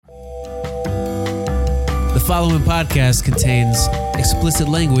following podcast contains explicit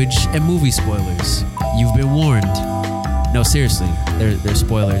language and movie spoilers. You've been warned. No, seriously, there's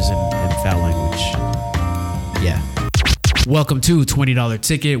spoilers and foul language. Yeah. Welcome to $20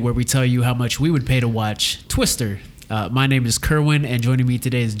 Ticket, where we tell you how much we would pay to watch Twister. My name is Kerwin, and joining me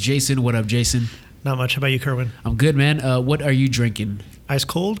today is Jason. What up, Jason? Not much. How about you, Kerwin? I'm good, man. What are you drinking? Ice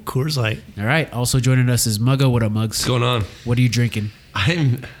cold, Coors Light. All right. Also joining us is Mugga. What up, Muggs? What's going on? What are you drinking?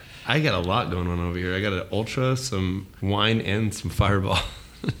 I got a lot going on over here. I got an Ultra, some wine, and some Fireball.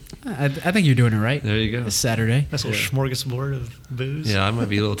 I think you're doing it right. There you go. It's Saturday. That's a little smorgasbord of booze. Yeah, I might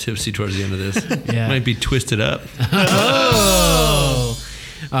be a little tipsy towards the end of this. Yeah. Might be twisted up. Oh!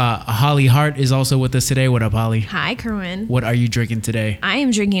 Holly Hart is also with us today. What up, Holly? Hi, Kerwin. What are you drinking today? I am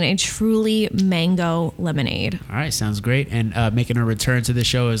drinking a truly mango lemonade. All right, sounds great. And making a return to the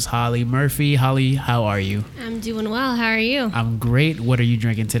show is Holly Murphy. Holly, how are you? I'm doing well. How are you? I'm great. What are you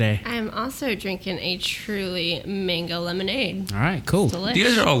drinking today? I'm also drinking a truly mango lemonade. All right, cool. It's delicious. You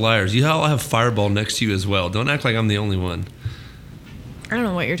guys are all liars. You all have Fireball next to you as well. Don't act like I'm the only one. I don't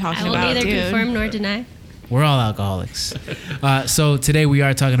know what you're talking I will about, neither dude. confirm nor deny. We're all alcoholics. So today we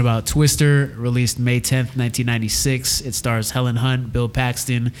are talking about Twister, released May 10th, 1996. It stars Helen Hunt, Bill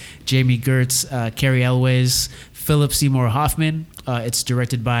Paxton, Jamie Gertz, Carrie Elways, Philip Seymour Hoffman. It's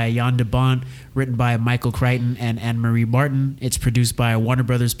directed by Jan de Bont, written by Michael Crichton and Anne-Marie Martin. It's produced by Warner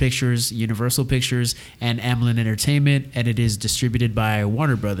Brothers Pictures, Universal Pictures, and Amblin Entertainment, and it is distributed by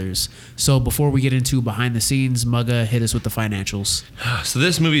Warner Brothers. So before we get into behind the scenes, Mugga, hit us with the financials. So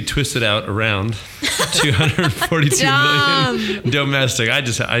this movie twisted out around 242 million domestic.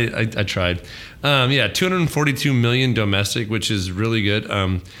 I tried. 242 million domestic, which is really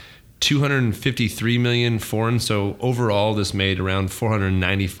good. 253 million foreign. So overall, this made around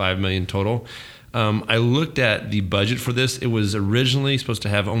 495 million total. I looked at the budget for this. It was originally supposed to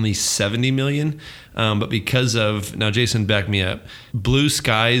have only 70 million, but because of, now Jason, back me up, blue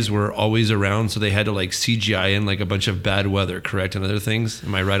skies were always around, so they had to like CGI in like a bunch of bad weather, correct, and other things.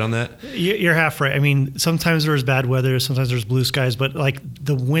 Am I right on that? You're half right. I mean, sometimes there was bad weather, sometimes there's blue skies, but like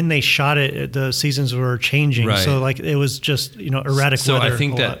when they shot it, the seasons were changing. Right. So like it was just, erratic so weather. So I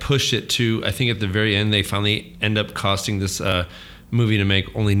think that pushed it to, I think at the very end, they finally end up costing this movie to make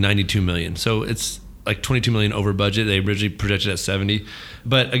only 92 million. So it's like 22 million over budget. They originally projected at 70.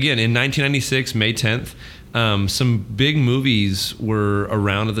 But again, in 1996, May 10th, some big movies were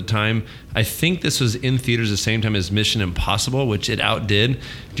around at the time. I think this was in theaters the same time as Mission Impossible, which it outdid.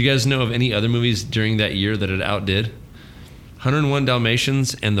 Do you guys know of any other movies during that year that it outdid? 101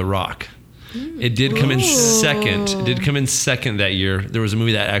 Dalmatians and The Rock. It did come in second. It did come in second that year. There was a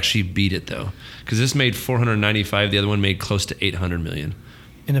movie that actually beat it though, because this made 495. The other one made close to 800 million.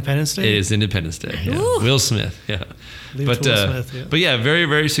 Independence Day? It is Independence Day. Yeah. Will Smith. Yeah. Will Smith, yeah. But yeah, very,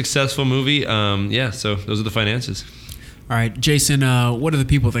 very successful movie. So those are the finances. All right, Jason, what do the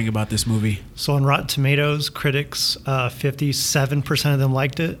people think about this movie? So on Rotten Tomatoes, critics, 57% of them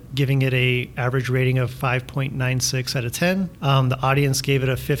liked it, giving it a average rating of 5.96 out of 10. The audience gave it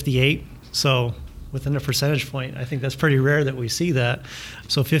a 58. So within a percentage point, I think that's pretty rare that we see that.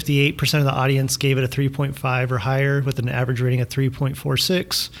 So 58% of the audience gave it a 3.5 or higher with an average rating of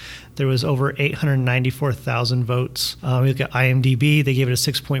 3.46. There was over 894,000 votes. We look at IMDb, they gave it a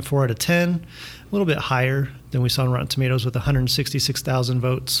 6.4 out of 10, a little bit higher than we saw on Rotten Tomatoes with 166,000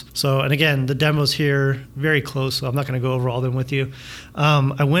 votes. So, and again, the demo's here, very close, so I'm not going to go over all of them with you.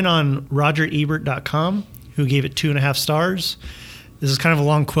 I went on RogerEbert.com, who gave it 2.5 stars. This is kind of a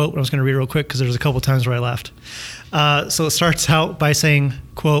long quote, but I'm just going to read it real quick because there's a couple times where I laughed. So it starts out by saying,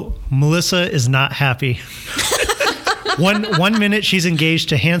 quote, "Melissa is not happy." One minute she's engaged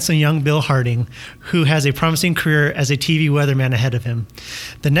to handsome young Bill Harding, who has a promising career as a TV weatherman ahead of him.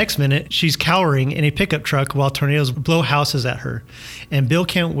 The next minute, she's cowering in a pickup truck while tornadoes blow houses at her. And Bill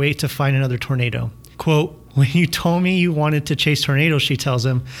can't wait to find another tornado. Quote, "When you told me you wanted to chase tornadoes," she tells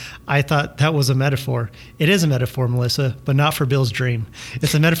him, "I thought that was a metaphor." It is a metaphor, Melissa, but not for Bill's dream.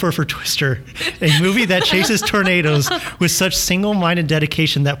 It's a metaphor for Twister, a movie that chases tornadoes with such single-minded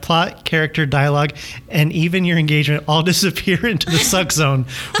dedication that plot, character, dialogue, and even your engagement all disappear into the suck zone,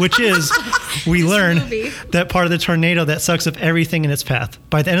 which is, we learn, that part of the tornado that sucks up everything in its path.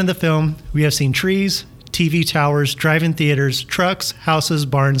 By the end of the film, we have seen trees, TV towers, drive-in theaters, trucks, houses,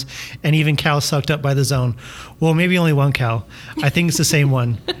 barns, and even cows sucked up by the zone. Well, maybe only one cow. I think it's the same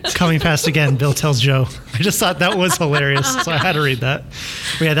one. It's coming past again, Bill tells Joe. I just thought that was hilarious, so I had to read that.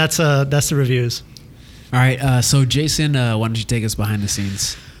 But yeah, that's the reviews. All right, so Jason, why don't you take us behind the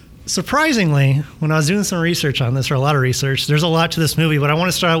scenes? Surprisingly, when I was doing some research on this, or a lot of research, there's a lot to this movie, but I want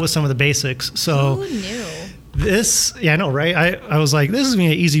to start out with some of the basics. So Who knew? I know, right? I was like, this is going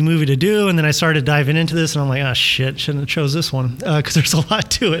to be an easy movie to do. And then I started diving into this and I'm like, oh shit, shouldn't have chose this one because there's a lot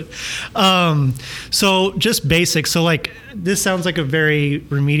to it. So just basics. So like, this sounds like a very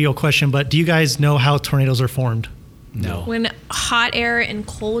remedial question, but do you guys know how tornadoes are formed? No. When hot air and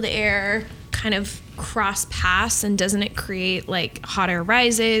cold air kind of cross paths, and doesn't it create like hot air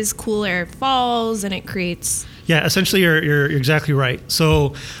rises, cool air falls, and it creates... Yeah, essentially you're exactly right.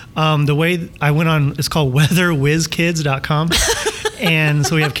 So the way I went on, it's called weatherwizkids.com. And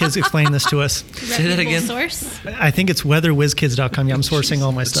so we have kids explaining this to us. Say that again. Source? I think it's weatherwizkids.com. Yeah, I'm sourcing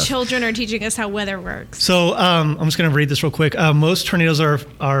all my stuff. Children are teaching us how weather works. So I'm just going to read this real quick. Most tornadoes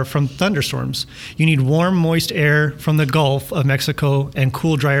are from thunderstorms. You need warm, moist air from the Gulf of Mexico and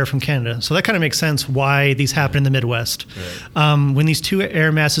cool, dry air from Canada. So that kind of makes sense why these happen in the Midwest. Right. When these two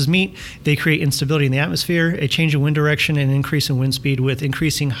air masses meet, they create instability in the atmosphere. A change in wind direction and increase in wind speed with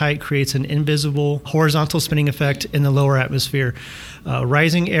increasing height creates an invisible horizontal spinning effect in the lower atmosphere.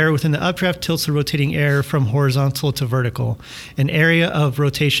 Rising air within the updraft tilts the rotating air from horizontal to vertical. An area of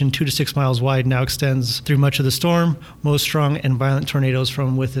rotation 2 to 6 miles wide now extends through much of the storm. Most strong and violent tornadoes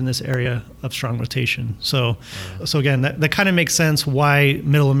from within this area of strong rotation. So again, that kind of makes sense why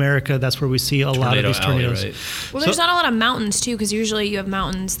Middle America, that's where we see a lot of these tornadoes. Alley, right? Well, there's not a lot of mountains too, because usually you have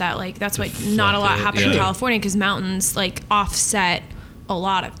mountains that like, that's why not a lot happen in California, because mountains like offset a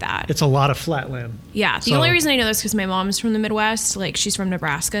lot of that. It's a lot of flat land. Yeah. The only reason I know this is because my mom's from the Midwest. Like, she's from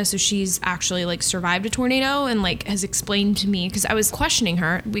Nebraska, so she's actually like survived a tornado and like has explained to me, because I was questioning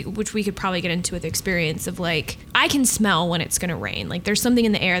her, which we could probably get into with experience of like, I can smell when it's gonna rain. Like, there's something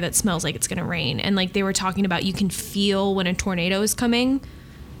in the air that smells like it's gonna rain, and like they were talking about you can feel when a tornado is coming.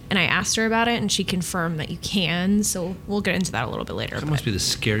 And I asked her about it, and she confirmed that you can. So we'll get into that a little bit later. That must be the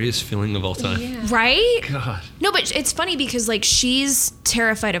scariest feeling of all time. Yeah. Right? God. No, but it's funny because like she's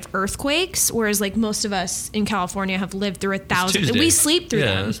terrified of earthquakes, whereas like most of us in California have lived through 1,000. We sleep through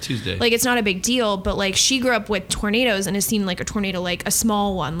them. Yeah, it's Tuesday. Like, it's not a big deal, but like she grew up with tornadoes and has seen like a tornado, like a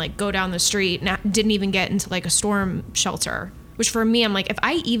small one, like go down the street, and didn't even get into like a storm shelter. Which for me, I'm like, if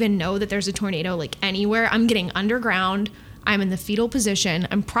I even know that there's a tornado like anywhere, I'm getting underground. I'm in the fetal position.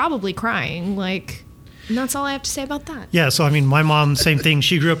 I'm probably crying. Like, and that's all I have to say about that. Yeah, so I mean, my mom, same thing.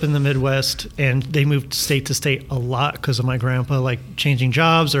 She grew up in the Midwest, and they moved state to state a lot because of my grandpa, like changing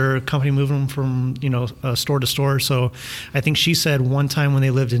jobs or a company moving them from, store to store. So I think she said one time when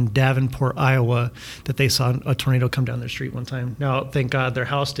they lived in Davenport, Iowa, that they saw a tornado come down their street one time. Now, thank God their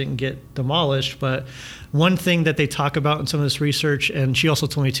house didn't get demolished, but one thing that they talk about in some of this research, and she also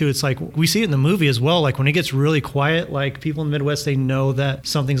told me too, it's like we see it in the movie as well. Like when it gets really quiet, like people in the Midwest, they know that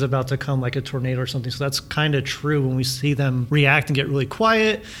something's about to come, like a tornado or something. So that's kind of true when we see them react and get really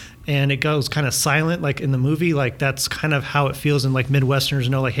quiet and it goes kind of silent, like in the movie. Like that's kind of how it feels, and like Midwesterners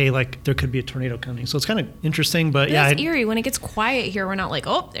know, like, hey, like there could be a tornado coming. So it's kind of interesting, but yeah, it's eerie when it gets quiet here. We're not like,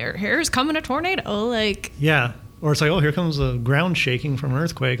 oh, here's coming a tornado, like yeah. Or it's like, oh, here comes a ground shaking from an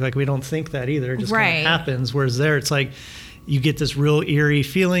earthquake. Like, we don't think that either. It just kind of happens. Whereas there, it's like you get this real eerie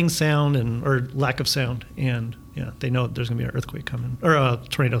feeling, sound, or lack of sound. And, yeah, they know there's going to be an earthquake coming. Or a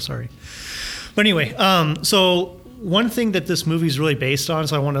tornado, sorry. But anyway, so one thing that this movie is really based on,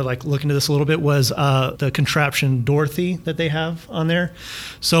 so I want to like look into this a little bit, was the contraption Dorothy that they have on there.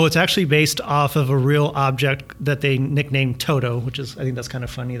 So it's actually based off of a real object that they nicknamed Toto, which is, I think that's kind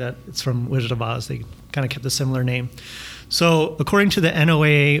of funny that it's from Wizard of Oz. They kind of kept a similar name. So according to the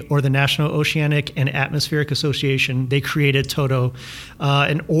NOAA, or the National Oceanic and Atmospheric Association, they created Toto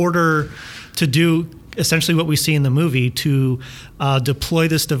in order to do essentially what we see in the movie, to deploy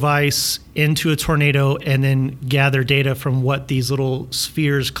this device into a tornado and then gather data from what these little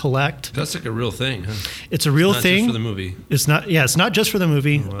spheres collect. That's like a real thing, huh? It's a real thing. Just for the movie. It's not. Yeah, it's not just for the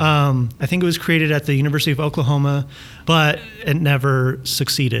movie. Oh, wow. I think it was created at the University of Oklahoma, but it never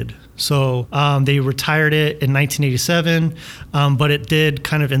succeeded. So they retired it in 1987, but it did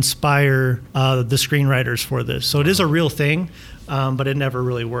kind of inspire the screenwriters for this. So it is a real thing, but it never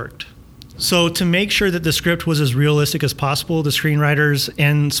really worked. So to make sure that the script was as realistic as possible, the screenwriters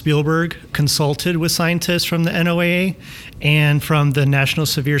and Spielberg consulted with scientists from the NOAA and from the National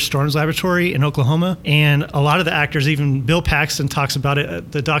Severe Storms Laboratory in Oklahoma. And a lot of the actors, even Bill Paxton talks about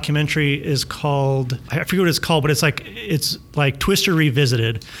it. The documentary is called, I forget what it's called, but it's like Twister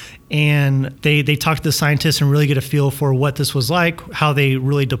Revisited. And they talk to the scientists and really get a feel for what this was like, how they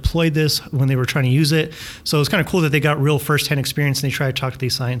really deployed this when they were trying to use it. So it's kind of cool that they got real firsthand experience and they tried to talk to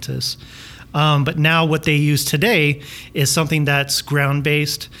these scientists. But now what they use today is something that's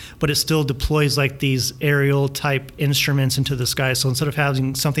ground-based, but it still deploys like these aerial type instruments into the sky. So instead of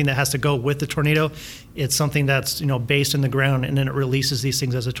having something that has to go with the tornado, it's something that's, you know, based in the ground, and then it releases these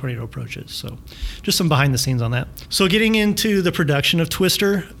things as a tornado approaches. So just some behind the scenes on that. So getting into the production of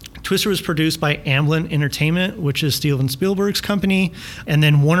Twister. Twister was produced by Amblin Entertainment, which is Steven Spielberg's company, and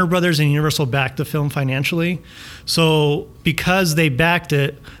then Warner Brothers and Universal backed the film financially. So because they backed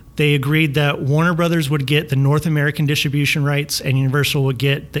it, they agreed that Warner Brothers would get the North American distribution rights and Universal would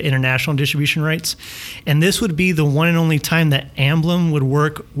get the international distribution rights. And this would be the one and only time that Amblin would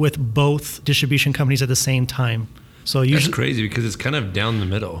work with both distribution companies at the same time. So usually, That's crazy because it's kind of down the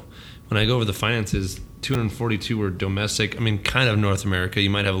middle. When I go over the finances, 242 were domestic. I mean, kind of North America. You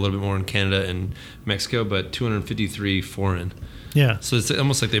might have a little bit more in Canada and Mexico, but 253 foreign. yeah. So it's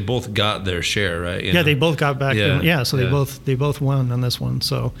almost like they both got their share, right? You Yeah, know? they both got back. Yeah. So Yeah. they both won on this one.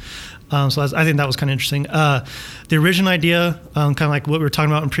 So, I think that was kind of interesting. The original idea, kind of like what we were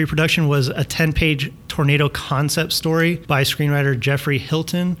talking about in pre-production, was a 10-page tornado concept story by screenwriter Jeffrey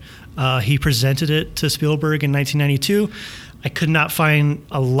Hilton. He presented it to Spielberg in 1992. I could not find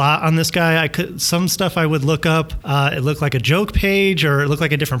a lot on this guy. Some stuff I would look up. It looked like a joke page, or it looked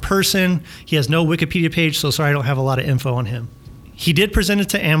like a different person. He has no Wikipedia page, so sorry I don't have a lot of info on him. He did present it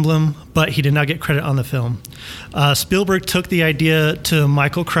to Amblin, but he did not get credit on the film. Spielberg took the idea to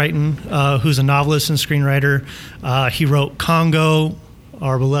Michael Crichton, who's a novelist and screenwriter. He wrote Congo,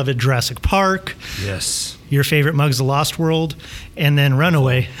 our beloved Jurassic Park, Yes. your favorite Mugs the Lost World, and then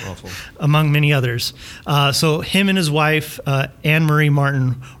Runaway, Awful. among many others. So him and his wife, Anne Marie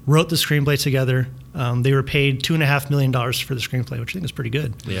Martin, wrote the screenplay together. They were paid $2.5 million for the screenplay, which I think is pretty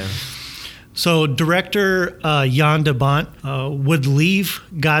good. Yeah. So director Jan de Bont would leave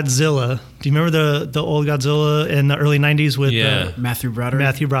Godzilla. Do you remember the old Godzilla in the early 90s with Yeah. Matthew Broderick.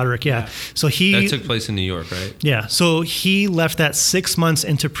 Matthew Broderick? Yeah. So That took place in New York, right? yeah. So he left that 6 months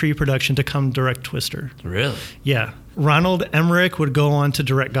into pre-production to come direct Twister. Really? Yeah. Ronald Emmerich would go on to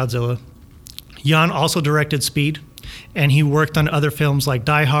direct Godzilla. Jan also directed Speed, and he worked on other films like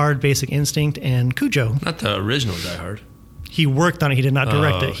Die Hard, Basic Instinct, and Cujo. Not the original Die Hard. He worked on it. He did not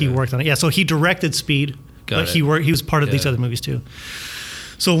direct it. He okay. worked on it. Yeah, so he directed Speed, Got but it. he was part of these Yeah. other movies too.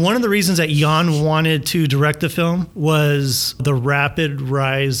 So one of the reasons that Jan wanted to direct the film was the rapid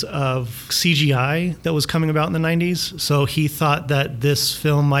rise of CGI that was coming about in the 90s. So he thought that this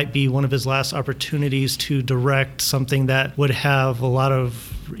film might be one of his last opportunities to direct something that would have a lot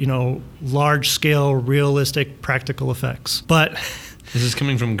of, large scale, realistic, practical effects. But This is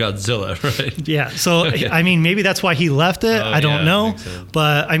coming from Godzilla, right? yeah, so Okay. I mean, maybe that's why he left it. Oh, I don't yeah, know, makes sense.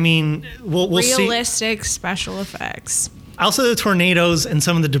 but I mean, we'll see. Realistic special effects. Also, the tornadoes and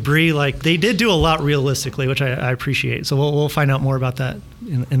some of the debris, like they did do a lot realistically, which I appreciate. So we'll find out more about that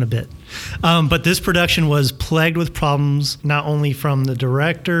in a bit. But this production was plagued with problems, not only from the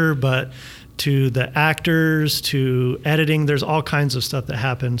director, but to the actors, to editing. There's all kinds of stuff that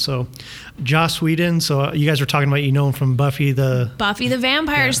happened. So Joss Whedon, so you guys were talking about, him from Buffy the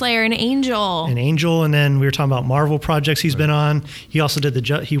Vampire Slayer and Angel. and Angel, and then we were talking about Marvel projects he's been on. He also did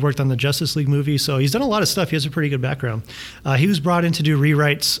he worked on the Justice League movie, so he's done a lot of stuff. He has a pretty good background. He was brought in to do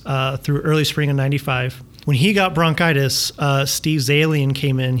rewrites through early spring of '95. When he got bronchitis, Steve Zalian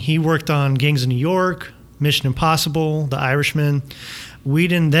came in. He worked on Gangs of New York, Mission Impossible, The Irishman.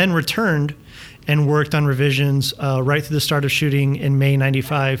 Whedon then returned and worked on revisions right through the start of shooting in May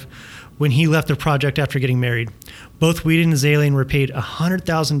 '95, when he left the project after getting married. Both Whedon and Zalian were paid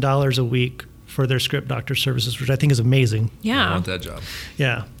 $100,000 a week for their script doctor services, which I think is amazing. I Yeah. want that job.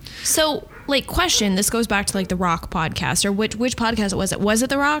 Yeah. So, question, this goes back to the Rock podcast, or which podcast was it? Was it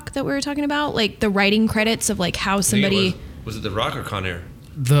The Rock that we were talking about? Like the writing credits of how I think it somebody. was it The Rock or Con Air?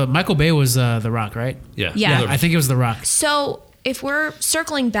 The Michael Bay was The Rock, right? Yeah. Yeah. I think it was The Rock. So, if we're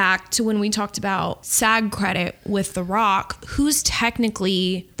circling back to when we talked about SAG credit with The Rock, who's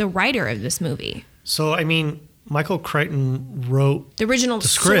technically the writer of this movie? So, I mean, Michael Crichton wrote The original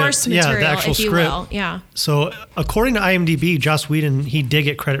script. source Yeah, the material, actual if you script. will. Yeah. So, according to IMDb, Joss Whedon, he did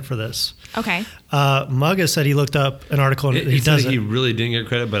get credit for this. Okay. Mugga said he looked up an article and he He does he it. really didn't get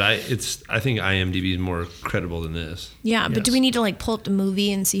credit, but I think IMDb is more credible than this. Yeah, but do Yes. we need to pull up the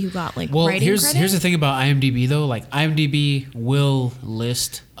movie and see who got Well, writing here's credit? here's the thing about IMDb though. IMDb will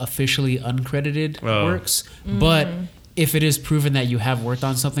list officially uncredited Oh. works, but if it is proven that you have worked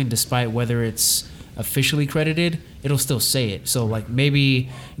on something, despite whether it's officially credited, it'll still say it. So maybe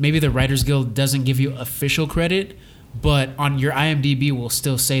the Writers Guild doesn't give you official credit, but on your IMDb will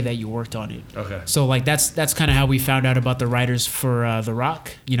still say that you worked on it. Okay. So that's kind of how we found out about the writers for The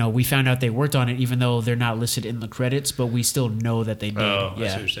Rock. We found out they worked on it even though they're not listed in the credits, but we still know that they did. Oh, I see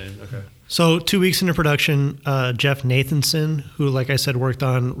yeah. what you're saying. Okay. So 2 weeks into production, Jeff Nathanson, who, like I said, worked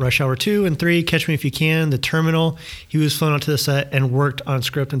on Rush Hour 2 and 3, Catch Me If You Can, The Terminal, he was flown out to the set and worked on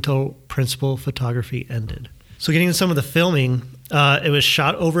script until principal photography ended. So getting into some of the filming, it was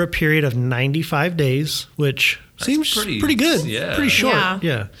shot over a period of 95 days, which seems pretty good. Yeah. Pretty short.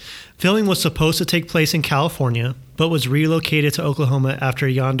 Yeah. Filming was supposed to take place in California, but was relocated to Oklahoma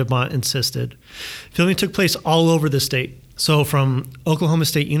after Jan de Bont insisted. Filming took place all over the state. So from Oklahoma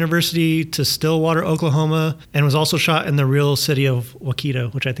State University to Stillwater, Oklahoma, and was also shot in the real city of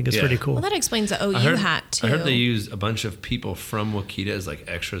Waukeeta, which I think is pretty cool. Well, that explains the OU hat too. I heard they used a bunch of people from Waukeeta as like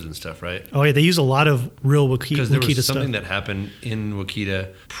extras and stuff, right? Oh yeah, they use a lot of real Waukeeta stuff. Because there was something that happened in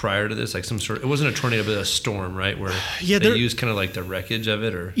Waukeeta prior to this, like some sort. It wasn't a tornado, but a storm, right? Where they used kind of like the wreckage of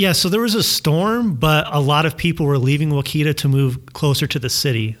it, or so there was a storm, but a lot of people were leaving Waukeeta to move closer to the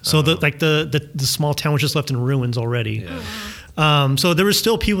city. So the small town was just left in ruins already. Yeah. So there were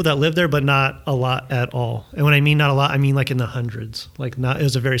still people that lived there, but not a lot at all. And when I mean not a lot, I mean like in the hundreds. It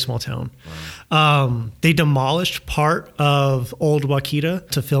was a very small town. Wow. They demolished part of old Waukeeta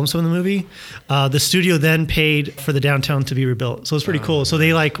to film some of the movie. The studio then paid for the downtown to be rebuilt. So it was pretty cool. So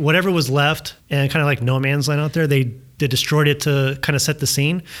they whatever was left and kind of like no man's land out there, they destroyed it to kind of set the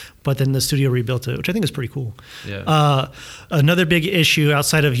scene, but then the studio rebuilt it, which I think is pretty cool. Yeah. Another big issue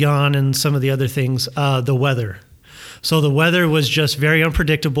outside of Jan and some of the other things, the weather. So the weather was just very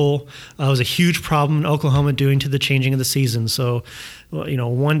unpredictable. It was a huge problem in Oklahoma due to the changing of the season. So,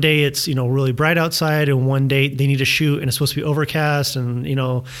 one day it's, really bright outside, and one day they need to shoot and it's supposed to be overcast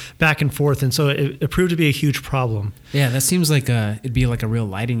and, back and forth. And so it proved to be a huge problem. Yeah, that seems like it'd be like a real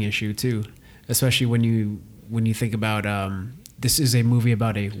lighting issue too, especially when you think about this is a movie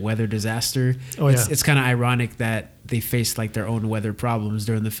about a weather disaster. Oh, yeah. It's kind of ironic that they faced like their own weather problems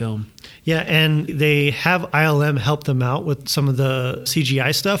during the film. Yeah, and they have ILM help them out with some of the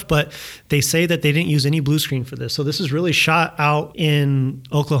CGI stuff, but they say that they didn't use any blue screen for this. So this is really shot out in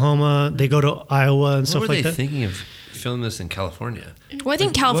Oklahoma. They go to Iowa and stuff like that. What were they thinking of filming this in California? Well, I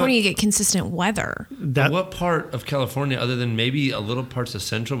think California you get consistent weather. What part of California, other than maybe a little parts of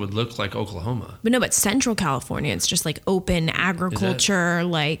Central, would look like Oklahoma? But Central California, it's just like open agriculture,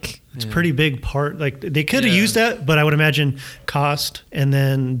 It's a pretty big part. They could have used that, but I would imagine cost, and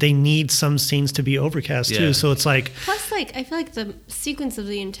then they need some scenes to be overcast too. So it's like. Plus, I feel like the sequence of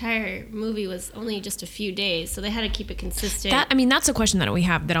the entire movie was only just a few days, so they had to keep it consistent. That's a question that we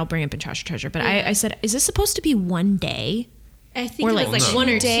have that I'll bring up in Trash or Treasure. But I said, is this supposed to be one day? I think it was 1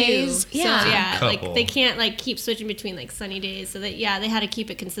 or 2 days. Yeah. So, they can't keep switching between sunny days. So they had to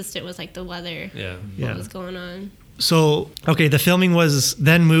keep it consistent with the weather. Yeah. What was going on. So, the filming was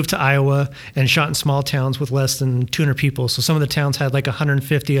then moved to Iowa and shot in small towns with less than 200 people. So some of the towns had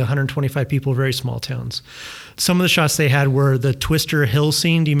 150, 125 people, very small towns. Some of the shots they had were the Twister Hill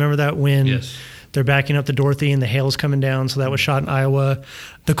scene. Do you remember that when Yes. they're backing up to Dorothy and the hail's coming down? So that was shot in Iowa.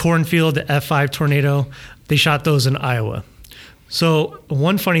 The cornfield, the F5 tornado, they shot those in Iowa. So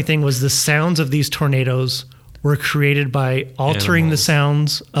one funny thing was the sounds of these tornadoes were created by altering the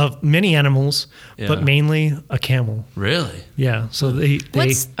sounds of many animals, but mainly a camel. Really? Yeah. So I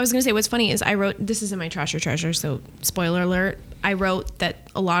was going to say, what's funny is I wrote, this is in my Trash or Treasure, so spoiler alert, I wrote that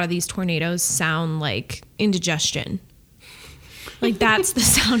a lot of these tornadoes sound like indigestion. That's the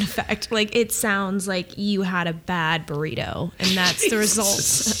sound effect. It sounds like you had a bad burrito, and that's the result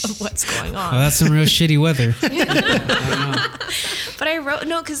of what's going on. Oh, that's some real shitty weather. But I wrote,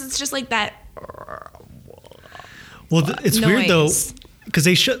 no, because it's just like that. Well, it's noise. weird though, because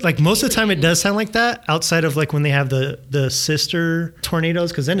they should most of the time it does sound like that. Outside of when they have the sister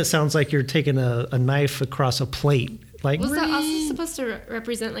tornadoes, because then it sounds like you're taking a knife across a plate. Was that also supposed to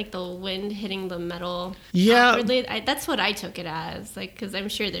represent the wind hitting the metal? Yeah. Outwardly? That's what I took it as, because I'm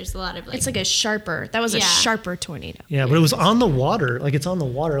sure there's a lot of It's a sharper. That was a sharper tornado. Yeah, but it was on the water. It's on the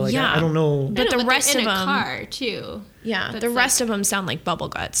water. I don't know. But the rest of them, in a car too. Yeah, the rest of them sound like bubble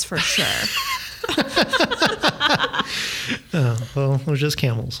guts for sure. Well, it was just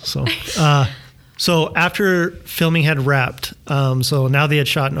camels. So after filming had wrapped, so now they had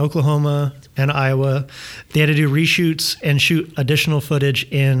shot in Oklahoma and Iowa, they had to do reshoots and shoot additional footage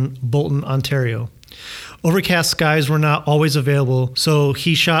in Bolton, Ontario. Overcast skies were not always available, so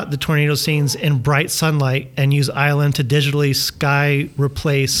he shot the tornado scenes in bright sunlight and used ILM to digitally sky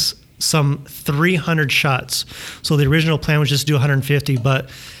replace some 300 shots. So the original plan was just to do 150, but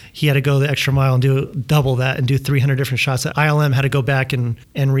he had to go the extra mile and do double that and do 300 different shots that ILM had to go back and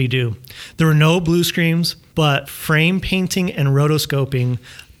redo. There were no blue screens, but frame painting and rotoscoping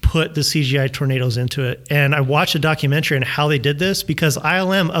put the CGI tornadoes into it. And I watched a documentary on how they did this, because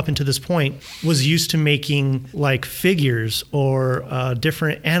ILM up until this point was used to making like figures or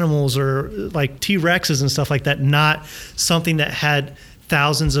different animals or like T-Rexes and stuff like that, not something that had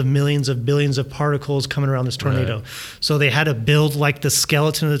thousands of millions of billions of particles coming around this tornado. Right. So they had to build like the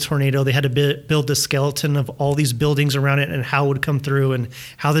skeleton of the tornado. They had to build the skeleton of all these buildings around it and how it would come through and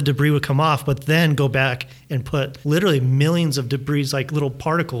how the debris would come off, but then go back and put literally millions of debris, like little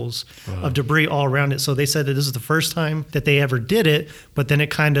particles of debris all around it. So they said that this is the first time that they ever did it, but then it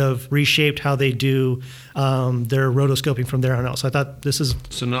kind of reshaped how they do their rotoscoping from there on out. So I thought this is...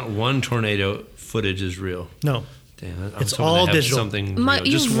 So not one tornado footage is real. No. Damn, I was It's hoping all they have digital. Something You're real.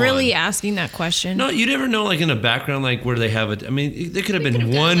 Just really one. asking that question. No, you never know, like in the background, like where they have it. I mean, there could have They been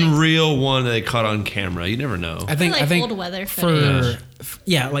could've done, one like- real one that they caught on camera. You never know. I think old weather for footage.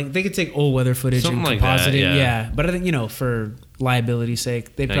 yeah, like they could take old weather footage Something and like composite that, it. yeah. But I think for liability's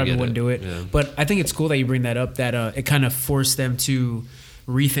sake, they probably get wouldn't it, do it. yeah. But I think it's cool that you bring that up. That it kind of forced them to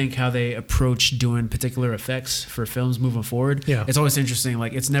rethink how they approach doing particular effects for films moving forward. Yeah. It's always interesting.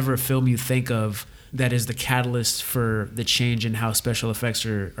 Like it's never a film you think of that is the catalyst for the change in how special effects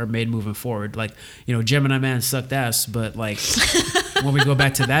are made moving forward. Like, Gemini Man sucked ass, but like when we go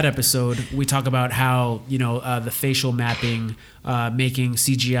back to that episode, we talk about how, the facial mapping, making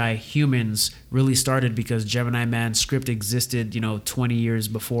CGI humans really started because Gemini Man script existed, 20 years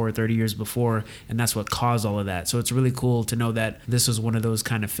before, 30 years before, and that's what caused all of that. So it's really cool to know that this was one of those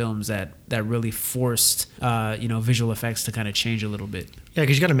kind of films that really forced, visual effects to kind of change a little bit. Yeah,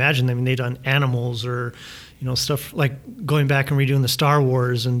 because you got to imagine, I mean, they've done animals or, stuff like going back and redoing the Star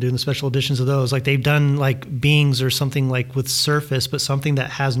Wars and doing the special editions of those. Like they've done like beings or something like with surface, but something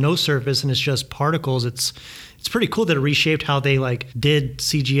that has no surface and it's just particles. It's pretty cool that it reshaped how they like did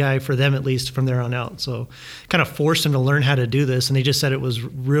CGI for them, at least from there on out. So kind of forced them to learn how to do this. And they just said it was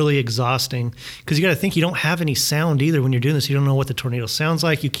really exhausting because you got to think you don't have any sound either when you're doing this. You don't know what the tornado sounds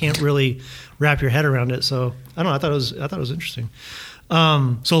like. You can't really wrap your head around it. So I don't know. I thought it was interesting.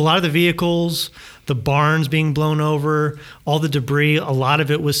 So a lot of the vehicles, the barns being blown over, all the debris, a lot of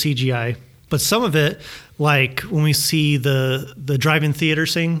it was CGI. But some of it, like when we see the drive-in theater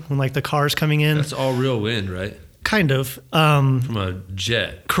scene, when like the cars coming in. That's all real wind, right? Kind of. From a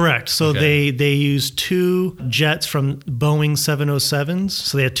jet. Correct. So Okay. they used 2 jets from Boeing 707s.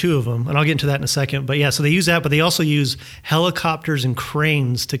 So they had 2 of them. And I'll get into that in a second. But yeah, so they use that, but they also use helicopters and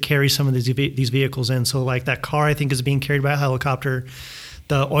cranes to carry some of these vehicles in. So like that car, I think, is being carried by a helicopter.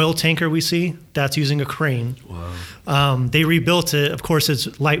 The oil tanker we see, that's using a crane. Wow. They rebuilt it. Of course,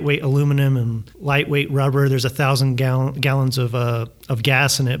 it's lightweight aluminum and lightweight rubber. There's 1,000 gallons of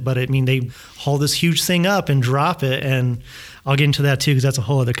gas in it. But I mean, they haul this huge thing up and drop it. And I'll get into that too, because that's a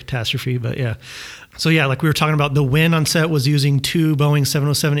whole other catastrophe. But yeah. So yeah, like we were talking about, the wind on set was using 2 Boeing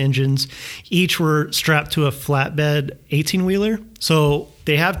 707 engines. Each were strapped to a flatbed 18-wheeler. So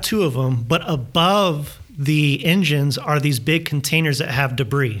they have 2 of them, but above the engines are these big containers that have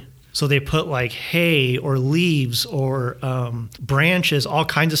debris. So they put like hay or leaves or branches, all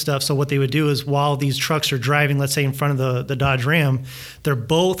kinds of stuff. So what they would do is while these trucks are driving, let's say in front of the Dodge Ram, they're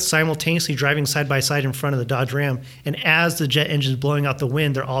both simultaneously driving side by side in front of the Dodge Ram. And as the jet engine's blowing out the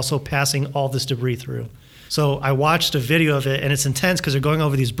wind, they're also passing all this debris through. So I watched a video of it, and it's intense because they're going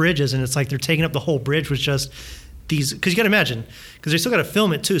over these bridges, and it's like they're taking up the whole bridge with just these, because you got to imagine, because they still got to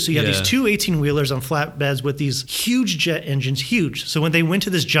film it too. So you have these 2 18-wheelers on flatbeds with these huge jet engines, huge. So when they went to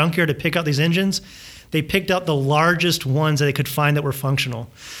this junkyard to pick out these engines, they picked out the largest ones that they could find that were functional.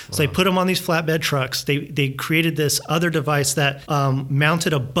 So they put them on these flatbed trucks. They created this other device that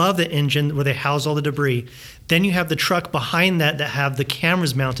mounted above the engine where they house all the debris. Then you have the truck behind that have the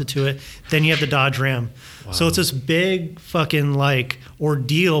cameras mounted to it. Then you have the Dodge Ram. Wow. So it's this big fucking like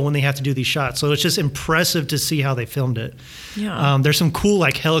ordeal when they have to do these shots. So it's just impressive to see how they filmed it. Yeah. There's some cool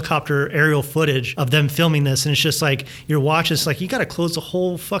like helicopter aerial footage of them filming this, and it's just like you're watching. It's like you got to close the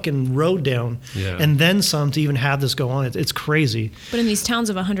whole fucking road down, and then some to even have this go on. It's crazy. But in these towns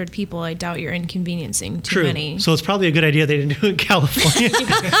of 100 people, I doubt you're inconveniencing too many. So it's probably a good idea they didn't do it in California.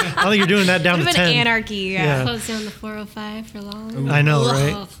 I don't think you're doing that down to Bit of 10. an anarchy. Yeah. Closed down the 405 for long. I know, Ugh.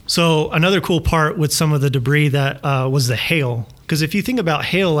 right? So another cool part with some of the debris that was the hail. Because if you think about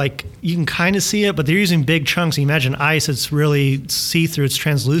hail, like you can kind of see it, but they're using big chunks. You imagine ice, it's really see-through, it's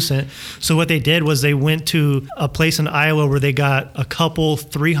translucent. So what they did was they went to a place in Iowa where they got a couple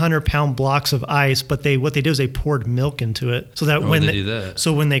 300-pound blocks of ice, but what they did was they poured milk into it. So that Why would they do that?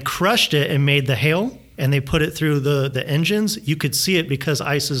 So when they crushed it and made the hail, and they put it through the engines, you could see it because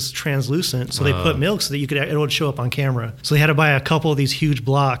ice is translucent. So they put milk so that it would show up on camera. So they had to buy a couple of these huge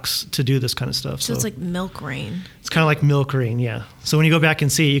blocks to do this kind of stuff. So it's like milk rain. It's kind of like milk rain, yeah. So when you go back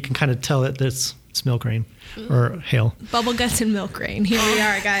and see it, you can kind of tell that it's milk rain or hail. Bubble guts and milk rain. Here we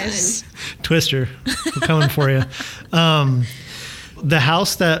are, guys. Twister, we're coming for you. The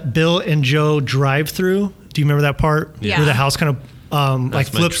house that Bill and Joe drive through, do you remember that part? Yeah. Where the house kind of like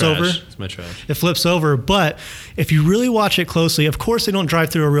flips over? It's my trash. It flips over, but if you really watch it closely, of course they don't drive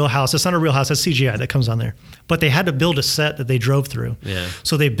through a real house. It's not a real house. That's CGI that comes on there. But they had to build a set that they drove through. Yeah.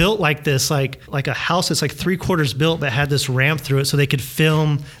 So they built like this, like a house that's like 3/4 built that had this ramp through it so they could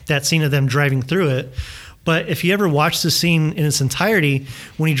film that scene of them driving through it. But if you ever watch the scene in its entirety,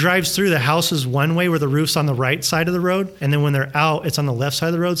 when he drives through, the house is one way where the roof's on the right side of the road. And then when they're out, it's on the left side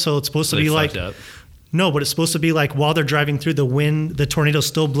of the road. So it's supposed to be like... Up. No, but it's supposed to be like while they're driving through, the wind, the tornado's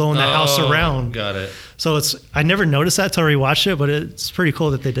still blowing the house around. Got it. So I never noticed that till I rewatched it, but it's pretty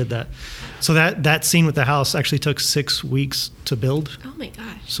cool that they did that. So that scene with the house actually took 6 weeks to build. Oh my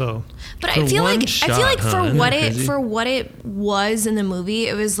gosh. So, But I feel like Isn't that for what it was in the movie,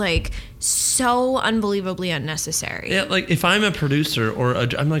 it was like so unbelievably unnecessary. Yeah, like if I'm a producer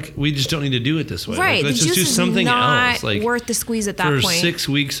I'm like, we just don't need to do it this way. Right. Like, let's the just juice do is something not else. Like worth the squeeze at that for point. 6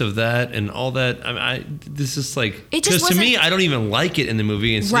 weeks of that and all that. This is like, It just because to me, wasn't- I don't even like it in the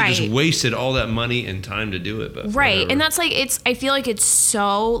movie, and so they Right. just wasted all that money and time to do it. But Right. whatever. And that's like, I feel like it's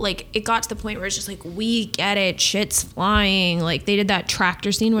so, like, it got to the point where it's just like, we get it, shit's flying. Like, they did that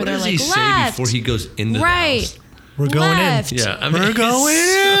tractor scene where what they're does like, he say left. before he goes into the Right. house? we're going Left. in. Yeah, I mean, We're going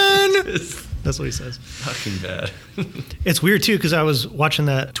in. It's That's what he says. fucking bad. It's weird too because I was watching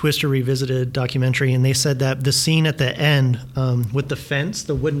that Twister Revisited documentary, and they said that the scene at the end with the fence,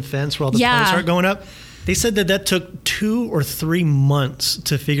 the wooden fence where all the pumps start going up, they said that took 2 or 3 months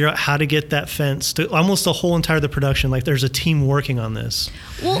to figure out how to get that fence to almost the whole entire the production. Like there's a team working on this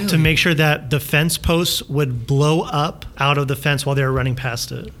Well, to make sure that the fence posts would blow up out of the fence while they were running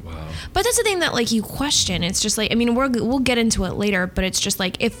past it. Wow. But that's the thing that like you question. It's just like, I mean, we'll get into it later, but it's just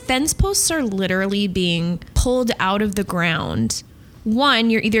like if fence posts are literally being pulled out of the ground, 1,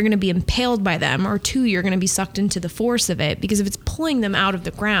 you're either going to be impaled by them, or 2, you're going to be sucked into the force of it. Because if it's pulling them out of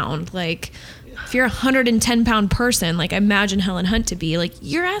the ground, like if you're a 110-pound person, like I imagine Helen Hunt to be, like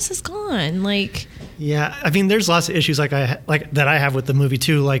your ass is gone. Like, Yeah, I mean, there's lots of issues like that I have with the movie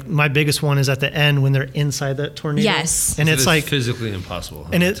too. Like my biggest one is at the end when they're inside that tornado. Yes. and So it's it's like physically impossible.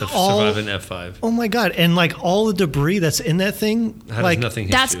 and it's to all- survive an F5. oh my god, and like all the debris that's in that thing, How like does nothing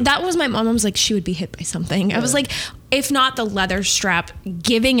hit you? that was my mom. I was like, she would be hit by something. I was like, if not the leather strap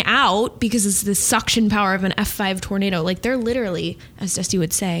giving out because it's the suction power of an F5 tornado. Like they're literally, as Dusty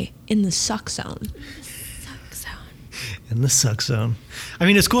would say, in the suck zone. in the suck zone. I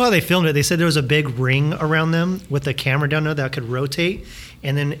mean, it's cool how they filmed it. They said there was a big ring around them with a camera down there that could rotate,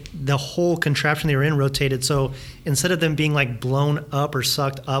 and then the whole contraption they were in rotated. So instead of them being like blown up or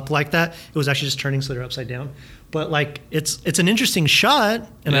sucked up like that, it was actually just turning so they're upside down. But like it's an interesting shot,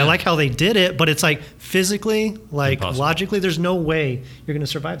 and I Yeah. like how they did it. But it's like physically, like Impossible. logically, there's no way you're going to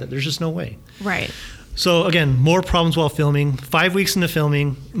survive that. There's just no way. Right. So again, more problems while filming. 5 weeks into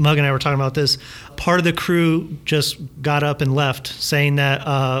filming, Mug and I were talking about this. Part of the crew just got up and left, saying that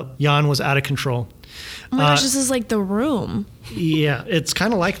Jan was out of control. Oh my gosh, this is like The Room. Yeah, it's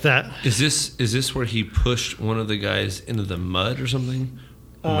kind of like that. Is this where he pushed one of the guys into the mud or something?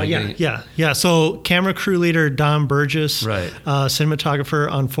 Am I getting- Yeah. So camera crew leader Don Burgess, Right. Cinematographer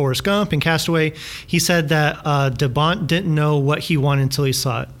on Forrest Gump and Castaway, he said that DeBont didn't know what he wanted until he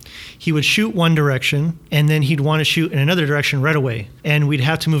saw it. He would shoot one direction, and then he'd want to shoot in another direction right away. And we'd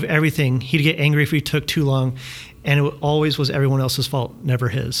have to move everything. He'd get angry if we took too long, and it always was everyone else's fault, never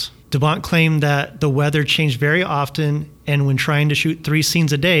his. DeBont claimed that the weather changed very often, and when trying to shoot 3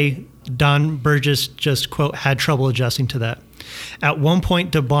 scenes a day, Don Burgess just, quote, had trouble adjusting to that. At one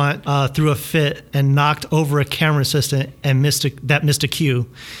point, DeBont threw a fit and knocked over a camera assistant and missed a cue.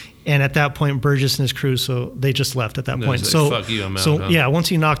 And at that point, Burgess and his crew, so they just left at that No, point. he's So, like, "Fuck you, I'm out," so huh? yeah, once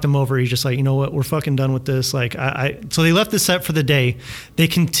he knocked him over, he's just like, you know what, we're fucking done with this. Like, so they left the set for the day. They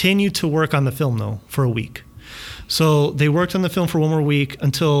continued to work on the film though for a week. So they worked on the film for one more week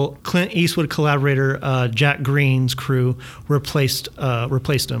until Clint Eastwood collaborator Jack Green's crew replaced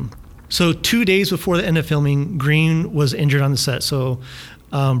him. So 2 days before the end of filming, Green was injured on the set. So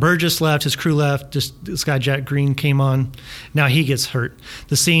Burgess left, his crew left, just this guy Jack Green came on. Now he gets hurt.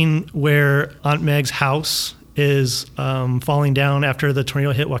 The scene where Aunt Meg's house is falling down after the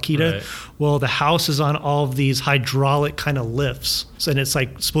tornado hit Waukita. Right. Well, the house is on all of these hydraulic kind of lifts. So, and it's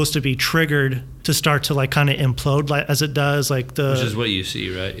like supposed to be triggered to start to like kind of implode like, as it does, like the. Which is what you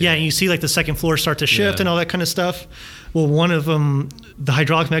see, right? Yeah, and you see like the second floor start to shift Yeah. and all that kind of stuff. Well, one of them, the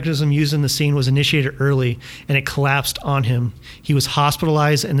hydraulic mechanism used in the scene was initiated early, and it collapsed on him. He was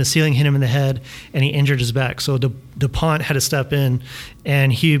hospitalized, and the ceiling hit him in the head, and he injured his back. So DuPont had to step in,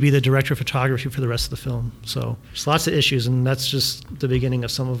 and he would be the director of photography for the rest of the film. So there's lots of issues, and that's just the beginning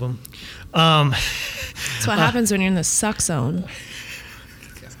of some of them. That's what happens when you're in the suck zone.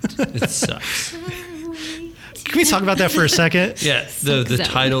 It sucks. Can we talk about that for a second? Yeah, the zone.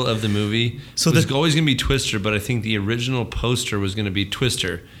 title of the movie So was the- always going to be Twister, but I think the original poster was going to be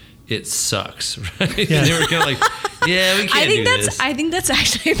Twister. It sucks, right? Yeah. They were kind of like, yeah, we can't do this. I think that's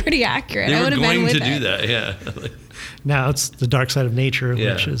actually pretty accurate. They I were would have been going with to it. do that, yeah. Now it's the dark side of nature,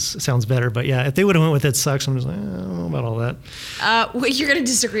 Yeah. which sounds better. But yeah, if they would have went with it sucks, I'm just like, I don't know about all that. Wait, you're going to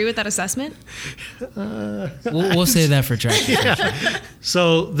disagree with that assessment? We'll say that for track.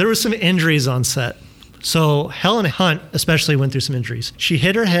 So there were some injuries on set. So Helen Hunt especially went through some injuries. She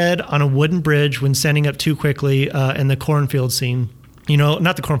hit her head on a wooden bridge when standing up too quickly in the cornfield scene. You know,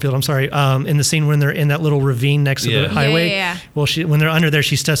 not the cornfield, I'm sorry. In the scene when they're in that little ravine next to Yeah. the highway. Yeah. Well, when they're under there,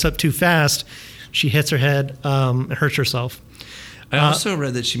 she steps up too fast. She hits her head and hurts herself. I also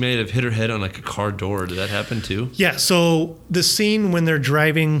read that she may have hit her head on like a car door. Did that happen too? Yeah, so the scene when they're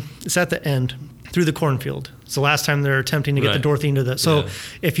driving, it's at the end through the cornfield. It's the last time they're attempting to get the Right. Dorothy into the. So Yeah.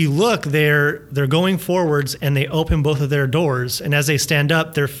 if you look, they're going forwards and they open both of their doors, and as they stand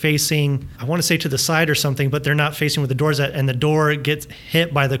up, they're facing, I want to say to the side or something, but they're not facing where the door's at, and the door gets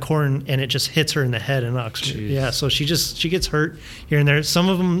hit by the corn and it just hits her in the head and knocks her. Jeez. Yeah, so she gets hurt here and there. Some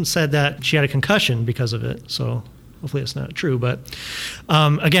of them said that she had a concussion because of it. So. Hopefully it's not true, but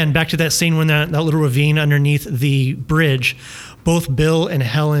again, back to that scene when that little ravine underneath the bridge, both Bill and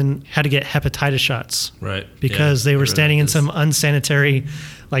Helen had to get hepatitis shots Right. because Yeah, they I were read standing in this. some unsanitary,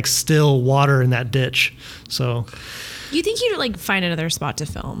 like still water in that ditch. So You think you'd like find another spot to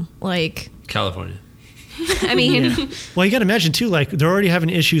film? Like, California. I mean, well, you got to imagine too, like they're already having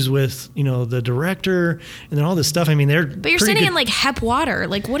issues with the director and then all this stuff. I mean, they're but you're pretty standing good- in like hep water.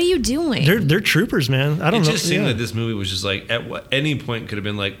 Like, what are you doing? they're troopers, man. I don't It know. just seemed yeah. that this movie was just like at any point could have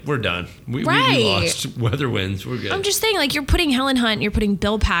been like, we're done. We Right. lost. Weather wins. We're good. I'm just saying, like, you're putting Helen Hunt, you're putting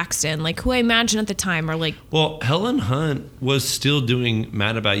Bill Paxton, like, who I imagine at the time are like, Well, Helen Hunt was still doing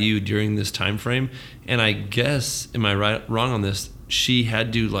Mad About You during this time frame, and I guess, am I wrong on this? She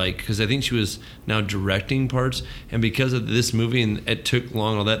had to because I think she was now directing parts, and because of this movie and it took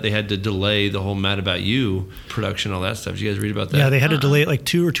long, all that they had to delay the whole Mad About You production, all that stuff. Did you guys read about that? Yeah, they had to delay it like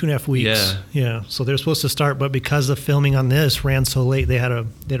 2 or 2.5 weeks. Yeah. Yeah. So they're supposed to start, but because the filming on this ran so late, they had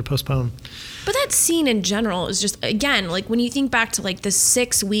to postpone. but that scene in general is just, again, like when you think back to like the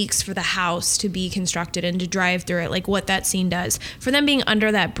 6 weeks for the house to be constructed and to drive through it, like what that scene does for them being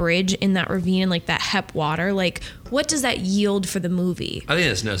under that bridge in that ravine and like that hep water, like what does that yield for the movie? I think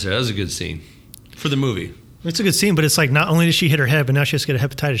that's necessary. That was a good scene for the movie. It's a good scene, but it's like not only did she hit her head, but now she has to get a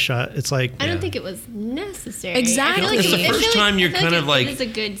hepatitis shot. It's like I Yeah. don't think it was necessary. Exactly. I feel It's the I feel first time you're I feel kind of like- it was a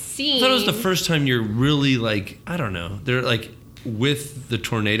good scene. I thought it was the first time you're really I don't know. They're like with the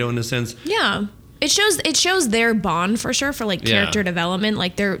tornado in a sense. Yeah. It shows their bond for sure for like Yeah. character development.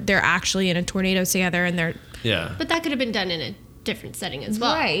 Like they're actually in a tornado together and they're Yeah. But that could have been done in a different setting as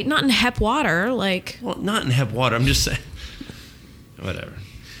well. right, not in hep water. Like Well, not in hep water. I'm just saying. Whatever.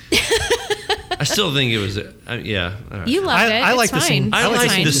 I still think it was. Yeah. All right. you loved it. I It's like the fine. scene. I It's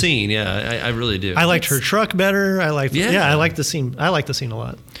like fine. the scene. Yeah, I really do. I liked her truck better. I liked Yeah. I liked the scene. I liked the scene a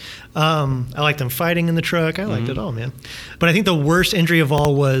lot. I liked them fighting in the truck. I liked it all, man. But I think the worst injury of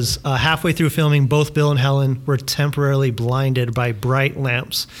all was halfway through filming, both Bill and Helen were temporarily blinded by bright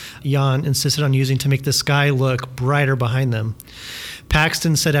lamps Jan insisted on using to make the sky look brighter behind them.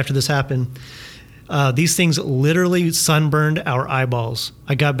 Paxton said after this happened, these things literally sunburned our eyeballs.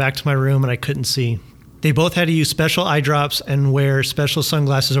 I got back to my room and I couldn't see. They both had to use special eye drops and wear special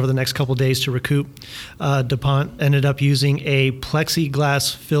sunglasses over the next couple days to recoup. DuPont ended up using a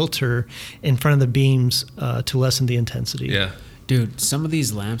plexiglass filter in front of the beams to lessen the intensity. Yeah. Dude, some of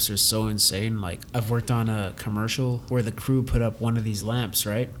these lamps are so insane. Like, I've worked on a commercial where the crew put up one of these lamps,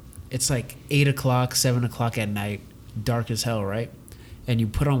 right? It's like 8 o'clock, 7 o'clock at night, dark as hell, right? And you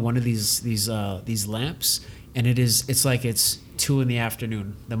put on one of these lamps, and it's like it's 2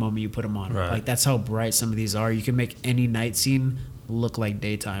 p.m. the moment you put them on. Right. Like, that's how bright some of these are. You can make any night scene look like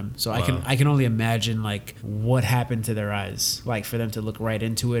daytime. So Wow. I can only imagine like what happened to their eyes, like for them to look right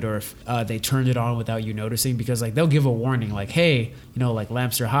into it, or if they turned it on without you noticing, because like they'll give a warning like, hey, like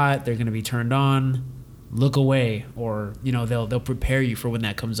lamps are hot, they're gonna be turned on. look away, or they'll prepare you for when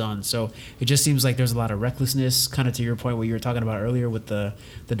that comes on. So it just seems like there's a lot of recklessness, kind of to your point what you were talking about earlier with the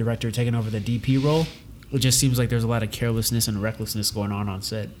director taking over the DP role. It just seems like there's a lot of carelessness and recklessness going on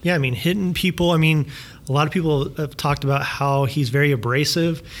set. Yeah, I mean, hitting people. I mean, a lot of people have talked about how he's very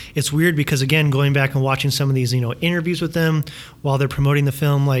abrasive. It's weird because, again, going back and watching some of these, interviews with them while they're promoting the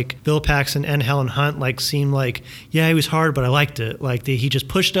film, like Bill Paxton and Helen Hunt, like seemed like, yeah, he was hard, but I liked it. Like he just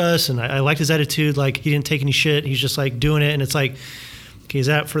pushed us, and I liked his attitude. Like he didn't take any shit. He's just like doing it, and it's like, okay, is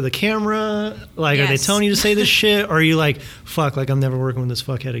that for the camera? Like, Are they telling you to say this shit? Or are you like, fuck, like I'm never working with this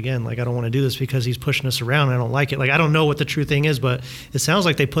fuckhead again. Like I don't want to do this because he's pushing us around and I don't like it. Like I don't know what the true thing is, but it sounds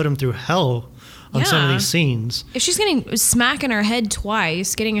like they put him through hell on some of these scenes. If she's getting smack in her head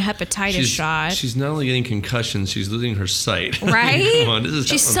twice, getting a hepatitis shot. She's not only getting concussions, she's losing her sight. Right? Come on,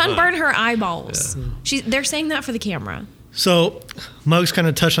 she sunburned her eyeballs. Yeah. They're saying that for the camera. So, Muggs kind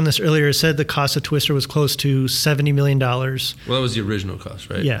of touched on this earlier. It said the cost of Twister was close to $70 million. Well, that was the original cost,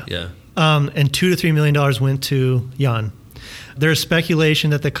 right? Yeah. Yeah. And $2 to $3 million went to Jan. There's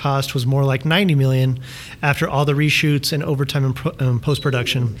speculation that the cost was more like $90 million after all the reshoots and overtime and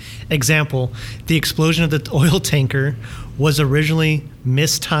post-production. Example, the explosion of the oil tanker was originally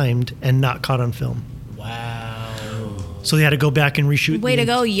mistimed and not caught on film. Wow. So they had to go back and reshoot. Way to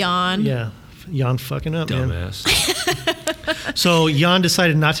go, Jan. Yeah. Jan fucking up, Dumbass. man. So Jan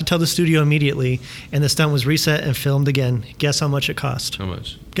decided not to tell the studio immediately, and the stunt was reset and filmed again. Guess how much it cost? How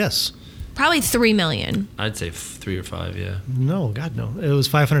much? Guess. Probably $3 million. I'd say 3 or 5, yeah. No, God, no. It was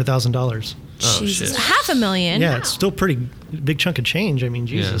 $500,000. Oh, Jesus. shit. $500,000. Yeah, it's still pretty big chunk of change. I mean,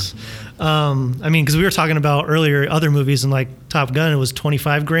 Jesus. I mean, because we were talking about earlier other movies, and like Top Gun, it was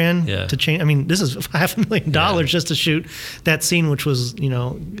 $25,000 to change. I mean, this is $500,000 just to shoot that scene, which was,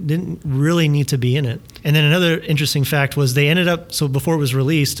 didn't really need to be in it. And then another interesting fact was they ended up, so before it was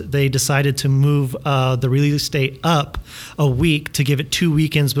released, they decided to move the release date up a week to give it 2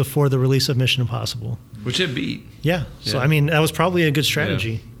 weekends before the release of Mission Impossible. Which it beat. Yeah. So, Yeah. I mean, that was probably a good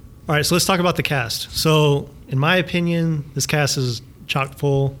strategy. Yeah. All right, so let's talk about the cast. So, in my opinion, this cast is chock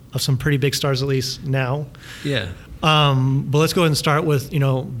full of some pretty big stars, at least now. Yeah. But let's go ahead and start with,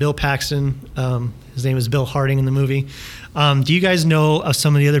 Bill Paxton. His name is Bill Harding in the movie. Do you guys know of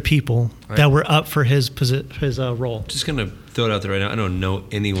some of the other people that were up for his role? Just going to throw it out there right now. I don't know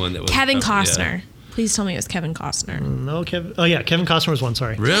anyone that was. Kevin up- Costner. Yeah. Please tell me it was Kevin Costner. No, Kevin. Oh, yeah, Kevin Costner was one,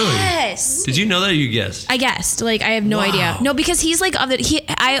 sorry. Really? Yes. Did you know that or you guessed? I guessed. Like, I have no idea. No, because he's like,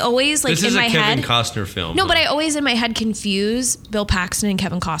 I always, like, This in is my a head. Kevin Costner film. No, but I always in my head confuse Bill Paxton and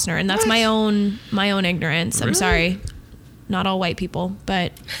Kevin Costner, and that's my own ignorance. I'm sorry. Not all white people,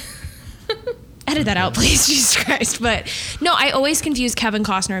 but edit that out, please, Jesus Christ. But no, I always confuse Kevin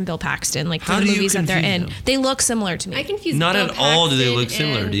Costner and Bill Paxton, like for How the do you movies that they're in. confuse them? They look similar to me. I confuse Not Bill at all do they Paxton look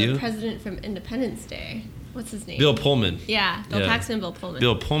similar, and do you? The president from Independence Day. What's his name? Bill Pullman. Yeah, Bill Yeah. Paxton and Bill Pullman.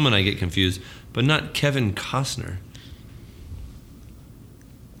 Bill Pullman, I get confused, but not Kevin Costner.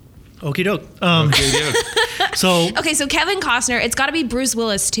 Okie doke. So Okay, so Kevin Costner, it's got to be Bruce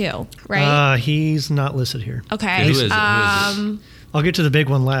Willis too, right? he's not listed here. Okay. Who is it? Who is it? I'll get to the big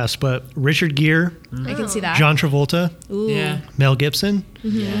one last, but Richard Gere, I can see that. John Travolta, Ooh. Yeah. Mel Gibson,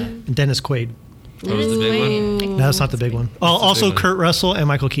 Yeah. and Dennis Quaid. What was the big one? No, that's not the big one. Also, big one? Kurt Russell and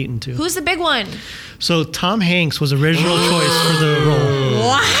Michael Keaton, too. Who's the big one? So Tom Hanks was original choice for the role.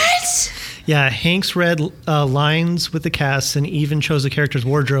 What? Yeah, Hanks read lines with the cast and even chose the character's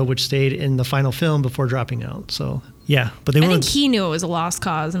wardrobe, which stayed in the final film before dropping out. So, yeah. But they I think weren't. he knew it was a lost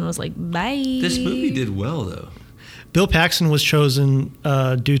cause and was like, bye. This movie did well, though. Bill Paxton was chosen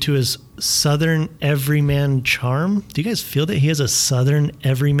due to his Southern everyman charm. Do you guys feel that he has a Southern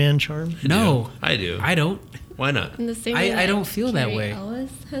everyman charm? No. I do. I don't. Why not? In the same I way that don't feel that Carrie way.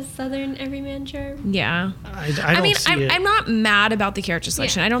 Ellis has Southern everyman charm. Yeah. I don't mean, see it. I'm not mad about the character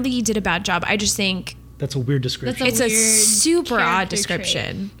selection. Yeah. I don't think he did a bad job. I just think That's a weird description. That's it's a weird super odd character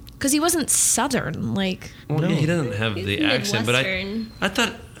description. Because he wasn't Southern. Like, Well, No. yeah, he doesn't have He's the accent, but Midwestern. I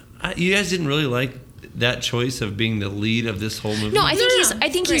thought you guys didn't really like that choice of being the lead of this whole movie. no, I think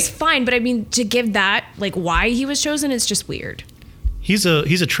No, he's great. fine. But I mean, to give that, like, why he was chosen, it's just weird. He's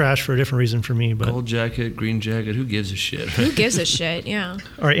a trash for a different reason for me, but Gold jacket, green jacket. Who gives a shit? Who gives a shit? Yeah.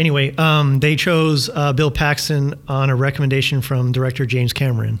 all right. Anyway, they chose Bill Paxton on a recommendation from director James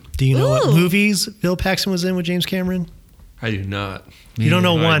Cameron. Do you know what Ooh. movies Bill Paxton was in with James Cameron? I do not. You don't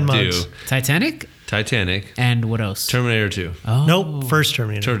know I one, do. Muggs. Titanic? Titanic, And what else? Terminator 2. Oh. Nope, first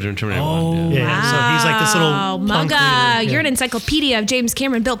Terminator. Terminator Oh. 1. Yeah, so he's like this little Wow, punk Mugga, leader. you're an Yeah. encyclopedia of James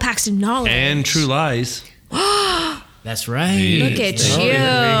Cameron, Bill Paxton knowledge. And True Lies. That's right. Look at Oh, you.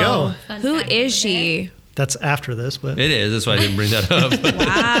 there you go. Fun Who fact is of the day. she? That's after this, but It is. That's why I didn't bring that up.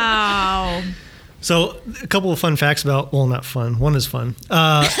 Wow. So a couple of fun facts about, well, not fun. One is fun.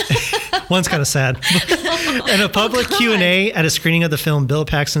 One's kind of sad. In a public Q&A at a screening of the film, Bill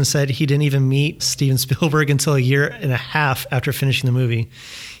Paxton said he didn't even meet Steven Spielberg until a year and a half after finishing the movie.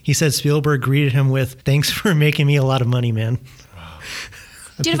 He said Spielberg greeted him with, "Thanks for making me a lot of money, man."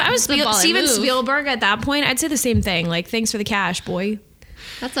 Dude, if I was That's a baller Steven move. Spielberg at that point, I'd say the same thing. Like, thanks for the cash, boy.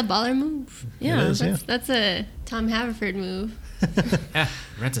 That's a baller move. Yeah. It is, yeah. That's a Tom Haverford move.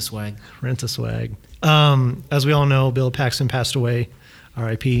 Rent a swag. Rent a swag. As we all know, Bill Paxton passed away.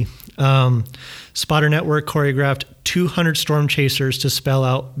 R.I.P. Spotter Network choreographed 200 storm chasers to spell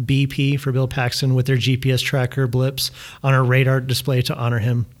out BP for Bill Paxton with their GPS tracker blips on a radar display to honor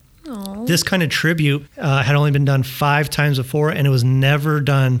him. Aw. This kind of tribute had only been done 5 times before, and it was never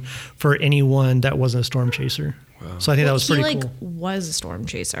done for anyone that wasn't a storm chaser. Wow. So I think that was pretty he, like, cool. was a storm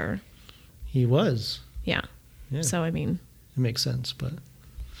chaser. He was. Yeah. Yeah. So, I mean, It makes sense, but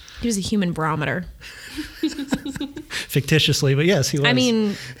he was a human barometer. fictitiously, but yes, he was. I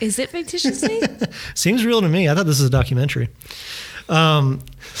mean, is it fictitiously? Seems real to me. I thought this was a documentary.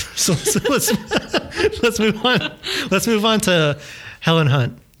 So let's move on. Let's move on to Helen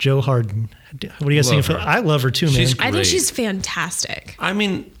Hunt, Joe Harden. What do you guys think? Love Of her. I love her too, man. She's I think Great. she's fantastic. I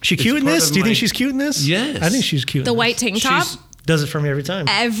mean, She it's cute in part this? of Do you my- think she's cute in this? Yes. I think she's cute. The in white this. tank top, She's Does it for me every time.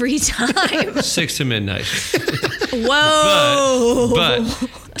 every time. 6 to midnight. Whoa. But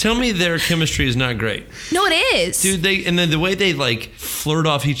tell me their chemistry is not great. No, it is. Dude, and then the way they like flirt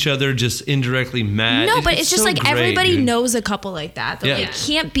off each other, just indirectly mad. No, but it's just so like great, everybody dude. knows a couple like that. That Yeah. like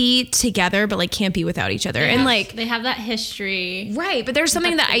can't be together, but like can't be without each other. They And have- like they have that history. right, but there's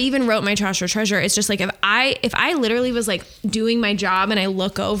something that I even wrote in my trash or treasure. It's just like if I literally was like doing my job and I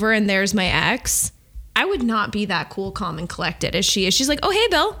look over and there's my ex, I would not be that cool, calm, and collected as she is. She's like, "Oh, hey,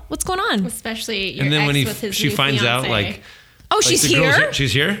 Bill, what's going on? Especially your And then ex when with his she new finds out, fiancé. like, Oh, like, she's the girl's here."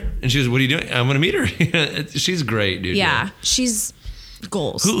 She's here, and she goes, "What are you doing? I'm gonna meet her." She's great, dude. Yeah, she's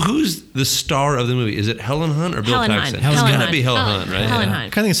goals. Who's the star of the movie? Is it Helen Hunt or Bill Helen Hunt. Paxton? Helen It's gotta Hunt. be Helen Helen. Hunt, right? Helen Yeah.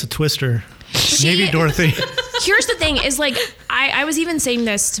 Hunt. I think it's a twister. Maybe She- Dorothy. Here's the thing is like I was even saying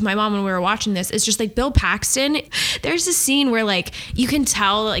this to my mom when we were watching this. It's just like Bill Paxton, there's a scene where like you can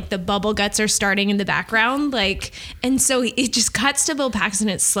tell like the bubble guts are starting in the background, like, and so it just cuts to Bill Paxton.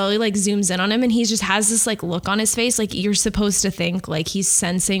 It slowly like zooms in on him and he just has this like look on his face like you're supposed to think like he's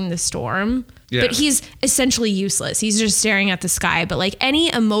sensing the storm. Yeah. But he's essentially useless. He's just staring at the sky. But like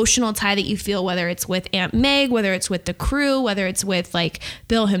any emotional tie that you feel, whether it's with Aunt Meg, whether it's with the crew, whether it's with like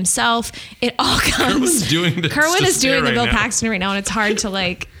Bill himself, it all comes. Kerwin's doing this Kerwin to is doing stare the right Bill now. Paxton right now, and it's hard to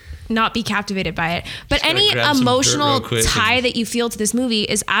like not be captivated by it. But Just gotta any grab some dirt emotional real quick tie and- that you feel to this movie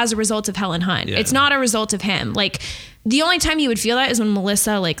is as a result of Helen Hunt. Yeah. It's not a result of him. Like the only time you would feel that is when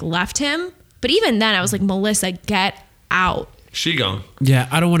Melissa like left him. But even then, I was like, Melissa, get out. She gone. Yeah,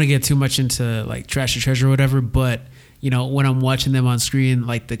 I don't want to get too much into like trash or treasure or whatever, but you know, when I'm watching them on screen,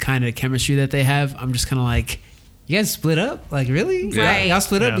 like the kind of chemistry that they have, I'm just kind of like, you guys split up? Like really? Yeah. Right. Y'all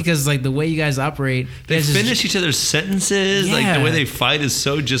split up Yeah. because like the way you guys operate, you They guys just- finish each other's sentences. Like Yeah. the way they fight is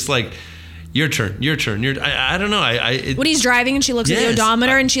so just like, your turn. I don't know. When he's driving and she looks at the Yes.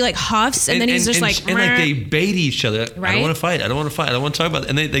 odometer and she like huffs and then he's just like, and like they "Meh." bait each other. I Right? don't want to fight. I don't want to fight. I don't want to talk about it.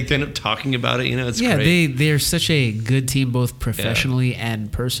 And they end up talking about it. You know, it's yeah, great. they're such a good team both professionally and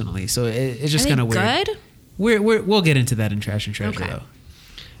personally. So it's just Are they kind of weird. good? We'll get into that in trash and treasure Okay. though.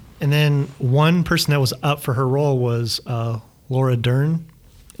 And then one person that was up for her role was Laura Dern.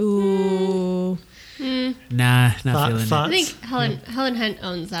 Ooh. Nah, not feeling thought- I think Helen Hunt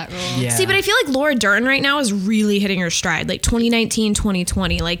owns that role. it. Yeah. See, but I feel like Laura Dern right now is really hitting her stride. Like 2019,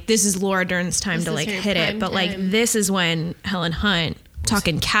 2020. Like this is Laura Dern's time This to is like her hit it. prime But like time. this is when Helen Hunt,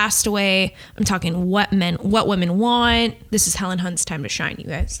 talking Castaway, I'm talking what women want. This is Helen Hunt's time to shine, you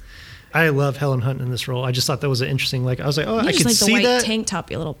guys. I love Helen Hunt in this role. I just thought that was an interesting. Like I was like, oh, You I just could like the see white that. tank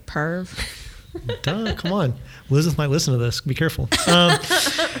top, you little perv. Duh, come on. Elizabeth might listen to this. Be careful.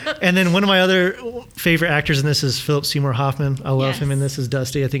 And then one of my other favorite actors in this is Philip Seymour Hoffman. I love him in this as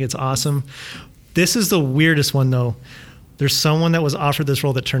Dusty. I think it's awesome. This is the weirdest one, though. There's someone that was offered this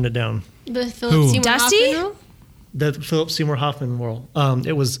role that turned it down. The Philip Who? Seymour Dusty? Hoffman role? The Philip Seymour Hoffman role.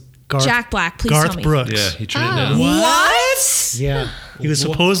 It was Garth, Jack Black, please Garth tell me. Brooks. Yeah, he turned Oh. it down. What? Yeah. He was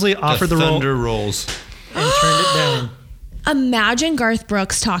supposedly offered the role Thunder and rolls. turned it down. Imagine Garth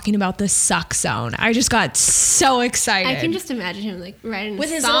Brooks talking about the suck zone. I just got so excited. I can just imagine him like writing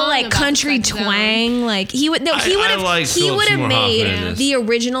with a his song little like about the country sex zone. twang, like he would no, he I would have like he Philip would have Seymour made Hoffman in this. the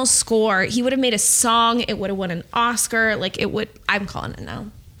original score. He would have made a song. It would have won an Oscar. Like it would. I'm calling it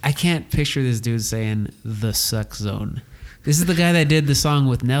now. I can't picture this dude saying the suck zone. This is the guy that did the song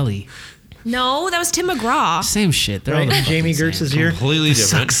with Nelly. No, that was Tim McGraw. Same shit. They're all Right? the And Jamie fucking Gertz's same. ear. Completely The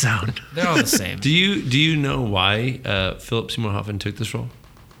different. suck sound. They're all the same. Do you know why Philip Seymour Hoffman took this role?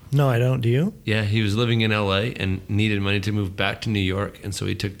 No, I don't. Do you? Yeah, he was living in LA and needed money to move back to New York, and so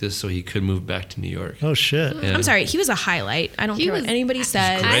he took this so he could move back to New York. Oh shit. Yeah. I'm sorry, he was a highlight. I don't He care was what anybody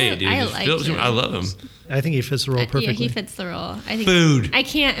says. Great, dude. I Just like Philip him. Seymour- I love him. I think he fits the role perfectly. Yeah, he fits the role. I think Food. I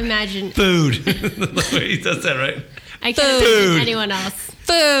can't imagine. Food. The way he does that, right? I can't imagine anyone else.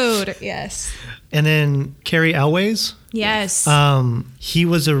 Food. Yes. And then Carrie Elways. Yes. He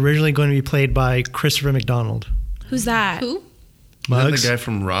was originally going to be played by Christopher McDonald. Who's that? Who? Is that Mugs. the guy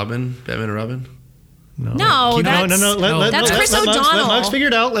from Robin, Batman and Robin? No, No, no. that's Chris Let O'Donnell. Mugs figure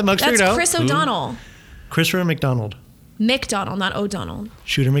it out. Let Mugs figure That's it out. Chris O'Donnell. Christopher McDonald. McDonald, not O'Donnell.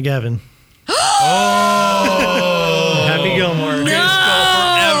 Shooter McGavin. Oh! Happy Gilmore.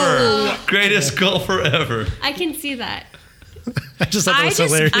 Greatest goal forever. I can see that. I just thought that was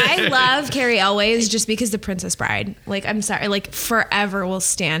hilarious. I love Carrie Elways just because The Princess Bride. Like, I'm sorry, like forever will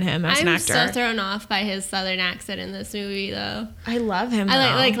stand him as an I'm actor. so thrown off by his southern accent in this movie, though. I love him.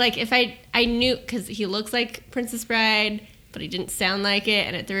 I though. like if I knew because he looks like Princess Bride, but he didn't sound like it,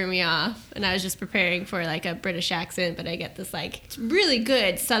 and it threw me off. And I was just preparing for like a British accent, but I get this like really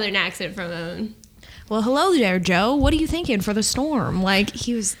good southern accent from him. Well, hello there, Joe. What are you thinking for the storm? Like,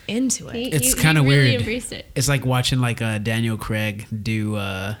 he was into it. It's He kind of really weird. embraced it. It's like watching like Daniel Craig do.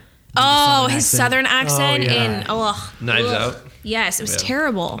 Oh, his accent. southern accent yeah. in Knives ugh. Out. Yes, it was Yeah.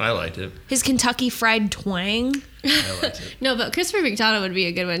 terrible. I liked it. His Kentucky Fried Twang. I liked it. No, but Christopher McDonald would be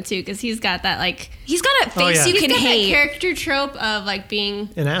a good one too because he's got that like He's got a face yeah. you he's can got hate. that character trope of like being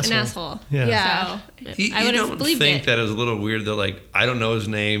An asshole. Yeah. Yeah. So He, I you would have don't believed think it. that it was a little weird that like I don't know his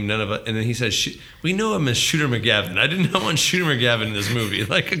name, none of it, and then he says we know him as Shooter McGavin. I didn't know on Shooter McGavin in this movie.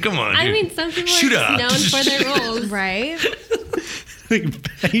 Like, come on, I dude. mean, some people Shooter. are known for their roles. Right?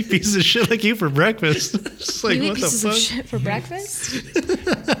 I eat pieces of shit like you for breakfast. Just like, You eat what the pieces fuck? of shit for breakfast?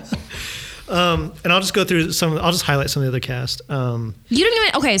 And I'll just go through I'll just highlight some of the other cast. You didn't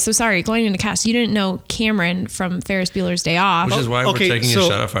even, okay, so sorry, going into cast, you didn't know Cameron from Ferris Bueller's Day Off. Which is why Okay, we're taking so- a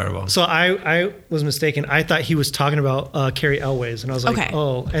shot of Fireball. So I was mistaken. I thought he was talking about Carrie Elways, and I was like, Okay.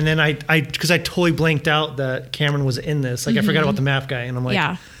 oh. And then because I totally blanked out that Cameron was in this. Like I forgot about the math guy, and I'm like,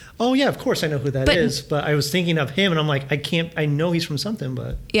 Yeah. oh yeah, of course I know who that is. But- But I was thinking of him, and I'm like, I know he's from something,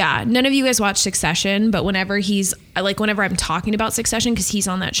 but Yeah, none of you guys watch Succession, but whenever I'm talking about Succession, because he's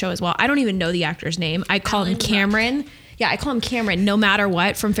on that show as well, I don't even know the actor's name. I call him Cameron. Yeah, I call him Cameron no matter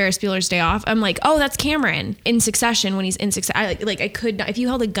what from Ferris Bueller's Day Off. I'm like, oh, that's Cameron in Succession when he's in Succession. I could not, if you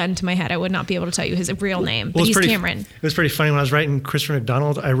held a gun to my head, I would not be able to tell you his real name, but Well, he's it's pretty- Cameron. It was pretty funny when I was writing Christopher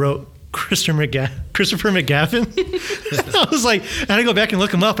McDonald. I wrote Christopher McGavin. I was like, I had to go back and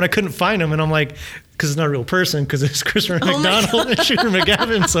look him up, and I couldn't find him. And I'm like, because it's not a real person, because it's Christopher McDonald and Shooter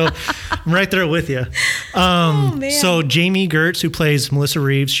McGavin. So I'm right there with you. Man. So Jamie Gertz, who plays Melissa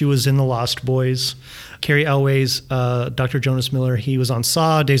Reeves, she was in The Lost Boys. Carrie Elways, Dr. Jonas Miller, he was on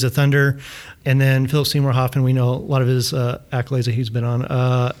Saw, Days of Thunder. And then Philip Seymour Hoffman, we know a lot of his accolades that he's been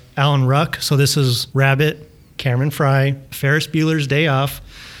on. Alan Ruck, so this is Rabbit, Cameron Fry, Ferris Bueller's Day Off.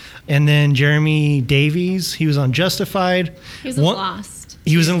 And then Jeremy Davies, he was on Justified. He was in Lost.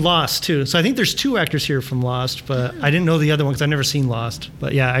 He was in Lost, too. So I think there's two actors here from Lost, but I didn't know the other one because I've never seen Lost.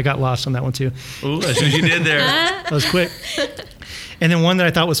 But yeah, I got lost on that one, too. Ooh, that's what you did there. That was quick. And then one that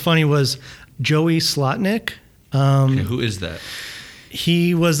I thought was funny was Joey Slotnick. Okay, who is that?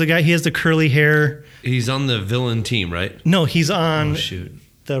 He was the guy, he has the curly hair. He's on the villain team, right? No, he's on Oh, shoot.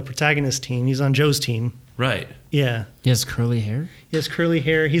 the protagonist team. He's on Joe's team. Right. Yeah. He has curly hair. He has curly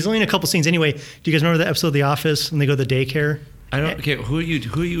hair. He's only in a couple scenes. Anyway, do you guys remember the episode of The Office when they go to the daycare? I don't. Okay, who are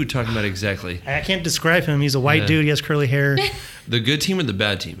you talking about exactly? I can't describe him. He's a white Yeah. dude. He has curly hair. The good team or the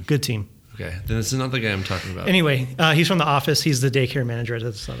bad team? Good team. Okay, then this is not the guy I'm talking about. Anyway, he's from The Office. He's the daycare manager. I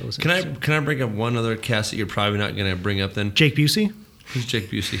just thought it was interesting. Can I bring up one other cast that you're probably not going to bring up then? Jake Busey. Who's Jake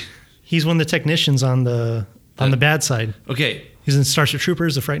Busey? He's one of the technicians on the bad side. Okay, He's in Starship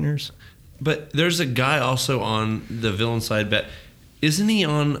Troopers, The Frighteners. but there's a guy also on the villain side. But isn't he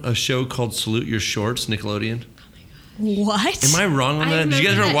on a show called Salute Your Shorts, Nickelodeon? What? Am I wrong on I that? Did you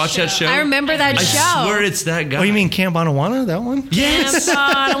guys remember ever that watch that show. show? I remember that I show. swear it's that guy. Oh, you mean Camp Anawana? That one? Yes.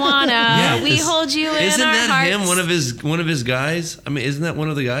 Yes. We Yes. hold you in Isn't our that hearts. him? One of his guys? I mean, isn't that one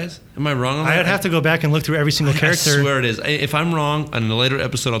of the guys? Am I wrong on that? I'd have to go back and look through every single character. I swear it is. If I'm wrong, on a later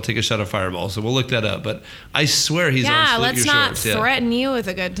episode, I'll take a shot of Fireball. So we'll look that up. But I swear he's on Yeah, Salute let's Your not Shorts. Yeah. threaten you with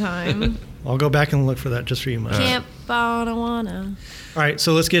a good time. I'll go back and look for that just for you, Mike. Camp Bonawana. All right,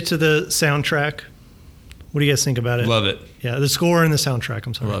 so let's get to the soundtrack. What do you guys think about it? Love it. Yeah, the score and the soundtrack.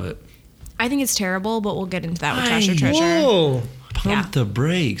 I'm sorry. Love it. I think it's terrible, but we'll get into that with Trash or Treasure. Whoa. Pump the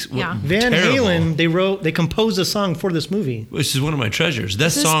Brakes. What- Yeah. Van terrible. Halen, they composed a song for this movie. Which is one of my treasures.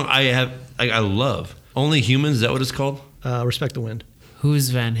 That song I love. Only Humans, is that what it's called? Respect the Wind. Who's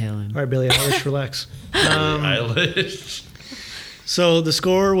Van Halen? All right, Billie Eilish, relax. Eilish. So the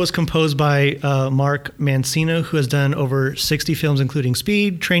score was composed by Mark Mancino, who has done over 60 films, including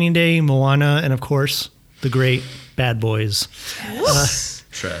Speed, Training Day, Moana, and of course, the great Bad Boys.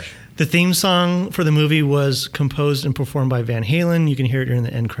 Trash. The theme song for the movie was composed and performed by Van Halen. You can hear it during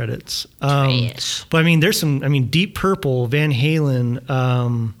the end credits. Trash. But I mean, there's some. I mean, Deep Purple, Van Halen,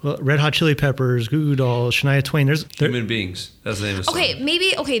 Red Hot Chili Peppers, Goo Goo Dolls, Shania Twain. Human Beings. That's the name of the song.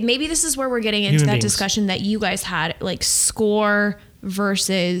 Maybe this is where we're getting into Human that beings. discussion that you guys had, like score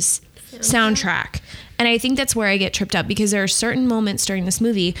versus soundtrack. And I think that's where I get tripped up, because there are certain moments during this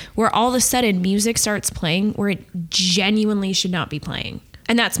movie where all of a sudden music starts playing where it genuinely should not be playing.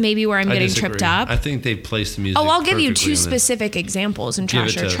 And that's maybe where I'm I getting disagree. tripped up. I think they placed the music. Oh, I'll give you perfectly two in the- specific examples in Give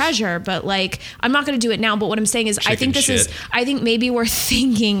Trash it or to us. Treasure, but like I'm not going to do it now. But what I'm saying is, I think Chicken this is, shit. I think maybe we're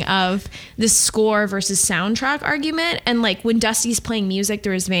thinking of the score versus soundtrack argument. And like when Dusty's playing music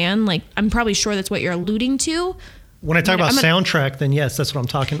through his van, like I'm probably sure that's what you're alluding to. When I talk about I'm a- soundtrack, then yes, that's what I'm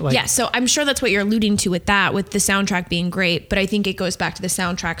talking. Like, Yeah, so I'm sure that's what you're alluding to with that, with the soundtrack being great. But I think it goes back to the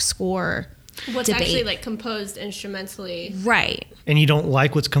soundtrack score What's debate. actually like composed instrumentally. Right. and you don't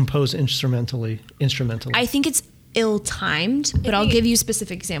like what's composed instrumentally. I think it's ill-timed, but I I'll think give you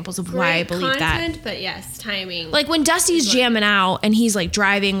specific examples of why I Great believe that. content, but yes, timing. Like when Dusty's jamming out and he's like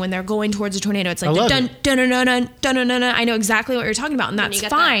driving when they're going towards a tornado, it's like I the love dun it. dun dun dun dun dun dun dun. I know exactly what you're talking about, and And that's you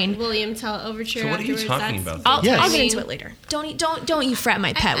got fine. that William Tell overture. So what are you afterwards. talking That's- about, though? Yes. I'll get into it later. Don't you fret,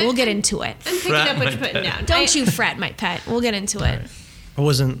 my pet. We'll get into it. I'm picking Frat up what my you're putting pet. down. Don't you fret, my pet. We'll get into it. I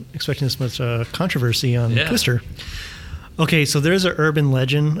wasn't expecting this much controversy on Yeah. Twister. Okay, so there's an urban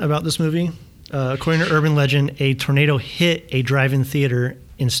legend about this movie. According to urban legend, a tornado hit a drive-in theater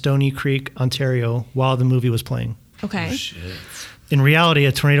in Stony Creek, Ontario, while the movie was playing. Okay. Shit. In reality,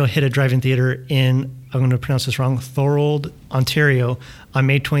 a tornado hit a drive-in theater in, I'm going to pronounce this wrong, Thorold, Ontario, on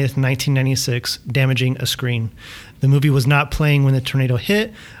May 20th, 1996, damaging a screen. The movie was not playing when the tornado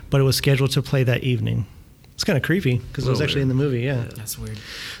hit, but it was scheduled to play that evening. It's kind of creepy because it was Little actually in the movie, yeah. That's weird.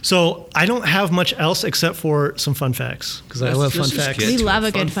 So I don't have much else except for some fun facts because I love fun Let's just facts. get We to love it.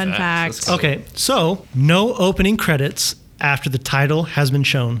 a good fun fact. Let's go. Okay, so no opening credits after the title has been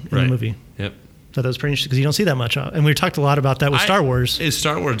shown in Right. the movie. Yep. So that was pretty interesting because you don't see that much. And we talked a lot about that with Star Wars.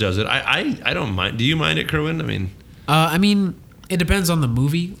 Star Wars does it. I don't mind. Do you mind it, Kerwin? I mean, it depends on the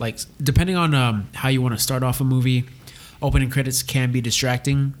movie. Like, depending on how you want to start off a movie, opening credits can be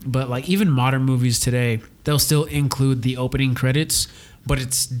distracting. But like even modern movies today, they'll still include the opening credits, but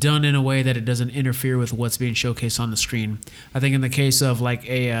it's done in a way that it doesn't interfere with what's being showcased on the screen. I think in the case of like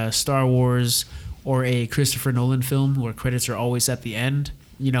a Star Wars or a Christopher Nolan film where credits are always at the end,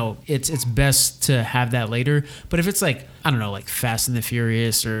 you know, it's best to have that later. But if it's like, I don't know, like Fast and the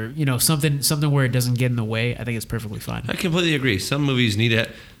Furious or, you know, something where it doesn't get in the way, I think it's perfectly fine. I completely agree. Some movies need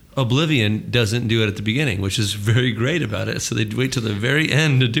it. Oblivion doesn't do it at the beginning, which is very great about it. So they wait till the very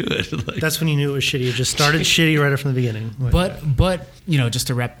end to do it. Like, That's when you knew it was shitty. It just started shitty right from the beginning. But you know, just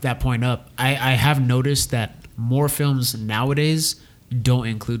to wrap that point up, I have noticed that more films nowadays don't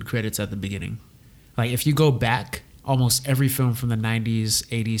include credits at the beginning. Like if you go back, almost every film from the 90s,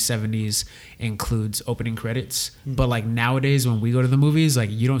 80s, 70s includes opening credits. But like nowadays when we go to the movies, like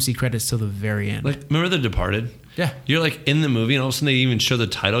you don't see credits till the very end. like remember The Departed? Yeah. You're like in the movie, and all of a sudden they even show the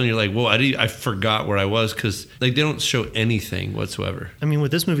title, and you're like, "Whoa! I forgot where I was," because like they don't show anything whatsoever. I mean,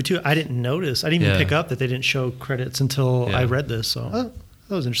 with this movie too, I didn't notice. I didn't even Yeah. pick up that they didn't show credits until Yeah. I read this. So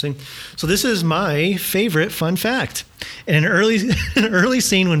that was interesting. So this is my favorite fun fact. In an early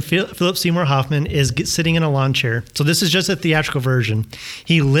scene when Philip Seymour Hoffman is sitting in a lawn chair. So this is just a theatrical version.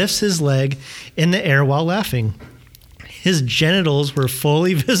 He lifts his leg in the air while laughing. His genitals were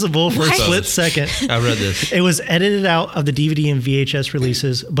fully visible for a What? split second. I read this. It was edited out of the DVD and VHS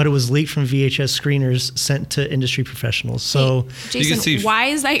releases, but it was leaked from VHS screeners sent to industry professionals. So Jason, see- why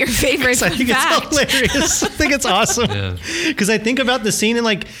is that your favorite I fun think fact? it's hilarious. I think it's awesome. Yeah. Because I think about the scene and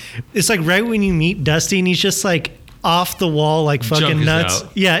like, it's like right when you meet Dusty and he's just like off the wall, like Junk fucking is nuts.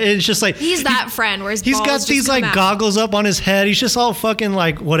 out. Yeah, it's just like He's that friend where his he's balls got just these come like out. goggles up on his head. He's just all fucking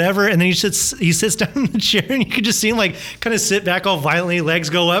like whatever, and then he sits down in the chair, and you could just see him like kind of sit back all violently,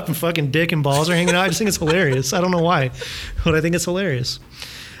 legs go up, and fucking dick and balls are hanging out. I just think it's hilarious. I don't know why, but I think it's hilarious.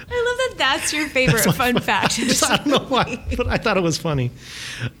 I love that that's your favorite fun fact. I don't know why, but I thought it was funny.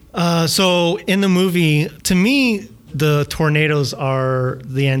 So in the movie, to me, the tornadoes are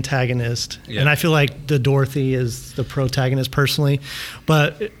the antagonist, Yeah. and I feel like the Dorothy is the protagonist personally.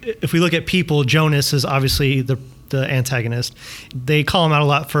 But if we look at people, Jonas is obviously the the antagonist. They call him out a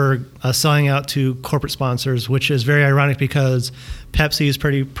lot for selling out to corporate sponsors, which is very ironic because Pepsi is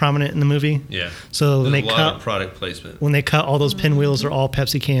pretty prominent in the movie. Yeah. So when There's they a lot cut of product placement. when they cut all those pinwheels are all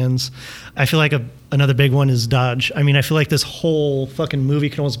Pepsi cans. I feel like another big one is Dodge. I mean, I feel like this whole fucking movie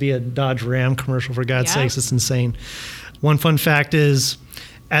can almost be a Dodge Ram commercial, for God's Yeah. sakes. It's insane. One fun fact is,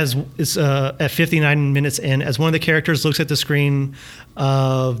 as it's at 59 minutes in, as one of the characters looks at the screen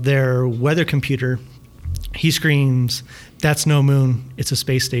of their weather computer, he screams, "That's no moon, it's a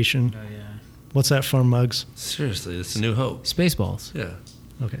space station." Oh, yeah. What's that from, Muggs? Seriously, it's a New Hope. Spaceballs. Yeah.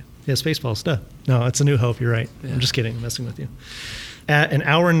 Okay. Yeah, Spaceballs. Duh. No, it's A New Hope. You're right. Yeah. I'm just kidding. I'm messing with you. At an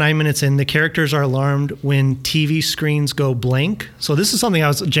hour and 9 minutes in, the characters are alarmed when TV screens go blank. So this is something I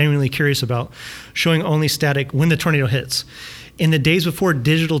was genuinely curious about, showing only static when the tornado hits. In the days before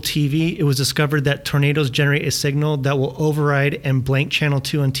digital TV, it was discovered that tornadoes generate a signal that will override and blank channel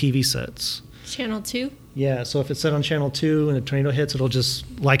 2 on TV sets. Channel 2? Yeah, so if it's set on channel 2 and a tornado hits, it'll just,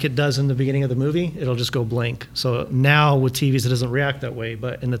 like it does in the beginning of the movie, it'll just go blank. So now with TVs, it doesn't react that way,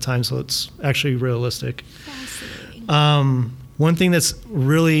 but in the time, so it's actually realistic. Fascinating. One thing that's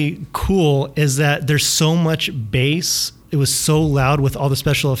really cool is that there's so much bass. It was so loud with all the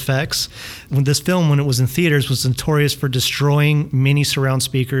special effects. When this film, when it was in theaters, was notorious for destroying mini surround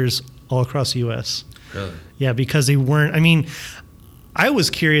speakers all across the U.S. Really? Yeah, because they weren't. I mean, I was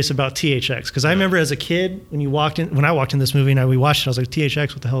curious about THX because I remember as a kid when I walked in this movie and we watched it, I was like,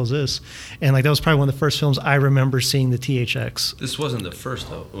 THX, what the hell is this? And like that was probably one of the first films I remember seeing the THX. This wasn't the first,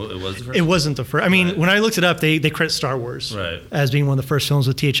 though. Well, it was the first? It wasn't the first. I mean, Right. when I looked it up, they credit Star Wars Right. as being one of the first films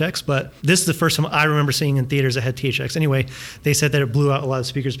with THX, but this is the first time I remember seeing in theaters that had THX. Anyway, they said that it blew out a lot of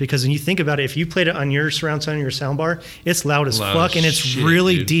speakers because when you think about it, if you played it on your surround sound or your sound bar, it's loud as Loud fuck as and it's shit,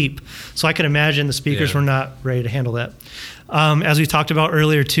 really dude. deep. So I could imagine the speakers Yeah. were not ready to handle that. As we talked about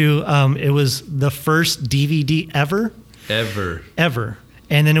earlier too, it was the first DVD ever.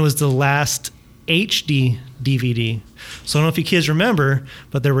 And then it was the last HD DVD. So I don't know if you kids remember,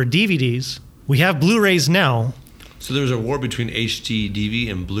 but there were DVDs. We have Blu-rays now. So there was a war between HD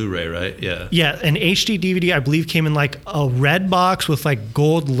DV and Blu-ray, right? Yeah. Yeah, an HD DVD, I believe, came in like a red box with like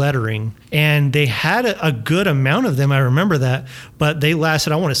gold lettering. And they had a good amount of them. I remember that. But they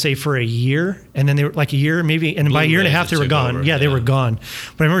lasted, I want to say, for a year. And then they were like a year, maybe. And by a year and a Blu-rays half, they just were took gone. over, Yeah, they yeah. were gone.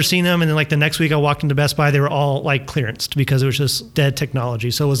 But I remember seeing them. And then like the next week I walked into Best Buy, they were all like clearanced because it was just dead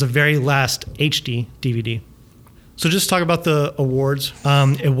technology. So it was the very last HD DVD. So just talk about the awards.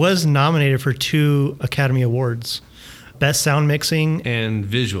 It was nominated for 2 Academy Awards. Best sound mixing. And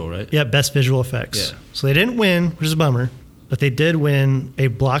visual, right? Yeah, best visual effects. Yeah. So they didn't win, which is a bummer, but they did win a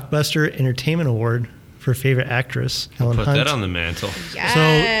Blockbuster Entertainment Award for favorite actress, Helen Put Hunt. that on the mantle. Yes.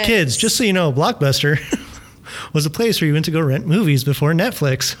 So kids, just so you know, Blockbuster was a place where you went to go rent movies before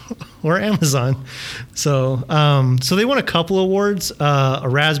Netflix or Amazon. So so they won a couple awards, a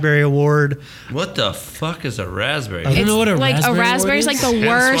Raspberry Award. What the fuck is a raspberry? I don't know what a like raspberry a raspberry's award like the is? Hence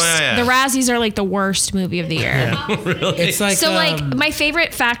worst. why I The asked. Razzies are like the worst movie of the year. Really? It's like So like my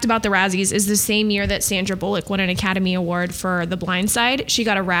favorite fact about the Razzies is the same year that Sandra Bullock won an Academy Award for The Blind Side, she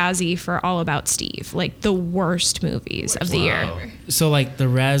got a Razzie for All About Steve, like the worst movies of the year. Wow. so like the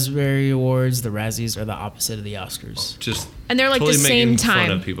Raspberry Awards, the Razzies are the opposite of the Oscars. Just And they're like totally the same making fun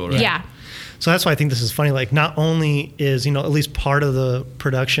time. of people, right? Yeah. So that's why I think this is funny. Like, not only is, at least part of the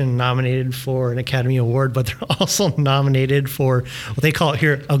production nominated for an Academy Award, but they're also nominated for what they call it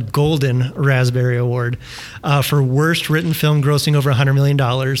here a Golden Raspberry Award for Worst Written Film Grossing Over $100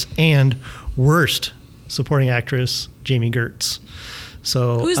 Million and Worst Supporting Actress, Jamie Gertz.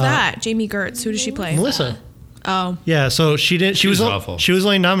 So Who's that? Jamie Gertz. Who does she play? Melissa. Oh. Yeah, so she did. She was awful. She was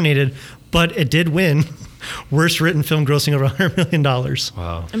only nominated, but it did win Worst Written Film Grossing Over $100 million.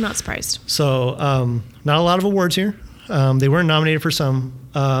 Wow. I'm not surprised. So not a lot of awards here. They weren't nominated for some,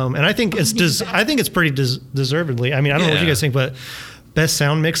 and I think it's pretty deservedly. I mean, I don't know what you Yeah. guys think, but best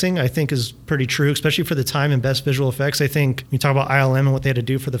sound mixing I think is pretty true, especially for the time, and best visual effects. I think you talk about ILM and what they had to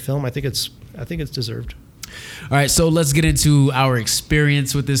do for the film. I think it's deserved. All right, so let's get into our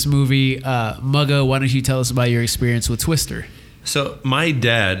experience with this movie. Mugga, why don't you tell us about your experience with Twister? So my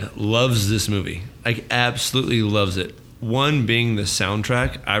dad loves this movie. Like, absolutely loves it. One being the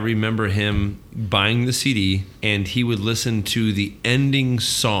soundtrack. I remember him buying the CD and he would listen to the ending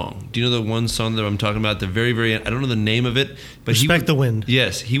song. Do you know the one song that I'm talking about? At the very, very end. I don't know the name of it, but Respect the Wind.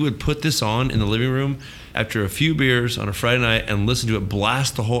 Yes, he would put this on in the living room after a few beers on a Friday night and listen to it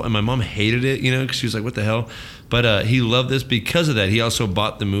blast the whole. And my mom hated it, because she was like, "What the hell?" But he loved this because of that. He also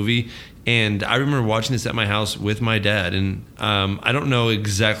bought the movie. And I remember watching this at my house with my dad, and I don't know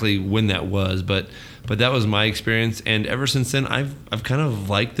exactly when that was, but that was my experience. And ever since then, I've kind of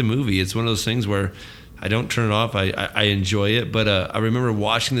liked the movie. It's one of those things where I don't turn it off. I enjoy it. But I remember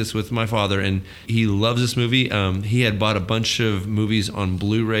watching this with my father, and he loves this movie. He had bought a bunch of movies on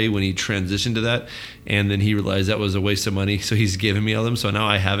Blu-ray when he transitioned to that, and then he realized that was a waste of money, so he's given me all of them. So now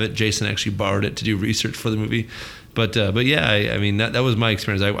I have it. Jason actually borrowed it to do research for the movie. But yeah, I mean, that was my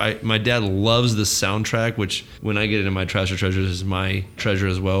experience. My dad loves the soundtrack, which when I get into my trash or treasures is my treasure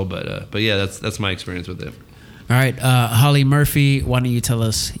as well. But yeah, that's my experience with it. All right, Holly Murphy, why don't you tell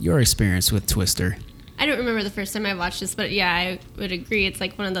us your experience with Twister? I don't remember the first time I watched this, but yeah, I would agree. It's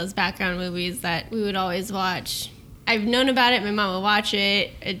like one of those background movies that we would always watch. I've known about it. My mom would watch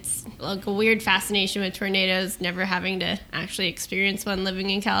it. It's like a weird fascination with tornadoes, never having to actually experience one living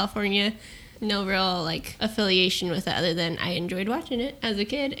in California. No real like affiliation with it other than I enjoyed watching it as a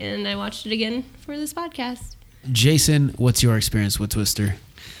kid, and I watched it again for this podcast. Jason, what's your experience with Twister?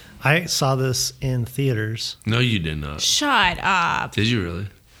 I saw this in theaters. No, you did not. Shut up. Did you really?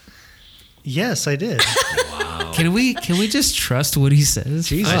 Yes, I did. Wow. Can we just trust what he says?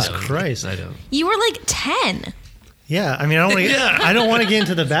 Jesus I don't. Christ. I don't. You were like 10. Yeah, I mean, I don't want to get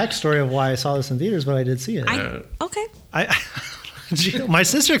into the backstory of why I saw this in theaters, but I did see it. Okay. My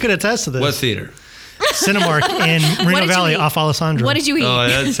sister could attest to this. What theater? Cinemark in What Moreno did you Valley eat? off Alessandro. What did you eat? Oh,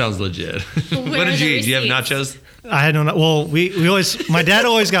 that sounds legit. What Where are did you the eat? Do you have receipts? nachos? I don't know. Well, we always, my dad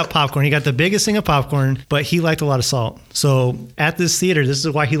always got popcorn. He got the biggest thing of popcorn, but he liked a lot of salt. So at this theater, this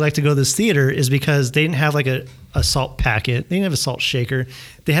is why he liked to go to this theater, is because they didn't have like a salt packet. They didn't have a salt shaker.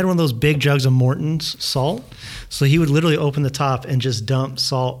 They had one of those big jugs of Morton's salt. So he would literally open the top and just dump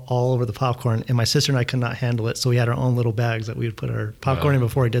salt all over the popcorn. And my sister and I could not handle it. So we had our own little bags that we would put our popcorn in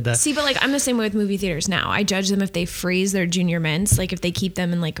before he did that. See, but like I'm the same way with movie theaters now. I judge them if they freeze their junior mints. Like if they keep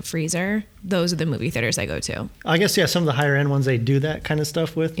them in like a freezer, those are the movie theaters I go to. I guess, yeah, some of the higher end ones they do that kind of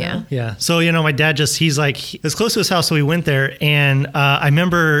stuff with. Yeah. Now. Yeah. So, my dad he's like, it was close to his house. So we went there, and I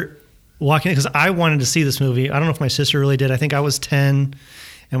remember walking, because I wanted to see this movie. I don't know if my sister really did. I think I was 10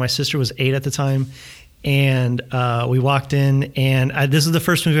 and my sister was 8 at the time. And we walked in, and this is the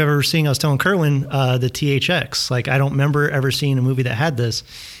first movie I've ever seen. I was telling Kerwin, the THX. Like, I don't remember ever seeing a movie that had this.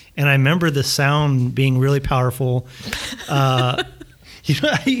 And I remember the sound being really powerful.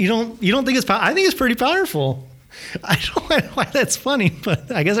 You don't think it's powerful? I think it's pretty powerful. I don't know why that's funny,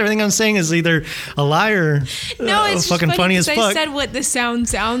 but I guess everything I'm saying is either a lie or No, it's fucking just funny as fuck. I said what the sound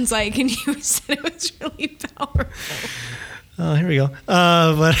sounds like, and you said it was really powerful. Oh, here we go.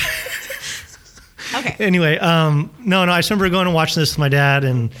 But Okay. anyway, no, I just remember going and watching this with my dad,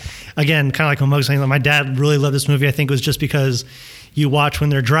 and again, kind of like what Mug was saying, like my dad really loved this movie. I think it was just because you watch when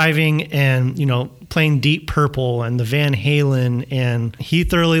they're driving and, playing Deep Purple and the Van Halen, and he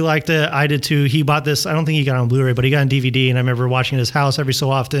thoroughly liked it. I did too. He bought this, I don't think he got it on Blu-ray, but he got it on DVD, and I remember watching at his house every so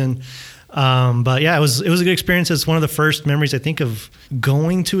often. But yeah, it was a good experience. It's one of the first memories I think of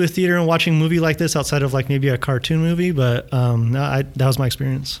going to a theater and watching a movie like this outside of like maybe a cartoon movie, but that was my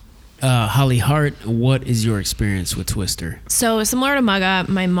experience. Holly Hart, what is your experience with Twister? So similar to Mugga,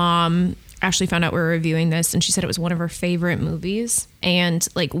 my mom actually found out we were reviewing this, and she said it was one of her favorite movies. And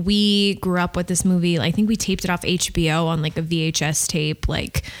like we grew up with this movie. I think we taped it off HBO on like a VHS tape.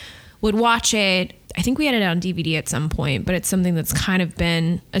 Like would watch it. I think we had it on DVD at some point, but it's something that's kind of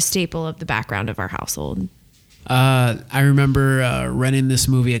been a staple of the background of our household. I remember renting this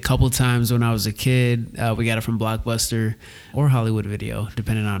movie a couple times when I was a kid. We got it from Blockbuster or Hollywood Video,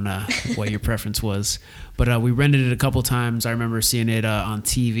 depending on what your preference was. But we rented it a couple times. I remember seeing it on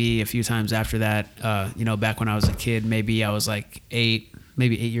TV a few times after that. Back when I was a kid, maybe I was like 8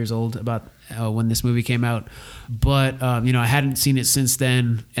 years old about when this movie came out. But, I hadn't seen it since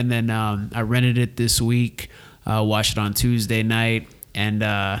then. And then I rented it this week, watched it on Tuesday night, and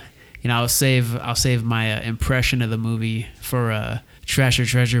I'll save my impression of the movie for Trash or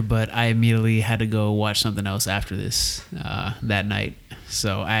Treasure, but I immediately had to go watch something else after this that night.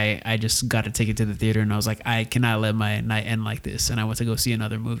 So I just got a ticket to the theater, and I was like, I cannot let my night end like this, and I went to go see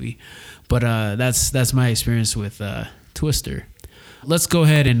another movie. But that's my experience with Twister. Let's go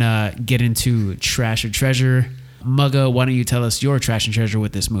ahead and get into Trash or Treasure. Mugga, why don't you tell us your Trash and Treasure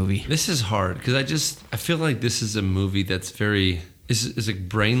with this movie? This is hard because I feel like this is a movie that's very... It's like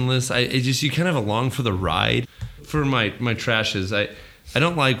brainless. You kind of along for the ride. For my trashes, I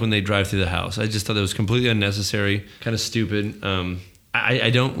don't like when they drive through the house. I just thought it was completely unnecessary, kind of stupid. I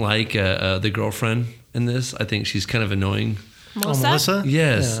don't like the girlfriend in this. I think she's kind of annoying. Melissa?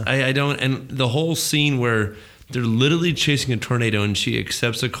 Yes, Yeah. I don't. And the whole scene where they're literally chasing a tornado and she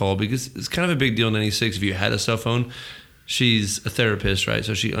accepts a call because it's kind of a big deal in '96 if you had a cell phone. She's a therapist, right?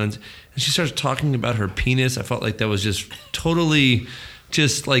 So and she starts talking about her penis. I felt like that was just totally,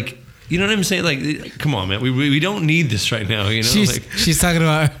 just like, you know what I'm saying? Like, come on, man, we don't need this right now. She's talking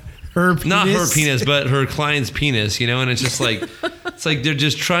about her penis. Not her penis, but her client's penis, you know, and it's just like, it's like they're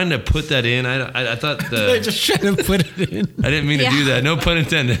just trying to put that in. I thought They're just trying to put it in. I didn't mean to do that. No pun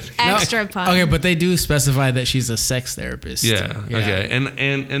intended. Extra pun. Okay, but they do specify that she's a sex therapist. Yeah. Okay.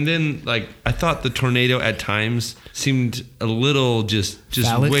 And then like I thought the tornado at times seemed a little just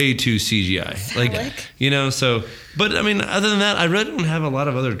Phallic? way too CGI. Like, you know, so but I mean other than that I really don't have a lot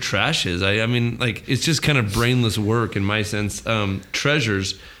of other trashes. I mean like it's just kind of brainless work in my sense.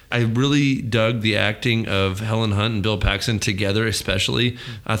 Treasures, I really dug the acting of Helen Hunt and Bill Paxton together, especially.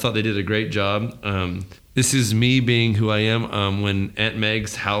 I thought they did a great job. This is me being who I am. When Aunt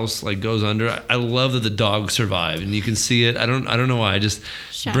Meg's house like goes under, I love that the dog survived, and you can see it. I don't know why. It just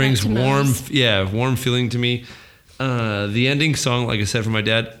Shout brings out to warm, Mose. warm feeling to me. The ending song, like I said, from my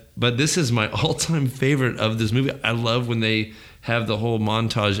dad. But this is my all-time favorite of this movie. I love when they have the whole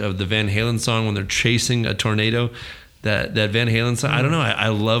montage of the Van Halen song when they're chasing a tornado. That Van Halen song, I don't know. I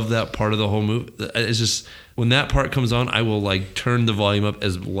love that part of the whole movie. It's just when that part comes on, I will like turn the volume up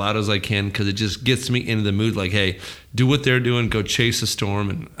as loud as I can because it just gets me into the mood. Like, hey, do what they're doing, go chase a storm,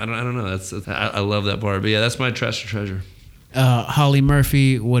 and I don't know. I love that part. But yeah, that's my trash and treasure. Holly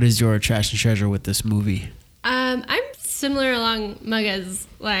Murphy, what is your trash and treasure with this movie? I'm similar along Mugga's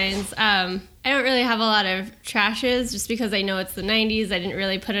lines. I don't really have a lot of trashes just because I know it's the 90s. I didn't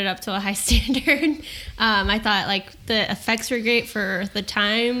really put it up to a high standard. I thought like the effects were great for the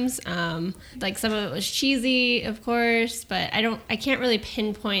times. Like some of it was cheesy, of course, but I can't really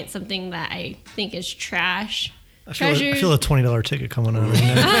pinpoint something that I think is trash. I feel a $20 ticket coming on right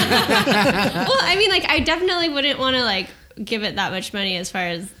now. Well, I mean, like I definitely wouldn't want to like give it that much money as far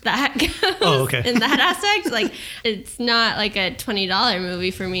as that goes. Oh, okay. In that aspect, like it's not like a $20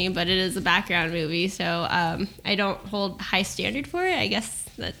 movie for me, but it is a background movie, so I don't hold high standard for it. I guess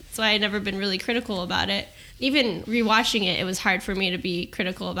that's why I've never been really critical about it. Even rewatching it, it was hard for me to be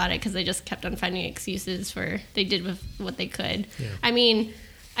critical about it because I just kept on finding excuses for they did with what they could. Yeah. I mean,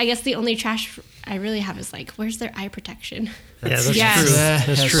 I guess the only trash I really have is like, where's their eye protection? That's Yes. true. Yeah,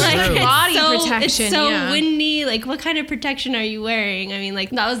 That's true. Like, it's Body so, protection, It's so yeah. windy. Like, what kind of protection are you wearing? I mean, like,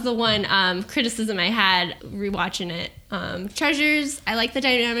 that was the one criticism I had rewatching it. Treasures, I like the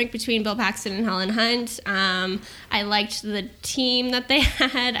dynamic between Bill Paxton and Helen Hunt. I liked the team that they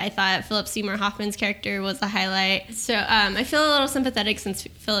had. I thought Philip Seymour Hoffman's character was a highlight. So I feel a little sympathetic since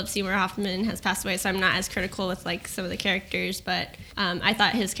Philip Seymour Hoffman has passed away, so I'm not as critical with, like, some of the characters. But I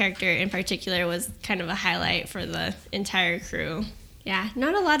thought his character in particular was kind of a highlight for the entire crew. Yeah,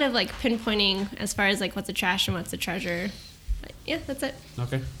 not a lot of like pinpointing as far as like what's a trash and what's a treasure. But yeah, that's it.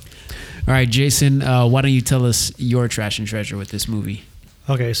 Okay. All right, Jason, why don't you tell us your trash and treasure with this movie?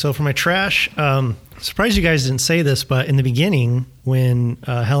 Okay, so for my trash, surprised you guys didn't say this, but in the beginning, when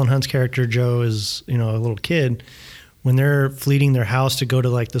Helen Hunt's character Joe is, a little kid, when they're fleeing their house to go to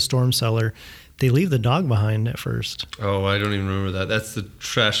like the storm cellar, they leave the dog behind at first. Oh, I don't even remember that. That's the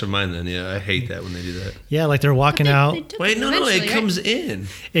trash of mine then. Yeah, I hate that when they do that. Yeah, like they're walking out. They took Wait, him no, eventually, it right? comes in.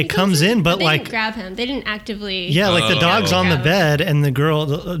 It comes in, but they like, didn't grab him. They didn't actively. yeah, like the Oh, dog's yeah. on the Grab him. bed, and the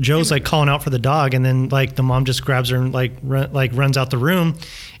girl, Joe's like calling out for the dog, and then like the mom just grabs her and like runs out the room,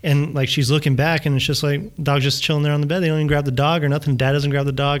 and like she's looking back, and it's just like dog just chilling there on the bed. They don't even grab the dog or nothing. Dad doesn't grab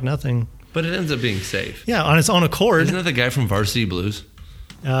the dog, nothing. But it ends up being safe. Yeah, on its own accord. Isn't that the guy from Varsity Blues?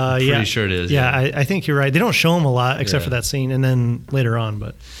 Yeah, Pretty sure it is, Yeah, yeah. I think you're right. They don't show him a lot except Yeah. for that scene, and then later on.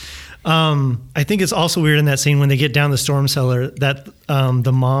 But I think it's also weird in that scene when they get down the storm cellar that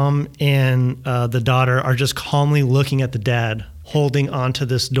the mom and the daughter are just calmly looking at the dad holding onto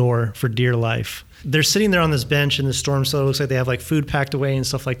this door for dear life. They're sitting there on this bench in the storm cellar. It looks like they have like food packed away and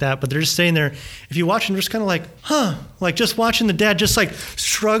stuff like that. But they're just sitting there. If you watch them, they're just kind of like, like just watching the dad just like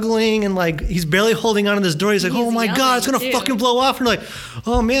struggling and like he's barely holding onto this door. He's like, He's oh my God, it's going to yelling, too. fucking blow off. And they're like,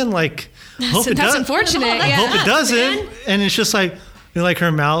 oh man, like, hope it That's does. unfortunate. I I Yeah. hope it doesn't. man. And it's just like, like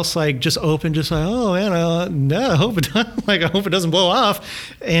her mouth's like just open, just like, oh man, no, I hope it doesn't. Like I hope it doesn't blow off.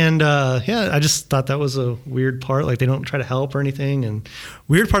 And yeah, I just thought that was a weird part. Like they don't try to help or anything. And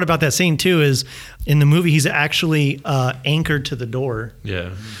weird part about that scene too is in the movie he's actually anchored to the door.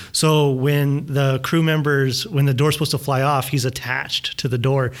 Yeah. So when the crew members, when the door's supposed to fly off, he's attached to the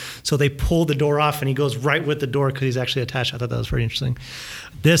door. So they pull the door off and he goes right with the door because he's actually attached. I thought that was pretty interesting.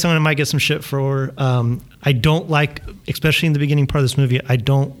 This I might get some shit for. I don't like, especially in the beginning part of this movie, I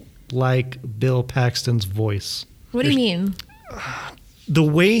don't like Bill Paxton's voice. What do you mean? The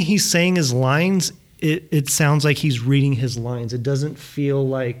way he's saying his lines, it sounds like he's reading his lines. It doesn't feel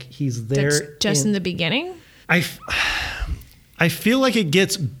like he's there. That's just in the beginning? I feel like it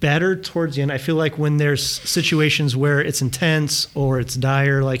gets better towards the end. I feel like when there's situations where it's intense or it's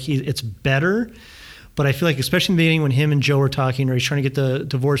dire, like it's better. But I feel like, especially in the beginning when him and Joe are talking, or he's trying to get the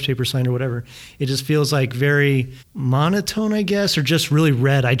divorce papers signed or whatever, it just feels like very monotone, I guess, or just really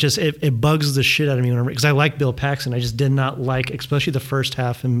red. It bugs the shit out of me because I like Bill Paxton. I just did not like, especially the first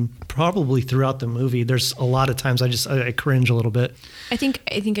half and probably throughout the movie. There's a lot of times I cringe a little bit. I think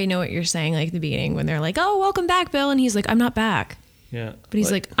I know what you're saying, like the beginning when they're like, "Oh, welcome back, Bill," and he's like, "I'm not back." Yeah. But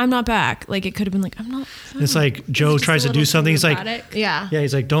he's like, "I'm not back." Like it could have been like, "I'm not." It's like Joe Just tries a to do little something. He's like, robotic. Yeah. yeah,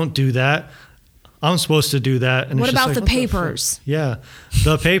 he's like, don't do that. I'm supposed to do that. And What it's just about like, the what fuck? papers? Yeah,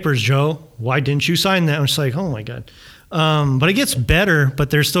 the papers, Joe. Why didn't you sign that? I'm just like, oh my God. But it gets better,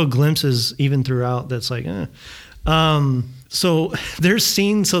 but there's still glimpses even throughout that's like, so there's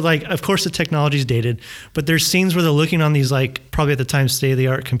scenes, so like, of course the technology's dated, but there's scenes where they're looking on these like, probably at the time,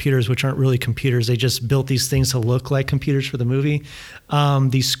 state-of-the-art computers, which aren't really computers. They just built these things to look like computers for the movie.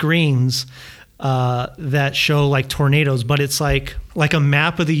 These screens that show like tornadoes, but it's like a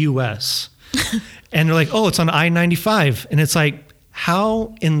map of the U.S. And they're like, oh, it's on I-95. And it's like,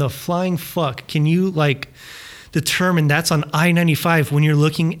 how in the flying fuck can you like determine that's on I-95 when you're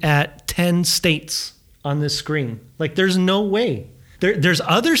looking at 10 states on this screen? Like, there's no way. There's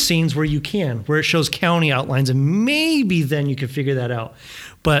other scenes where you can, where it shows county outlines, and maybe then you can figure that out.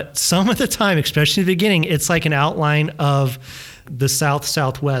 But some of the time, especially in the beginning, it's like an outline of the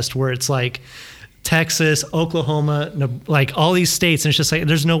Southwest, where it's like Texas, Oklahoma, like all these states, and it's just like,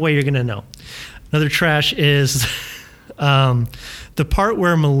 there's no way you're going to know. Another trash is the part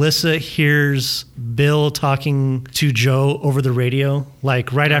where Melissa hears Bill talking to Joe over the radio,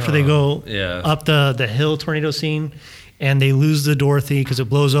 like right after they go up the hill tornado scene, and they lose the Dorothy because it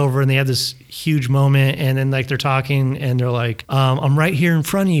blows over, and they have this huge moment, and then like they're talking, and they're like, I'm right here in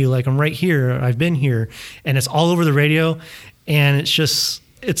front of you, like I'm right here, I've been here, and it's all over the radio, and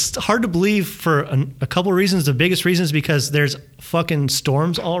it's hard to believe for a couple of reasons. The biggest reason is because there's fucking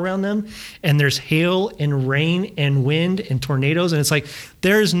storms all around them, and there's hail and rain and wind and tornadoes. And it's like,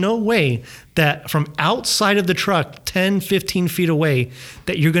 there's no way that from outside of the truck, 10, 15 feet away,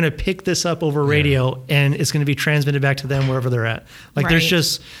 that you're going to pick this up over radio and it's going to be transmitted back to them wherever they're at. Like, Right.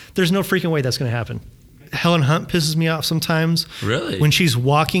 there's no freaking way that's going to happen. Helen Hunt pisses me off sometimes. Really? When she's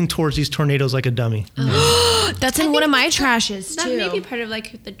walking towards these tornadoes like a dummy. That's in one of my trashes That too. may be part of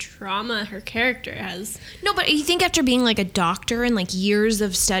like the trauma her character has. No, but you think after being like a doctor and like years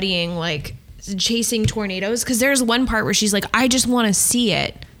of studying like chasing tornadoes, because there's one part where she's like, I just want to see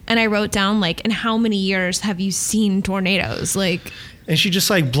it. And I wrote down like, in how many years have you seen tornadoes? Like, And she just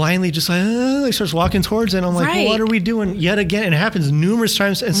like blindly just like starts walking towards it. And I'm like, Right. well, what are we doing yet again? And it happens numerous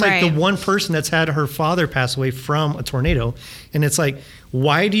times. It's like Right. the one person that's had her father pass away from a tornado. And it's like,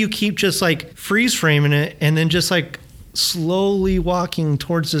 why do you keep just like freeze framing it and then just like slowly walking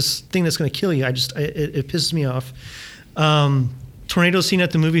towards this thing that's going to kill you? It pisses me off. Tornado scene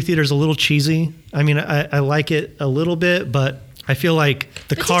at the movie theater is a little cheesy. I mean, I like it a little bit, but I feel like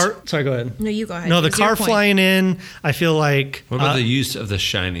the car. Sorry, go ahead. no, you go ahead. No, the It's your car point. flying in, I feel like. What about the use of The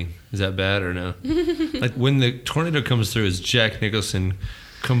Shining? Is that bad or no? Like when the tornado comes through, is Jack Nicholson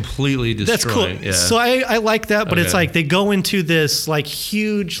completely That's cool. destroying? Yeah. So I like that, but it's Okay. like they go into this like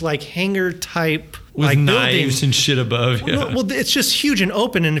huge like hangar type with like knives building. and shit above. Yeah. Well, it's just huge and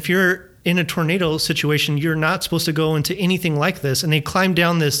open, and if you're in a tornado situation, you're not supposed to go into anything like this. And they climb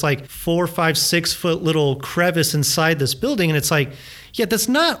down this like 4, 5, 6 foot little crevice inside this building, and it's like, yeah, that's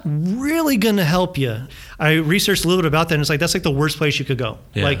not really going to help you. I researched a little bit about that, and it's like that's like the worst place you could go.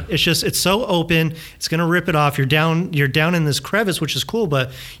 Yeah. Like it's so open, it's going to rip it off. You're down in this crevice, which is cool,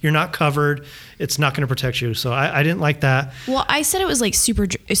 but you're not covered. It's not going to protect you. So I didn't like that. Well, I said it was like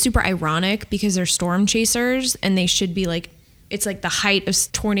super ironic because they're storm chasers and they should be like, it's like the height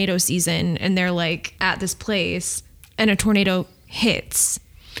of tornado season and they're like at this place and a tornado hits.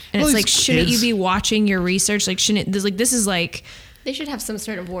 And Well, it's these like, shouldn't you kids- be watching your research? Like, this is like, They should have some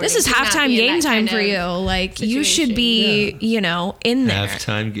sort of warning. this is to not halftime be in game that time kind for of you. Like, you should situation. be, in there.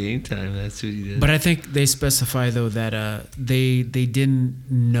 Halftime game time. That's what he did. But I think they specify though that they didn't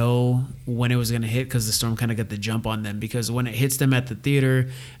know when it was going to hit because the storm kind of got the jump on them, because when it hits them at the theater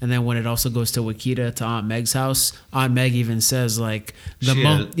and then when it also goes to Wakita to Aunt Meg's house, Aunt Meg even says like the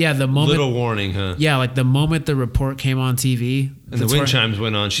She had the moment little warning, huh? yeah, like the moment the report came on TV And the wind chimes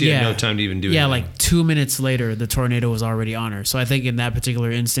went on. She had no time to even do yeah, anything. like 2 minutes later, the tornado was already on her. So I think in that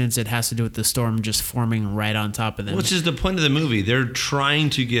particular instance, it has to do with the storm just forming right on top of them. Which is the point of the movie. They're trying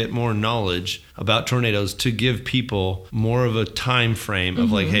to get more knowledge about tornadoes to give people more of a time frame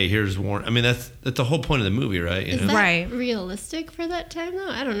of like, hey, here's warning. I mean, that's the whole point of the movie, right? You Is know? that Right. realistic for that time though?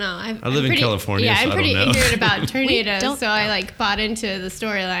 I don't know. I live in California, Yeah, so I'm I pretty don't know. ignorant about tornadoes, don't so I like bought into the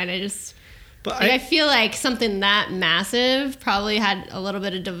storyline. I just But Like, I feel like something that massive probably had a little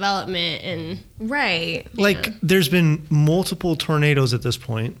bit of development and Right. like there's been multiple tornadoes at this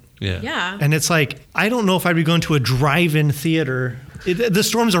point. Yeah. And it's like, I don't know if I'd be going to a drive-in theater. The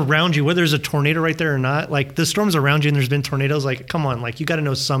storm's around you, whether there's a tornado right there or not. Like, the storm's around you and there's been tornadoes. Like, come on, like, you got to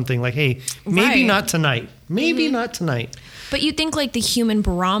know something. Like, hey, maybe Right. not tonight. Maybe not tonight. But you'd think like the human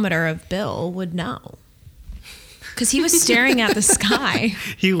barometer of Bill would know. Because he was staring at the sky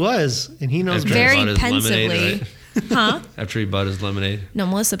He was, and he knows After best. he very bought his lemonade, pensively. right? Huh? After he bought his lemonade. No,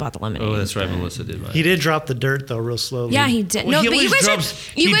 Melissa bought the lemonade. Oh, that's right. Melissa did buy it. He did drop the dirt, though, real slowly. Yeah, he did. Well, No, he but you always guys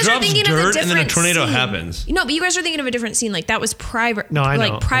he are drops thinking of a dirt different and then a tornado scene. happens. No, but you guys are thinking of a different scene. Like that was prior, No, I know,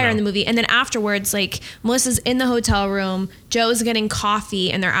 like prior I know. in the movie, and then afterwards, like Melissa's in the hotel room, Joe's getting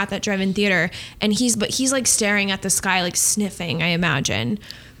coffee, and they're at that drive-in theater, and he's like staring at the sky, like sniffing, I imagine.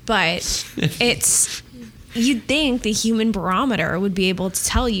 But it's you'd think the human barometer would be able to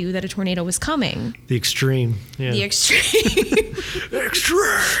tell you that a tornado was coming. The extreme. Yeah. The extreme.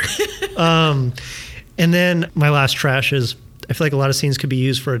 And then my last trash is, I feel like a lot of scenes could be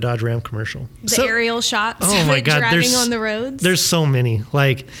used for a Dodge Ram commercial. The aerial shots. Oh my like, God, driving on the roads. There's so many.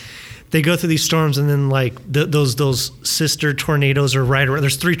 Like, they go through these storms, and then like those sister tornadoes are right around.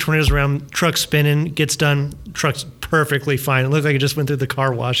 There's 3 tornadoes around. Truck spinning, gets done. Truck's perfectly fine. It looked like it just went through the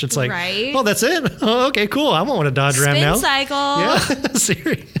car wash. It's like, Right. oh, that's it. Oh, okay, cool. I won't want a Dodge Ram Spin now. cycle. Yeah,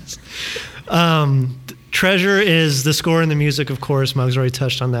 serious. Treasure is the score and the music, of course. Muggs already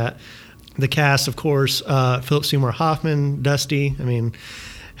touched on that. The cast, of course, Philip Seymour Hoffman, Dusty. I mean,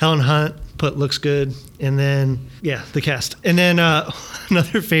 Helen Hunt looks good. And then, yeah, the cast. And then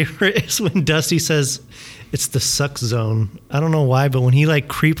another favorite is when Dusty says it's the suck zone. I don't know why, but when he like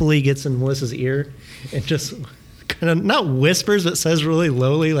creepily gets in Melissa's ear and just kind of not whispers, but says really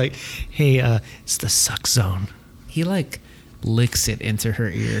lowly, like, hey, it's the suck zone. He like licks it into her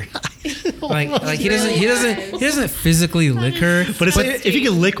ear. like he doesn't physically lick her. But it's like, if you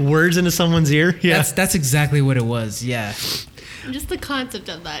can lick words into someone's ear, yeah. That's exactly what it was. Yeah. just the concept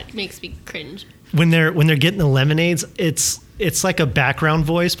of that makes me cringe. When they're getting the lemonades, it's like a background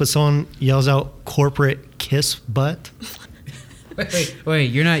voice, but someone yells out "corporate kiss butt." Wait,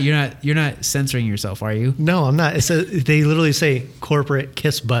 you're not censoring yourself, are you? No, I'm not. They literally say "corporate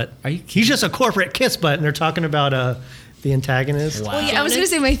kiss butt." Are you He's just a corporate kiss butt, and they're talking about the antagonist. Wow. Well, yeah, I was gonna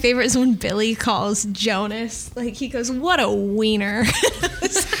say my favorite is when Billy calls Jonas. Like he goes, "What a wiener."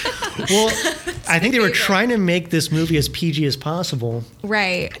 Well, I think they were trying to make this movie as PG as possible.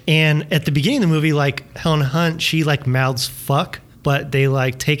 Right. And at the beginning of the movie, like Helen Hunt, she like mouths fuck, but they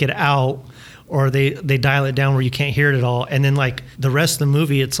like take it out or they dial it down where you can't hear it at all. And then like the rest of the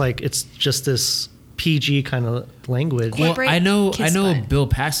movie, it's like it's just this PG kind of language. Well, Corporate I know kiss butt. Bill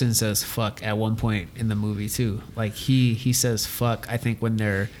Paxton says fuck at one point in the movie too. Like he says fuck, I think when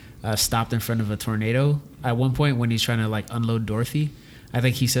they're stopped in front of a tornado at one point when he's trying to like unload Dorothy. I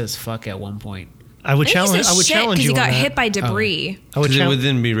think he says fuck at one point. I would challenge because you he got on that. hit by debris. I would Because it challenge. would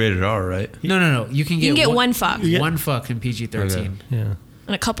then be rated R, right? No. You can get one fuck. One fuck in PG-13. Okay. Yeah.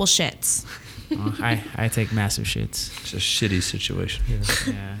 And a couple shits. Oh, I take massive shits. It's a shitty situation. Yeah,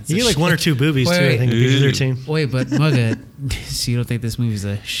 it's You a get like 1 or 2 boobies Wait, too. I wait. think in PG-13. Wait, but Mugga, so you don't think this movie's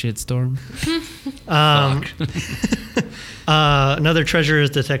a shitstorm? Another treasure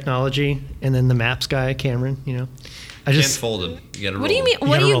is the technology, and then the maps guy, Cameron. You know, I Can't just fold them. You gotta roll. What do you mean? What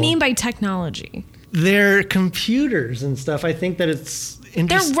gotta do you roll. mean by technology? they're computers and stuff. I think that it's They're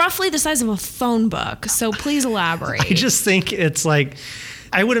interesting. roughly the size of a phone book. So please elaborate. I just think it's like,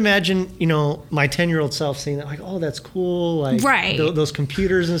 I would imagine, you know, my 10-year-old self saying that, like, oh, that's cool. Like, Right. those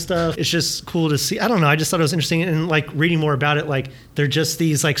computers and stuff. It's just cool to see. I don't know. I just thought it was interesting. And like reading more about it, like they're just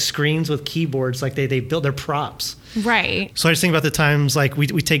these like screens with keyboards. Like they build their props. Right. So I just think about the times like we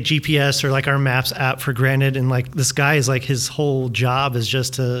take GPS or like our Maps app for granted. And like this guy is like, his whole job is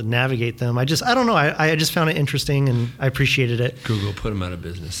just to navigate them. I don't know. I just found it interesting and I appreciated it. Google put them out of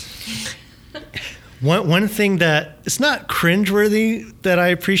business. One thing that it's not cringeworthy that I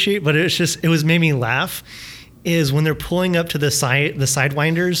appreciate, but it was made me laugh, is when they're pulling up to the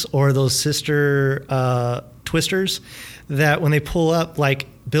sidewinders or those sister twisters, that when they pull up, like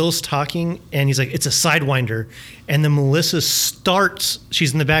Bill's talking and he's like, it's a sidewinder, and then Melissa starts.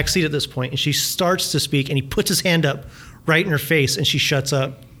 She's in the back seat at this point, and she starts to speak, and he puts his hand up right in her face, and she shuts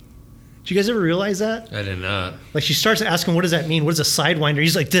up. Did you guys ever realize that? I did not. Like she starts asking, what does that mean? What is a sidewinder?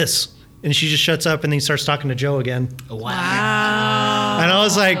 He's like, this. And she just shuts up and then he starts talking to Joe again. Wow. And I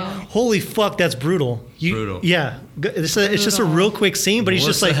was like, holy fuck, that's brutal. Brutal. Yeah. It's just a real quick scene, but he's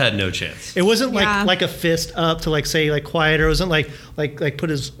just like, had no chance. it wasn't Yeah. like a fist up to like say like quiet, or it wasn't like put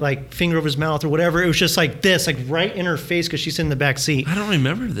his like finger over his mouth or whatever. It was just like this, like right in her face because she's in the back seat. I don't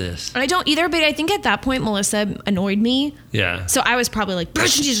remember this. I don't either, but I think at that point Melissa annoyed me. Yeah. So I was probably like,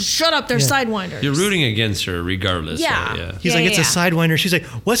 bitch, just shut up, they're Yeah. sidewinders. You're rooting against her regardless. Yeah. So, yeah. He's like, it's a sidewinder. She's like,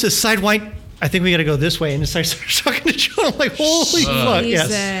 what's a sidewinder? I think we got to go this way. And it's like, starts talking to Joe. I'm like, holy fuck. Yes.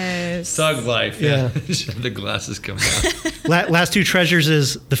 Jesus. Thug life. Yeah. The glasses come out. Last two treasures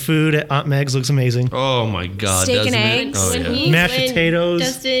is the food at Aunt Meg's looks amazing. Oh my God. Steak and doesn't eggs. It? Oh, when yeah. Mashed potatoes.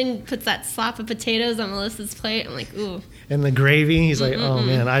 Dustin puts that slop of potatoes on Melissa's plate. I'm like, ooh. And the gravy. He's like, oh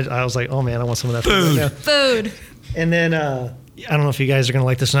man. I was like, oh man, I want some of that food. right now. Food. And then I don't know if you guys are going to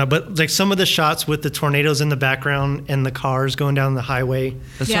like this or not, but like some of the shots with the tornadoes in the background and the cars going down the highway.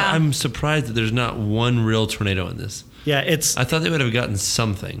 That's Yeah. why I'm surprised that there's not one real tornado in this. Yeah, it's I thought they would have gotten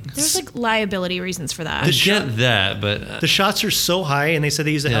something. There's like liability reasons for that. I get that, but the shots are so high, and they said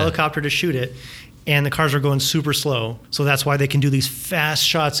they used a Yeah. helicopter to shoot it, and the cars are going super slow. So that's why they can do these fast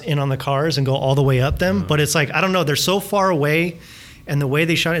shots in on the cars and go all the way up them. But it's like, I don't know, they're so far away, and the way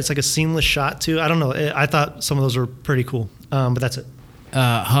they shot it, it's like a seamless shot too. I don't know. I thought some of those were pretty cool. But that's it.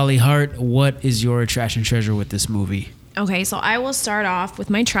 Holly Hart, what is your trash and treasure with this movie? Okay, so I will start off with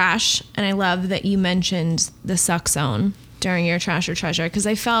my trash, and I love that you mentioned the suck zone during your trash or treasure because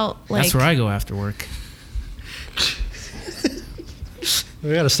I felt like That's where I go after work.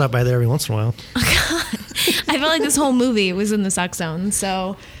 We got to stop by there every once in a while. I felt like this whole movie was in the suck zone.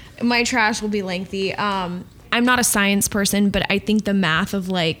 So my trash will be lengthy. I'm not a science person, but I think the math of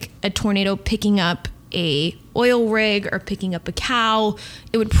like a tornado picking up a oil rig or picking up a cow,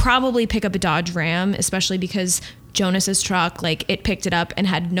 it would probably pick up a Dodge Ram, especially because Jonas's truck, like it picked it up and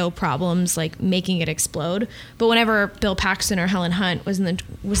had no problems like making it explode. But whenever Bill Paxton or Helen Hunt was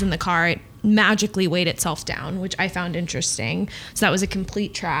in the car, it magically weighed itself down, which I found interesting. So that was a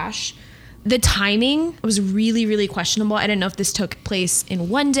complete trash. The timing was really, really questionable. I didn't know if this took place in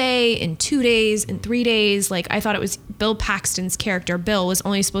 1 day, in 2 days, in 3 days. Like I thought it was Bill Paxton's character. Bill was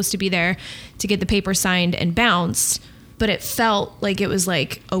only supposed to be there to get the paper signed and bounced, but it felt like it was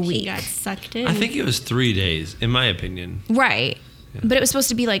like a He week. got sucked in. I think it was 3 days, in my opinion. Right. But it was supposed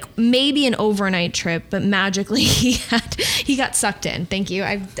to be like maybe an overnight trip, but magically he got sucked in. Thank you.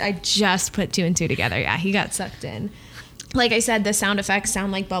 I just put 2 and 2 together. Yeah, he got sucked in. Like I said, the sound effects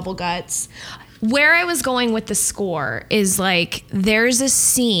sound like bubble guts. Where I was going with the score is like there's a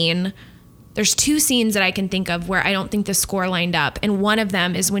scene, there's 2 scenes that I can think of where I don't think the score lined up. And one of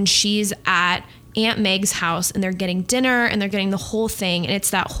them is when she's at Aunt Meg's house and they're getting dinner and they're getting the whole thing. And it's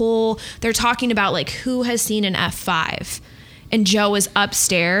that whole, they're talking about like who has seen an F5. And Joe is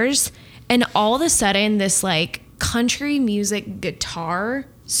upstairs. And all of a sudden this like country music guitar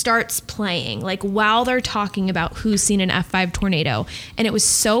starts playing like while they're talking about who's seen an F5 tornado, and it was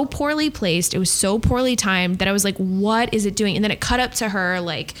so poorly placed, it was so poorly timed that I was like, what is it doing? And then it cut up to her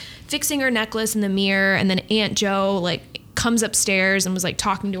like fixing her necklace in the mirror, and then Aunt Joe like comes upstairs and was like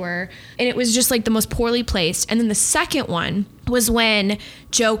talking to her, and it was just like the most poorly placed. And then the second one was when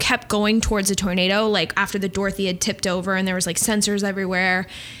Joe kept going towards a tornado, like after the Dorothy had tipped over and there was like sensors everywhere,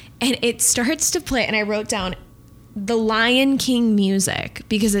 and it starts to play, and I wrote down the Lion King music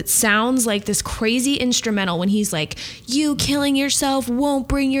because it sounds like this crazy instrumental when he's like, you killing yourself won't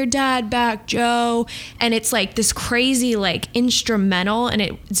bring your dad back, Joe. And it's like this crazy like instrumental, and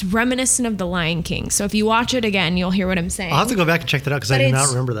it's reminiscent of the Lion King. So if you watch it again, you'll hear what I'm saying. I'll have to go back and check that out because I But do not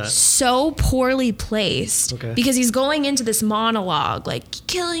it's remember that. so poorly placed Okay. because he's going into this monologue like,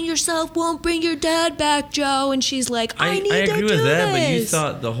 killing yourself won't bring your dad back, Joe. And she's like, I need to agree do with that, but you this.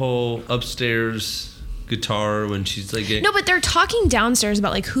 thought the whole upstairs guitar when she's like No, but they're talking downstairs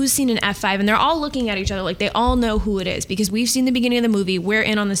about like who's seen an F5, and they're all looking at each other like they all know who it is because we've seen the beginning of the movie. We're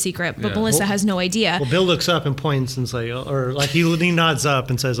in on the secret, but Yeah. Melissa has no idea. Well, Bill looks up and points and say, or like he nods up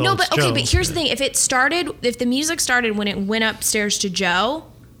and says, "Oh, No, it's but okay, Joe." but here's the thing: if the music started when it went upstairs to Joe,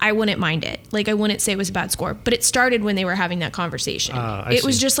 I wouldn't mind it. Like I wouldn't say it was a bad score, but it started when they were having that conversation. I It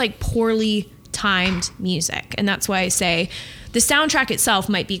was see. just like poorly timed music, and that's why I say the soundtrack itself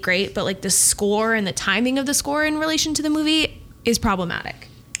might be great, but like the score and the timing of the score in relation to the movie is problematic.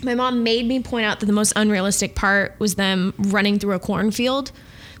 My mom made me point out that the most unrealistic part was them running through a cornfield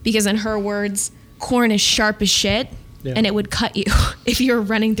because in her words, corn is sharp as shit. Yeah. And it would cut you if you were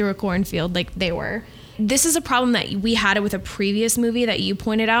running through a cornfield like they were. This is a problem that we had with a previous movie that you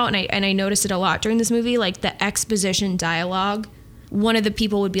pointed out, and I noticed it a lot during this movie, like the exposition dialogue. One of the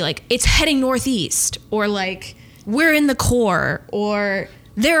people would be like, it's heading northeast, or like, we're in the core, or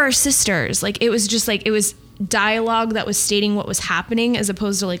there are sisters. Like, it was just like, it was dialogue that was stating what was happening as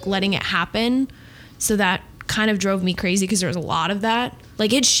opposed to like letting it happen. So that kind of drove me crazy because there was a lot of that.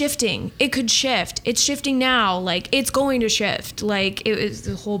 Like, it's shifting. It could shift. It's shifting now. Like, it's going to shift. Like, it was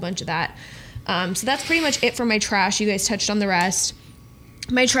a whole bunch of that. So that's pretty much it for my trash. You guys touched on the rest.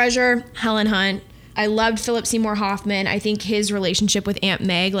 My treasure, Helen Hunt. I loved Philip Seymour Hoffman. I think his relationship with Aunt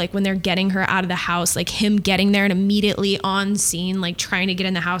Meg, like when they're getting her out of the house, like him getting there and immediately on scene, like trying to get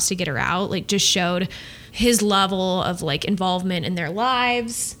in the house to get her out, like just showed his level of like involvement in their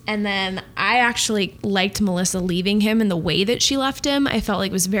lives. And then I actually liked Melissa leaving him and the way that she left him. I felt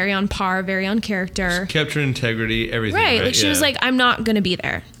like it was very on par, very on character. She kept her integrity, everything. Right. Like she was like, I'm not going to be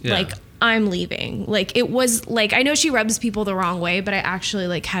there. Yeah. Like, I'm leaving. Like, it was like, I know she rubs people the wrong way, but I actually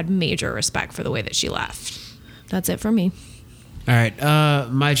like had major respect for the way that she left. That's it for me. All right.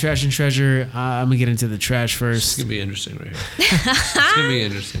 My trash and treasure. I'm gonna get into the trash It's first. gonna be interesting right here. It's gonna be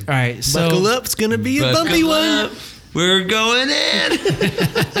interesting. All right. So Buckle up. It's going to be a Buckle bumpy one. up. We're going in.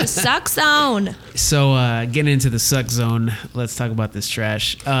 The suck zone. So getting into the suck zone. Let's talk about this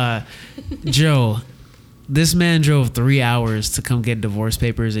trash. Joe, this man drove 3 hours to come get divorce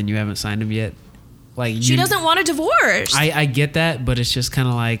papers, and you haven't signed them yet. Like, She doesn't want a divorce. I get that, but it's just kind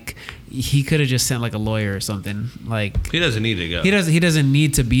of like he could have just sent like a lawyer or something. Like, He doesn't need to go. he doesn't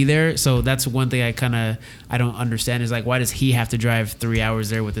need to be there. So that's one thing I don't understand is like, why does he have to drive 3 hours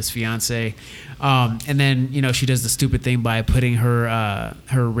there with his fiance? And then, you know, she does the stupid thing by putting her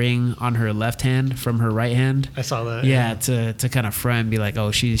ring on her left hand from her right hand. I saw that. Yeah, to kind of front and be like,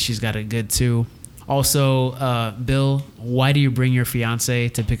 oh, she's got it good too. Also, Bill, why do you bring your fiance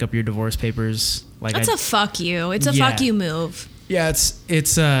to pick up your divorce papers? Like, That's a fuck you. It's a Yeah. fuck you move. yeah,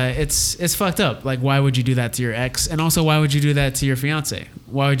 it's fucked up. Like, why would you do that to your ex? And also, why would you do that to your fiance?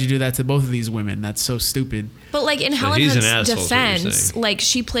 Why would you do that to both of these women? That's so stupid. But like in So Helen he's an Hunt's asshole, is what you're defense, saying. like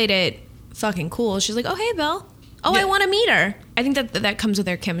she played it fucking cool. She's like, oh, hey, Bill. Oh, Yeah. I want to meet her. I think that comes with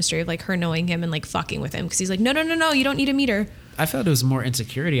their chemistry of like her knowing him and like fucking with him because he's like, no, you don't need to meet her. I felt it was more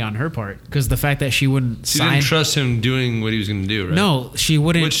insecurity on her part because the fact that she wouldn't She sign. didn't trust him doing what he was going to do, right? No, she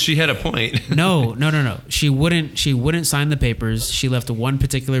wouldn't. Which she had a point. No. She wouldn't sign the papers. She left one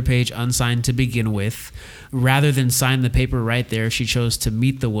particular page unsigned to begin with. Rather than sign the paper right there, she chose to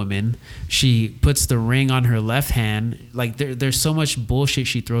meet the woman. She puts the ring on her left hand. Like there's so much bullshit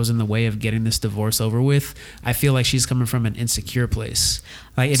she throws in the way of getting this divorce over with. I feel like she's coming from an insecure place.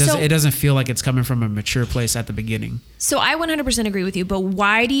 Like it doesn't feel like it's coming from a mature place at the beginning. So I 100% agree with you, but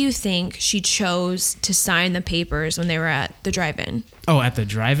why do you think she chose to sign the papers when they were at the drive-in? Oh, at the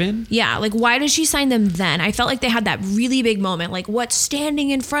drive-in? Yeah, like why did she sign them then? I felt like they had that really big moment, like what's standing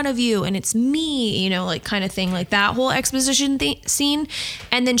in front of you and it's me, you know, like kind of thing, like that whole exposition scene.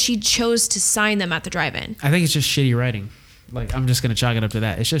 And then she chose to sign them at the drive-in. I think it's just shitty writing. Like, I'm just going to chalk it up to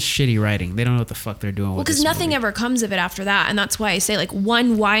that. It's just shitty writing. They don't know what the fuck they're doing Well, with because this nothing movie. ever comes of it after that, and that's why I say, like,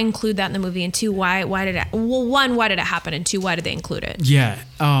 one, why include that in the movie, and two, why did it? Well, one, why did it happen, and two, why did they include it? Yeah.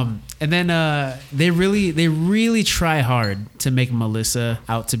 And then they really try hard to make Melissa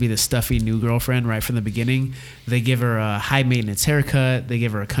out to be the stuffy new girlfriend right from the beginning. They give her a high maintenance haircut. They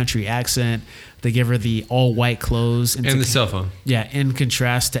give her a country accent. They give her the all white clothes And the cell phone. Yeah, in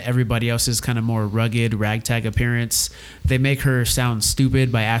contrast to everybody else's kind of more rugged ragtag appearance. They make her sound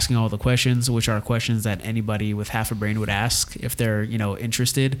stupid by asking all the questions, which are questions that anybody with half a brain would ask if they're, you know,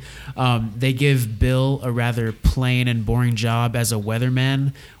 interested. They give Bill a rather plain and boring job as a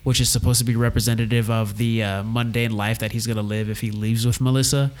weatherman, which is supposed to be representative of the mundane life that he's going to live if he leaves with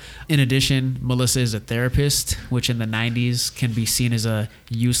Melissa. In addition, Melissa is a therapist, which in the 90s can be seen as a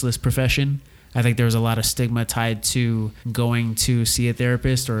useless profession. I think there was a lot of stigma tied to going to see a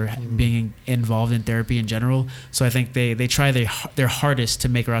therapist or being involved in therapy in general. So I think they try their hardest to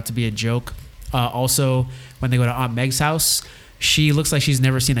make her out to be a joke. Also, when they go to Aunt Meg's house, she looks like she's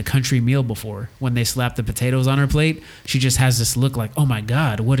never seen a country meal before. When they slap the potatoes on her plate, she just has this look like, oh my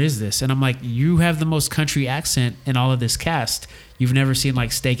God, what is this? And I'm like, you have the most country accent in all of this cast. You've never seen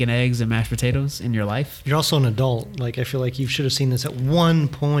like steak and eggs and mashed potatoes in your life? You're also an adult. Like, I feel like you should have seen this at one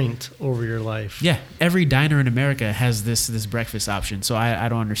point over your life. Yeah, every diner in America has this breakfast option, so I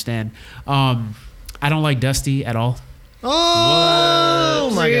don't understand. I don't like Dusty at all.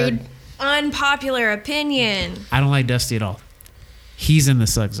 Oh my Rude. God. Unpopular opinion. I don't like Dusty at all. He's in the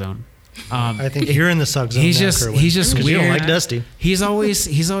suck zone. I think you're in the suck zone. He's now, just Kerwin. he's just 'Cause weird. You don't like Dusty. He's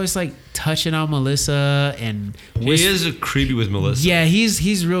always like touching on Melissa and He is creepy with Melissa. Yeah,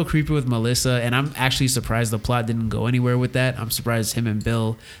 he's real creepy with Melissa, and I'm actually surprised the plot didn't go anywhere with that. I'm surprised him and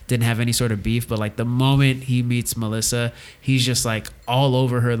Bill didn't have any sort of beef, but like the moment he meets Melissa, he's just like all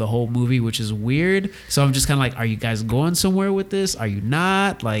over her the whole movie, which is weird. So I'm just kind of like, are you guys going somewhere with this? Are you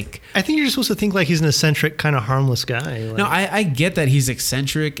not? Like, I think you're supposed to think like he's an eccentric, kind of harmless guy. Like, no, I get that he's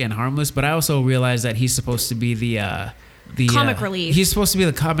eccentric and harmless, but I also realize that he's supposed to be the Comic relief. He's supposed to be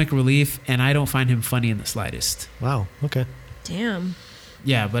the comic relief, and I don't find him funny in the slightest. wow. Okay. Damn.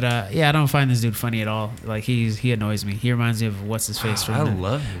 Yeah, but I don't find this dude funny at all. Like he annoys me. He reminds me of what's his face from I the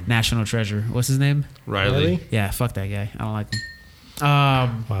love him. National Treasure. What's his name? Riley. Riley? Yeah, fuck that guy. I don't like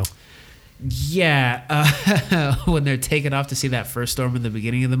him. Wow. Yeah, when they're taking off to see that first storm in the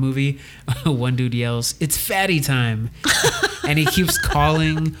beginning of the movie, one dude yells, "It's fatty time," and he keeps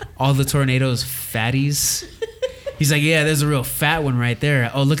calling all the tornadoes fatties. He's like, "Yeah, there's a real fat one right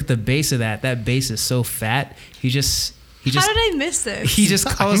there. Oh, look at the base of that. That base is so fat." He just How did I miss this? he just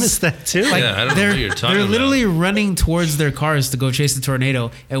I calls. missed that too. Like, Yeah, I don't know what you're talking they're about. literally running towards their cars to go chase the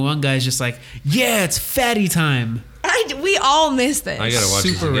tornado, and one guy's just like, "Yeah, it's fatty time." We all missed this. I gotta watch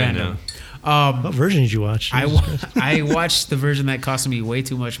this Super again random. What version did you watch? I watched the version that cost me way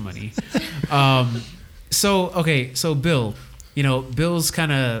too much money. So Bill, Bill's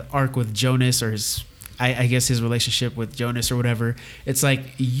kind of arc with Jonas, or I guess his relationship with Jonas or whatever. It's like,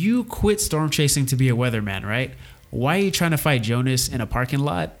 you quit storm chasing to be a weatherman, right? Why are you trying to fight Jonas in a parking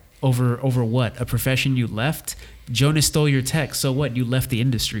lot over what? A profession you left? Jonas stole your tech. So what? You left the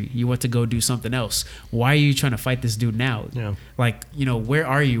industry. You went to go do something else. Why are you trying to fight this dude now? Yeah. Like, where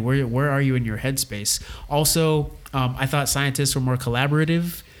are you? Where are you in your headspace? Also, I thought scientists were more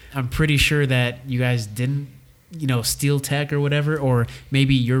collaborative. I'm pretty sure that you guys didn't, steal tech or whatever, or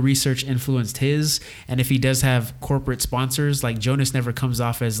maybe your research influenced his. And if he does have corporate sponsors, like Jonas never comes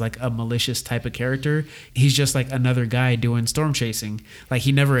off as like a malicious type of character. He's just like another guy doing storm chasing. Like,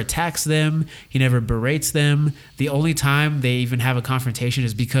 he never attacks them. He never berates them. The only time they even have a confrontation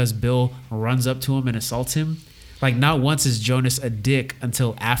is because Bill runs up to him and assaults him. Like, not once is Jonas a dick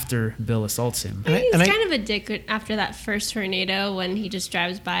until after Bill assaults him. He's kind of a dick after that first tornado when he just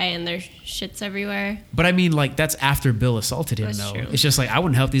drives by and there's shits everywhere. But I mean, like, that's after Bill assaulted him, That's though. true. It's just like, I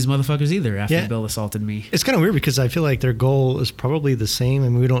wouldn't help these motherfuckers either after Yeah. Bill assaulted me. It's kind of weird because I feel like their goal is probably the same. I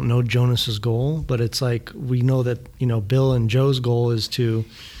mean, we don't know Jonas's goal, but it's like we know that, Bill and Joe's goal is to,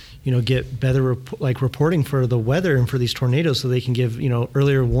 get better reporting for the weather and for these tornadoes so they can give,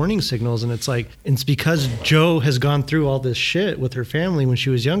 earlier warning signals. And it's like, it's because Joe has gone through all this shit with her family when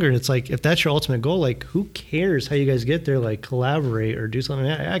she was younger. And it's like, if that's your ultimate goal, like, who cares how you guys get there? Like, collaborate or do something.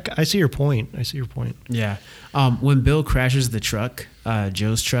 I see your point. Yeah. When Bill crashes the truck,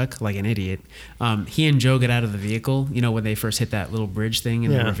 Joe's truck, like an idiot, he and Joe get out of the vehicle, when they first hit that little bridge thing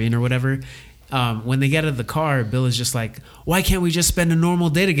in the ravine or whatever. When they get out of the car, Bill is just like, why can't we just spend a normal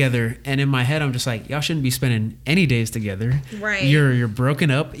day together? And in my head, I'm just like, y'all shouldn't be spending any days together. Right. You're broken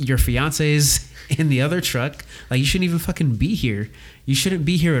up. Your fiance's in the other truck. Like, you shouldn't even fucking be here. You shouldn't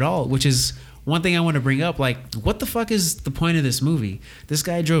be here at all, which is one thing I want to bring up. Like, what the fuck is the point of this movie? This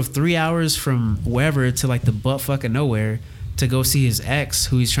guy drove 3 hours from wherever to like the butt fucking nowhere to go see his ex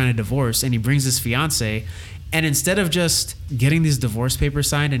who he's trying to divorce, and he brings his fiance. And instead of just getting these divorce papers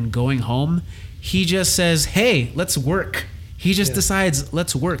signed and going home, he just says, hey, let's work. He just decides,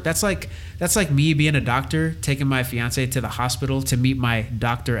 let's work. That's like me being a doctor, taking my fiance to the hospital to meet my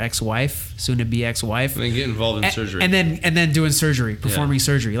doctor ex-wife, soon to be ex-wife. And then get involved in surgery. And then doing surgery, performing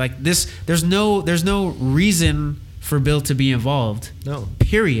surgery. Like this, there's no reason for Bill to be involved. No.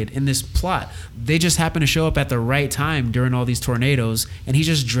 Period. In this plot. They just happen to show up at the right time during all these tornadoes, and he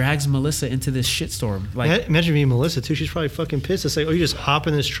just drags Melissa into this shitstorm. Like, imagine being Melissa too. She's probably fucking pissed. It's like, oh, you just hop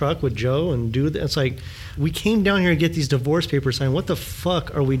in this truck with Joe and do that. It's like, we came down here to get these divorce papers signed. What the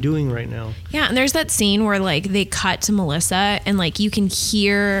fuck are we doing right now? Yeah, and there's that scene where like they cut to Melissa and like you can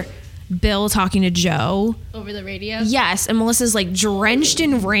hear Bill talking to Joe Over the radio? Yes, and Melissa's like drenched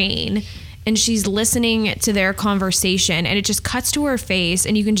in rain and she's listening to their conversation and it just cuts to her face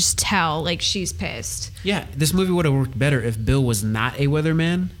and you can just tell like she's pissed. yeah, this movie would have worked better if Bill was not a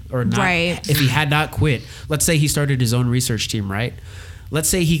weatherman, or not, Right. if he had not quit. Let's say he started his own research team, right? Let's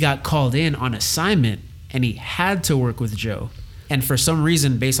say he got called in on assignment and he had to work with Joe. And for some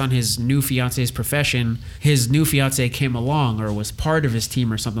reason, based on his new fiance's profession, his new fiance came along or was part of his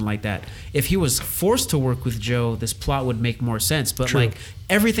team or something like that. If he was forced to work with Joe, this plot would make more sense. But True. like,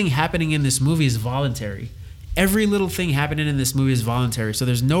 everything happening in this movie is voluntary. Every little thing happening in this movie is voluntary. So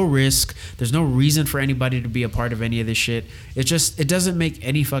there's no risk. There's no reason for anybody to be a part of any of this shit. It doesn't make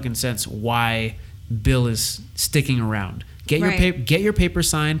any fucking sense why Bill is sticking around. Get your paper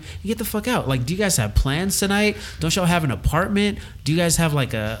signed and get the fuck out. Like, do you guys have plans tonight? Don't y'all have an apartment? Do you guys have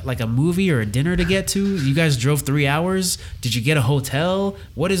like a movie or a dinner to get to? You guys drove 3 hours. Did you get a hotel?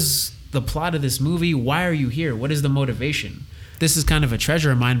 What is the plot of this movie? Why are you here? What is the motivation? This is kind of a treasure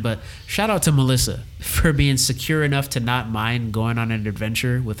of mine, but shout out to Melissa for being secure enough to not mind going on an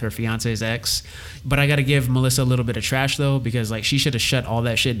adventure with her fiance's ex. But I got to give Melissa a little bit of trash though, because like she should have shut all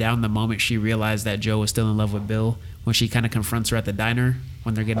that shit down the moment she realized that Joe was still in love with Bill, when she kind of confronts her at the diner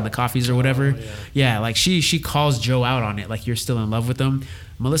when they're getting the coffees or whatever. Yeah, like she calls Joe out on it, like you're still in love with him.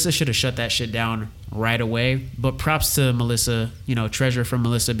 Melissa should have shut that shit down right away. But props to Melissa, treasure from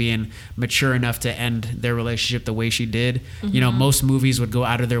Melissa being mature enough to end their relationship the way she did. Mm-hmm. Most movies would go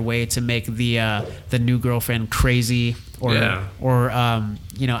out of their way to make the new girlfriend crazy or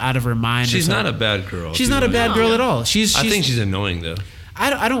out of her mind. She's not a bad girl. She's not a bad girl at all. I think she's annoying though.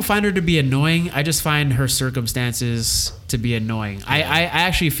 I don't find her to be annoying. I just find her circumstances to be annoying. Yeah. I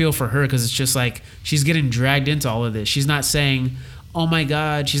actually feel for her because it's just like she's getting dragged into all of this. She's not saying, oh my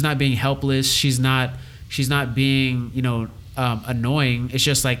God, she's not being helpless. She's not being, annoying. It's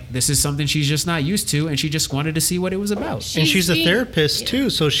just like this is something she's just not used to, and she just wanted to see what it was about. She's a therapist too,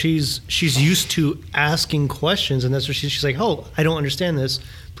 so she's used to asking questions, and that's where she's like, oh, I don't understand this.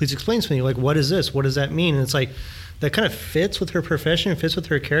 Please explain to me. Like, what is this? What does that mean? And it's like, that kind of fits with her profession, fits with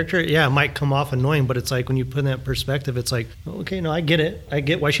her character. Yeah, it might come off annoying, but it's like when you put in that perspective, it's like, okay, no, I get it. I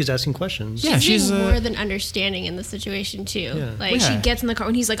get why she's asking questions. Yeah, she's more than understanding in the situation too. Yeah. Like she gets in the car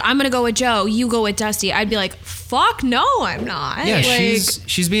and he's like, I'm gonna go with Joe, you go with Dusty. I'd be like, fuck no, I'm not. Yeah, like,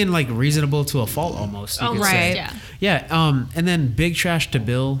 she's being like reasonable to a fault almost. Oh, right. Yeah. Yeah, and then big trash to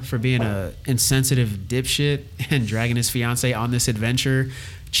Bill for being a insensitive dipshit and dragging his fiance on this adventure,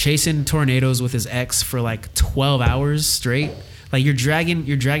 chasing tornadoes with his ex for like 12 hours straight. Like you're dragging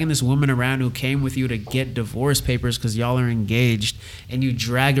this woman around who came with you to get divorce papers because y'all are engaged, and you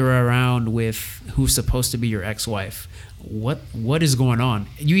drag her around with who's supposed to be your ex-wife. What is going on?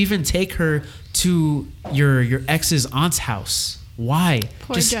 You even take her to your ex's aunt's house. Why?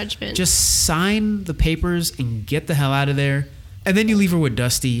 Poor judgment. Just sign the papers and get the hell out of there. And then you leave her with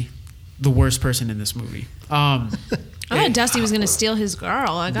Dusty, the worst person in this movie. I thought Dusty was going to steal his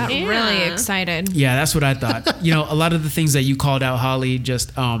girl. I got really excited. Yeah, that's what I thought. A lot of the things that you called out, Holly,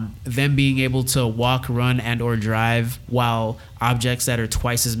 just them being able to walk, run, and or drive while objects that are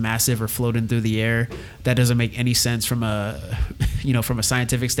twice as massive are floating through the air. That doesn't make any sense from a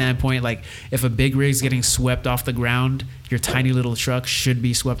scientific standpoint. Like if a big rig's getting swept off the ground, your tiny little truck should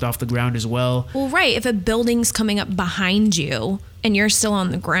be swept off the ground as well. Well, right. If a building's coming up behind you and you're still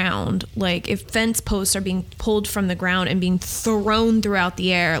on the ground, like if fence posts are being pulled from the ground and being thrown throughout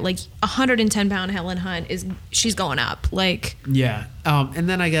the air, like 110-pound Helen Hunt she's going up. Like yeah. And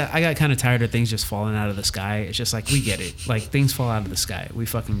then I got kind of tired of things just falling out of the sky. It's just like, we get it. Like things fall out of the sky. We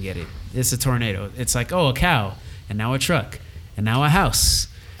fucking get it. It's a tornado. It's like, oh, a cow, and now a truck, and now a house.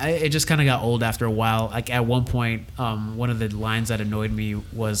 It just kind of got old after a while. Like at one point, one of the lines that annoyed me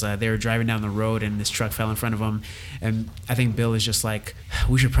was they were driving down the road and this truck fell in front of them. And I think Bill is just like,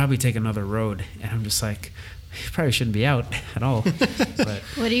 we should probably take another road. And I'm just like, you probably shouldn't be out at all. But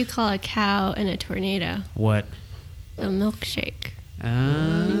what do you call a cow in a tornado? What? A milkshake. Oh,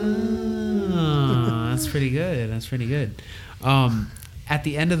 that's pretty good. That's pretty good. At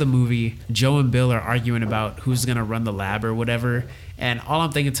the end of the movie, Joe and Bill are arguing about who's going to run the lab or whatever. And all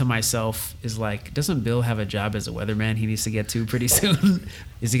I'm thinking to myself is like, doesn't Bill have a job as a weatherman he needs to get to pretty soon?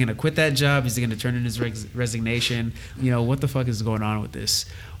 Is he going to quit that job? Is he going to turn in his resignation? What the fuck is going on with this?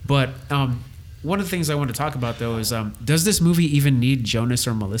 But one of the things I want to talk about, though, is does this movie even need Jonas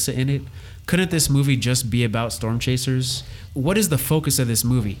or Melissa in it? Couldn't this movie just be about storm chasers? What is the focus of this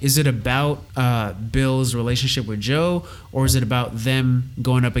movie? Is it about Bill's relationship with Joe, or is it about them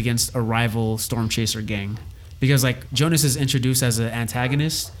going up against a rival storm chaser gang? Because like Jonas is introduced as an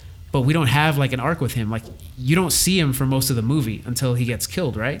antagonist, but we don't have like an arc with him. Like you don't see him for most of the movie until he gets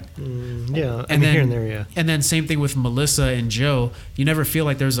killed, right? Yeah, and then here and there, yeah. And then same thing with Melissa and Joe. You never feel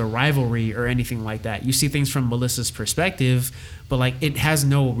like there's a rivalry or anything like that. You see things from Melissa's perspective, but like it has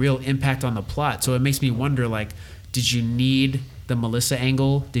no real impact on the plot. So it makes me wonder, like, did you need the Melissa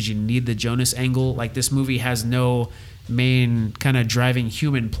angle? Did you need the Jonas angle? Like this movie has no main kind of driving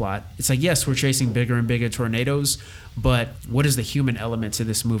human plot. It's like, yes, we're chasing bigger and bigger tornadoes, but what is the human element to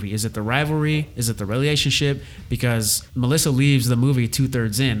this movie? Is it the rivalry? Is it the relationship? Because Melissa leaves the movie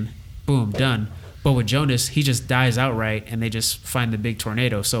 2/3 in, boom, done. But with Jonas, he just dies outright and they just find the big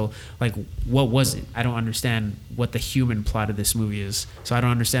tornado. So like, what was it? I don't understand what the human plot of this movie is. So I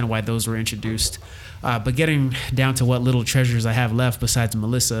don't understand why those were introduced. But getting down to what little treasures I have left besides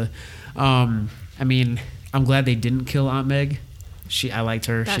Melissa, I mean, I'm glad they didn't kill Aunt Meg. I liked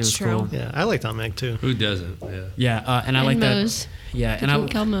her. She That's was true. cool. Yeah, I liked Aunt Meg too. Who doesn't? Yeah. Yeah, and I like Mose. that. Yeah, and Didn't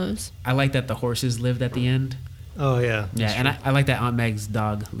kill Mose. I like that the horses lived at the end. Oh yeah. Yeah, and I like that Aunt Meg's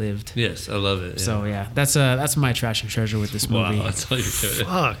dog lived. Yes, I love it. Yeah. So yeah, that's my trash and treasure with this movie. Wow, that's all you're doing.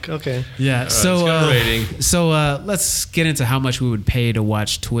 Fuck. Okay. Yeah. So let's go rating. So let's get into how much we would pay to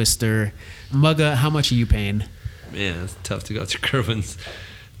watch Twister. Mugga, how much are you paying? Man, it's tough to go through Kerwin's.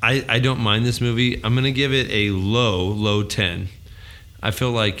 I don't mind this movie. I'm gonna give it a low 10. I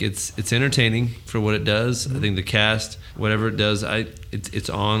feel like it's entertaining for what it does. I think the cast, whatever it does, it's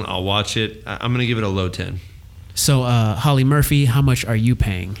on. I'll watch it. I'm gonna give it a low 10. So Holly Murphy, how much are you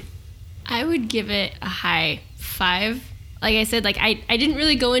paying? I would give it a high 5. Like I said, like I didn't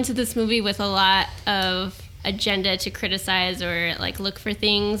really go into this movie with a lot of agenda to criticize or like look for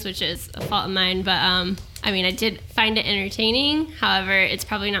things, which is a fault of mine. But I mean, I did find it entertaining. However, it's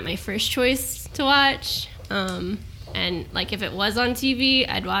probably not my first choice to watch. And like if it was on TV,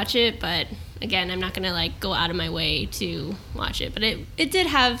 I'd watch it. But again, I'm not gonna like go out of my way to watch it. But it did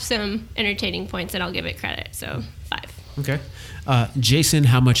have some entertaining points, and I'll give it credit. So 5. Okay. Jason,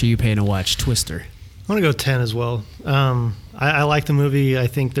 how much are you paying to watch Twister? I want to go 10 as well. I like the movie. I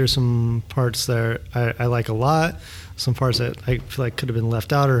think there's some parts there I like a lot. Some parts that I feel like could have been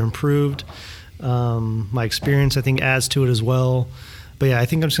left out or improved. My experience, I think, adds to it as well. But yeah, I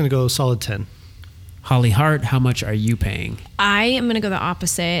think I'm just going to go solid 10. Holly Hart, how much are you paying? I am going to go the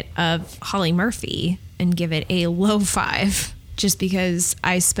opposite of Holly Murphy and give it a low 5, just because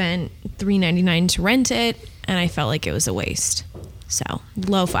I spent $3.99 to rent it and I felt like it was a waste. So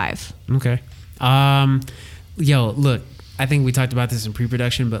low 5. Okay. Yo, look, I think we talked about this in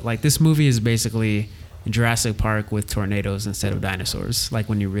pre-production, but like this movie is basically Jurassic Park with tornadoes instead of dinosaurs. Like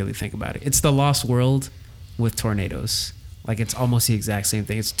when you really think about it, it's the Lost World with tornadoes. Like it's almost the exact same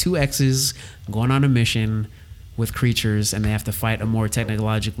thing. It's 2 X's going on a mission with creatures, and they have to fight a more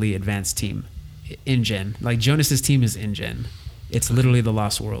technologically advanced team. InGen. Like Jonas's team is InGen. It's literally the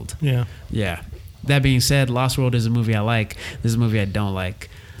Lost World. Yeah. Yeah. That being said, Lost World is a movie I like. This is a movie I don't like.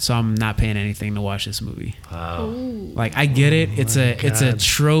 So I'm not paying anything to watch this movie. Wow. Like I get it. It's a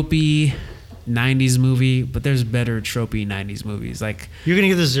tropey 90s movie, but there's better tropey 90s movies. Like You're going to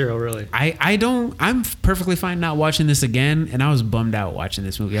give this 0, really? I'm perfectly fine not watching this again, and I was bummed out watching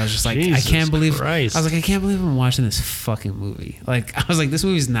this movie. I was just like, Jesus I can't believe Christ. I was like, I can't believe I'm watching this fucking movie. Like I was like, this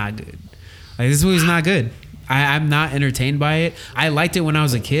movie's not good. Like this movie's not good. I'm not entertained by it. I liked it when I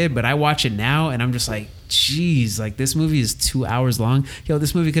was a kid, but I watch it now and I'm just like, geez, like this movie is 2 hours long. Yo,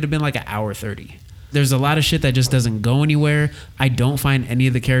 this movie could have been like an hour 30. There's a lot of shit that just doesn't go anywhere. I don't find any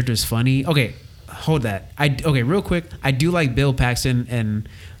of the characters funny. Okay, hold that. Okay, real quick. I do like Bill Paxton and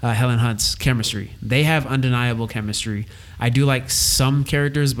Helen Hunt's chemistry. They have undeniable chemistry. I do like some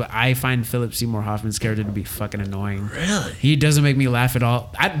characters, but I find Philip Seymour Hoffman's character to be fucking annoying. Really? He doesn't make me laugh at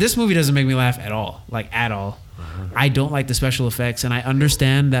all. This movie doesn't make me laugh at all. Like, at all. I don't like the special effects, and I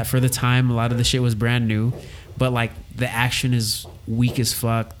understand that for the time, a lot of the shit was brand new, but like the action is weak as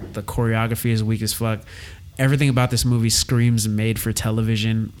fuck. The choreography is weak as fuck. Everything about this movie screams made for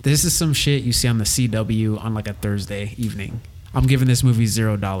television. This is some shit you see on the CW on like a Thursday evening. I'm giving this movie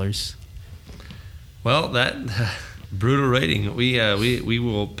 $0. Well, that brutal rating. We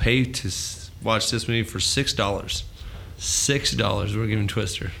will pay to watch this movie for $6. $6. We're giving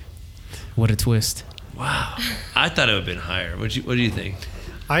Twister. What a twist. Wow. I thought it would have been higher. What do you think?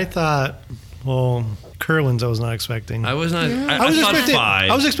 I thought, well, Kerwin's I was not expecting. I was not. I was thought expecting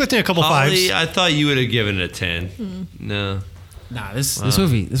 5. I was expecting a couple Holly, 5s. I thought you would have given it a 10. No. Nah, this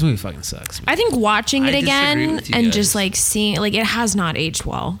movie fucking sucks. I think watching it I disagree again with you and guys. just like seeing, like it has not aged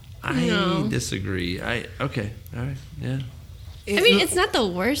well. I disagree. Okay. All right. Yeah. I mean, it's not the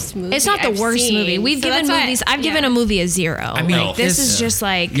worst movie. It's not the I've worst seen, movie. We've so given that's why- movies. I've given yeah. a movie a 0. I mean, like, this it's- is just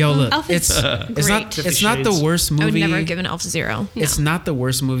like Yo, look, Elf is it's not great. it's not the Shades. worst I would movie. never give an Elf a 0. It's not the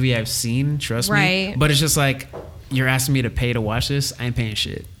worst movie I've seen, trust me. Right. But it's just like, you're asking me to pay to watch this. I ain't paying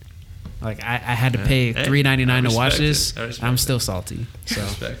shit. Like I had to pay Hey, $3.99 I to watch respect this. it. I respect I'm it. still salty. So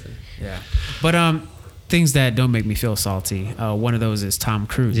Respect it. yeah. But things that don't make me feel salty. One of those is Tom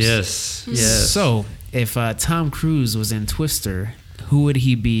Cruise. Yes. Yes. So if Tom Cruise was in Twister, who would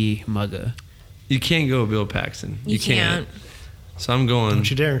he be, Mugga? You can't go Bill Paxton. You can't. So I'm going. Don't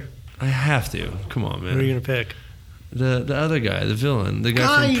you dare. I have to. Come on, Who are you man. going to pick? The other guy, the villain, the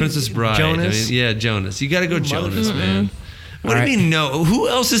guy from Princess Bride. Jonas? I mean, yeah, Jonas. You got to go Jonas, motherfucker. man. What All do you mean no? Who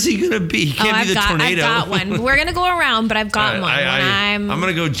else is he gonna be? He can't be the tornado. I've got one. We're gonna go around, but I've got All one. right, When I'm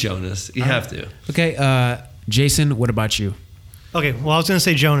gonna go Jonas. You have to. Okay, Jason, what about you? Okay, well, I was going to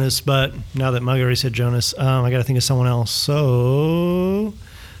say Jonas, but now that Mugga already said Jonas, I got to think of someone else. So,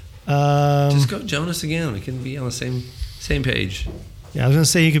 Just go Jonas again. We can be on the same page. Yeah, I was gonna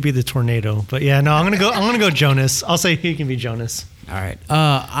say he could be the tornado, but yeah, no, I'm gonna go Jonas. I'll say he can be Jonas. All right.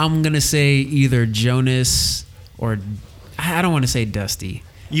 I'm gonna say either Jonas or I don't want to say Dusty.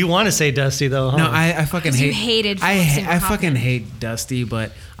 You want to say Dusty though? Huh? No, I fucking hate. You hated I Philip Seymour fucking Hoffman. hate Dusty,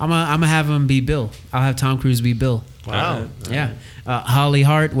 but I'm gonna have him be Bill. I'll have Tom Cruise be Bill. Wow. Yeah. Holly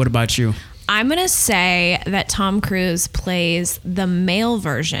Hart. What about you? I'm gonna say that Tom Cruise plays the male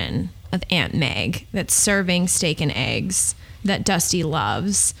version of Aunt Meg that's serving steak and eggs that Dusty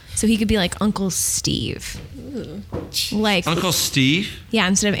loves. So he could be like Uncle Steve. Like Uncle Steve? yeah,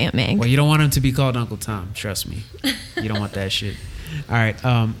 instead of Aunt Meg. Well, you don't want him to be called Uncle Tom. Trust me. You don't want that shit. All right.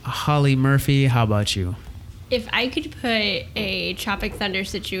 Holly Murphy. How about you? If I could put a Tropic Thunder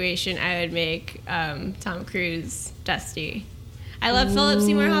situation, I would make Tom Cruise Dusty. I love Philip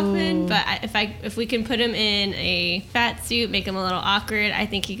Seymour Hoffman, but if we can put him in a fat suit, make him a little awkward, I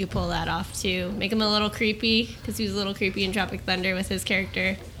think he could pull that off too. Make him a little creepy, because he was a little creepy in Tropic Thunder with his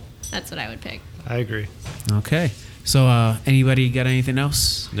character. That's what I would pick. I agree. Okay. So, anybody got anything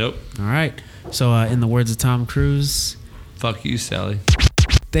else? Nope. All right. So, in the words of Tom Cruise, Fuck you, Sally.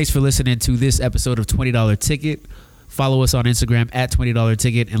 thanks for listening to this episode of $20 Ticket. Follow us on Instagram at $20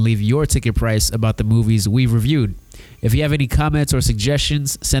 Ticket and leave your ticket price about the movies we've reviewed. If you have any comments or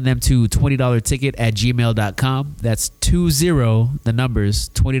suggestions, send them to $20ticket@gmail.com. That's 20, the numbers,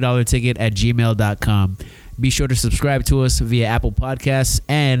 $20ticket@gmail.com. Be sure to subscribe to us via Apple Podcasts,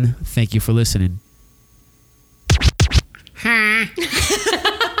 and thank you for listening.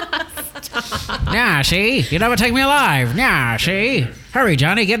 Nah, see? You never take me alive. Nah, see? Hurry,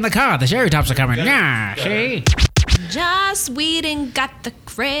 Johnny, get in the car. The cherry tops are coming. Nah, see? Joss Whedon got the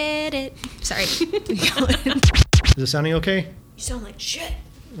credit. Sorry. Is it sounding okay? You sound like shit.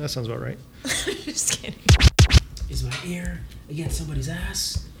 That sounds about right. Just kidding. Is my ear against somebody's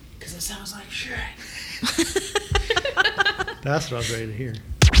ass? Because it sounds like shit. That's what I was ready to hear.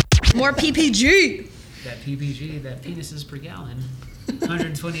 More PPG. That PPG, that penises per gallon.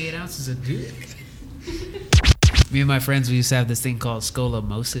 128 ounces of dick. Me and my friends, we used to have this thing called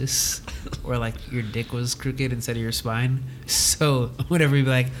scoliosis, where like your dick was crooked instead of your spine. So whenever we'd be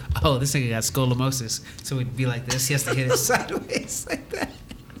like, oh, this nigga got scoliosis, so we'd be like this. He has to hit it sideways like that.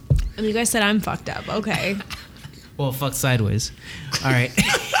 And you guys said I'm fucked up. Okay. Well, fuck sideways. All right.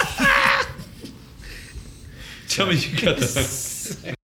 Tell me you got the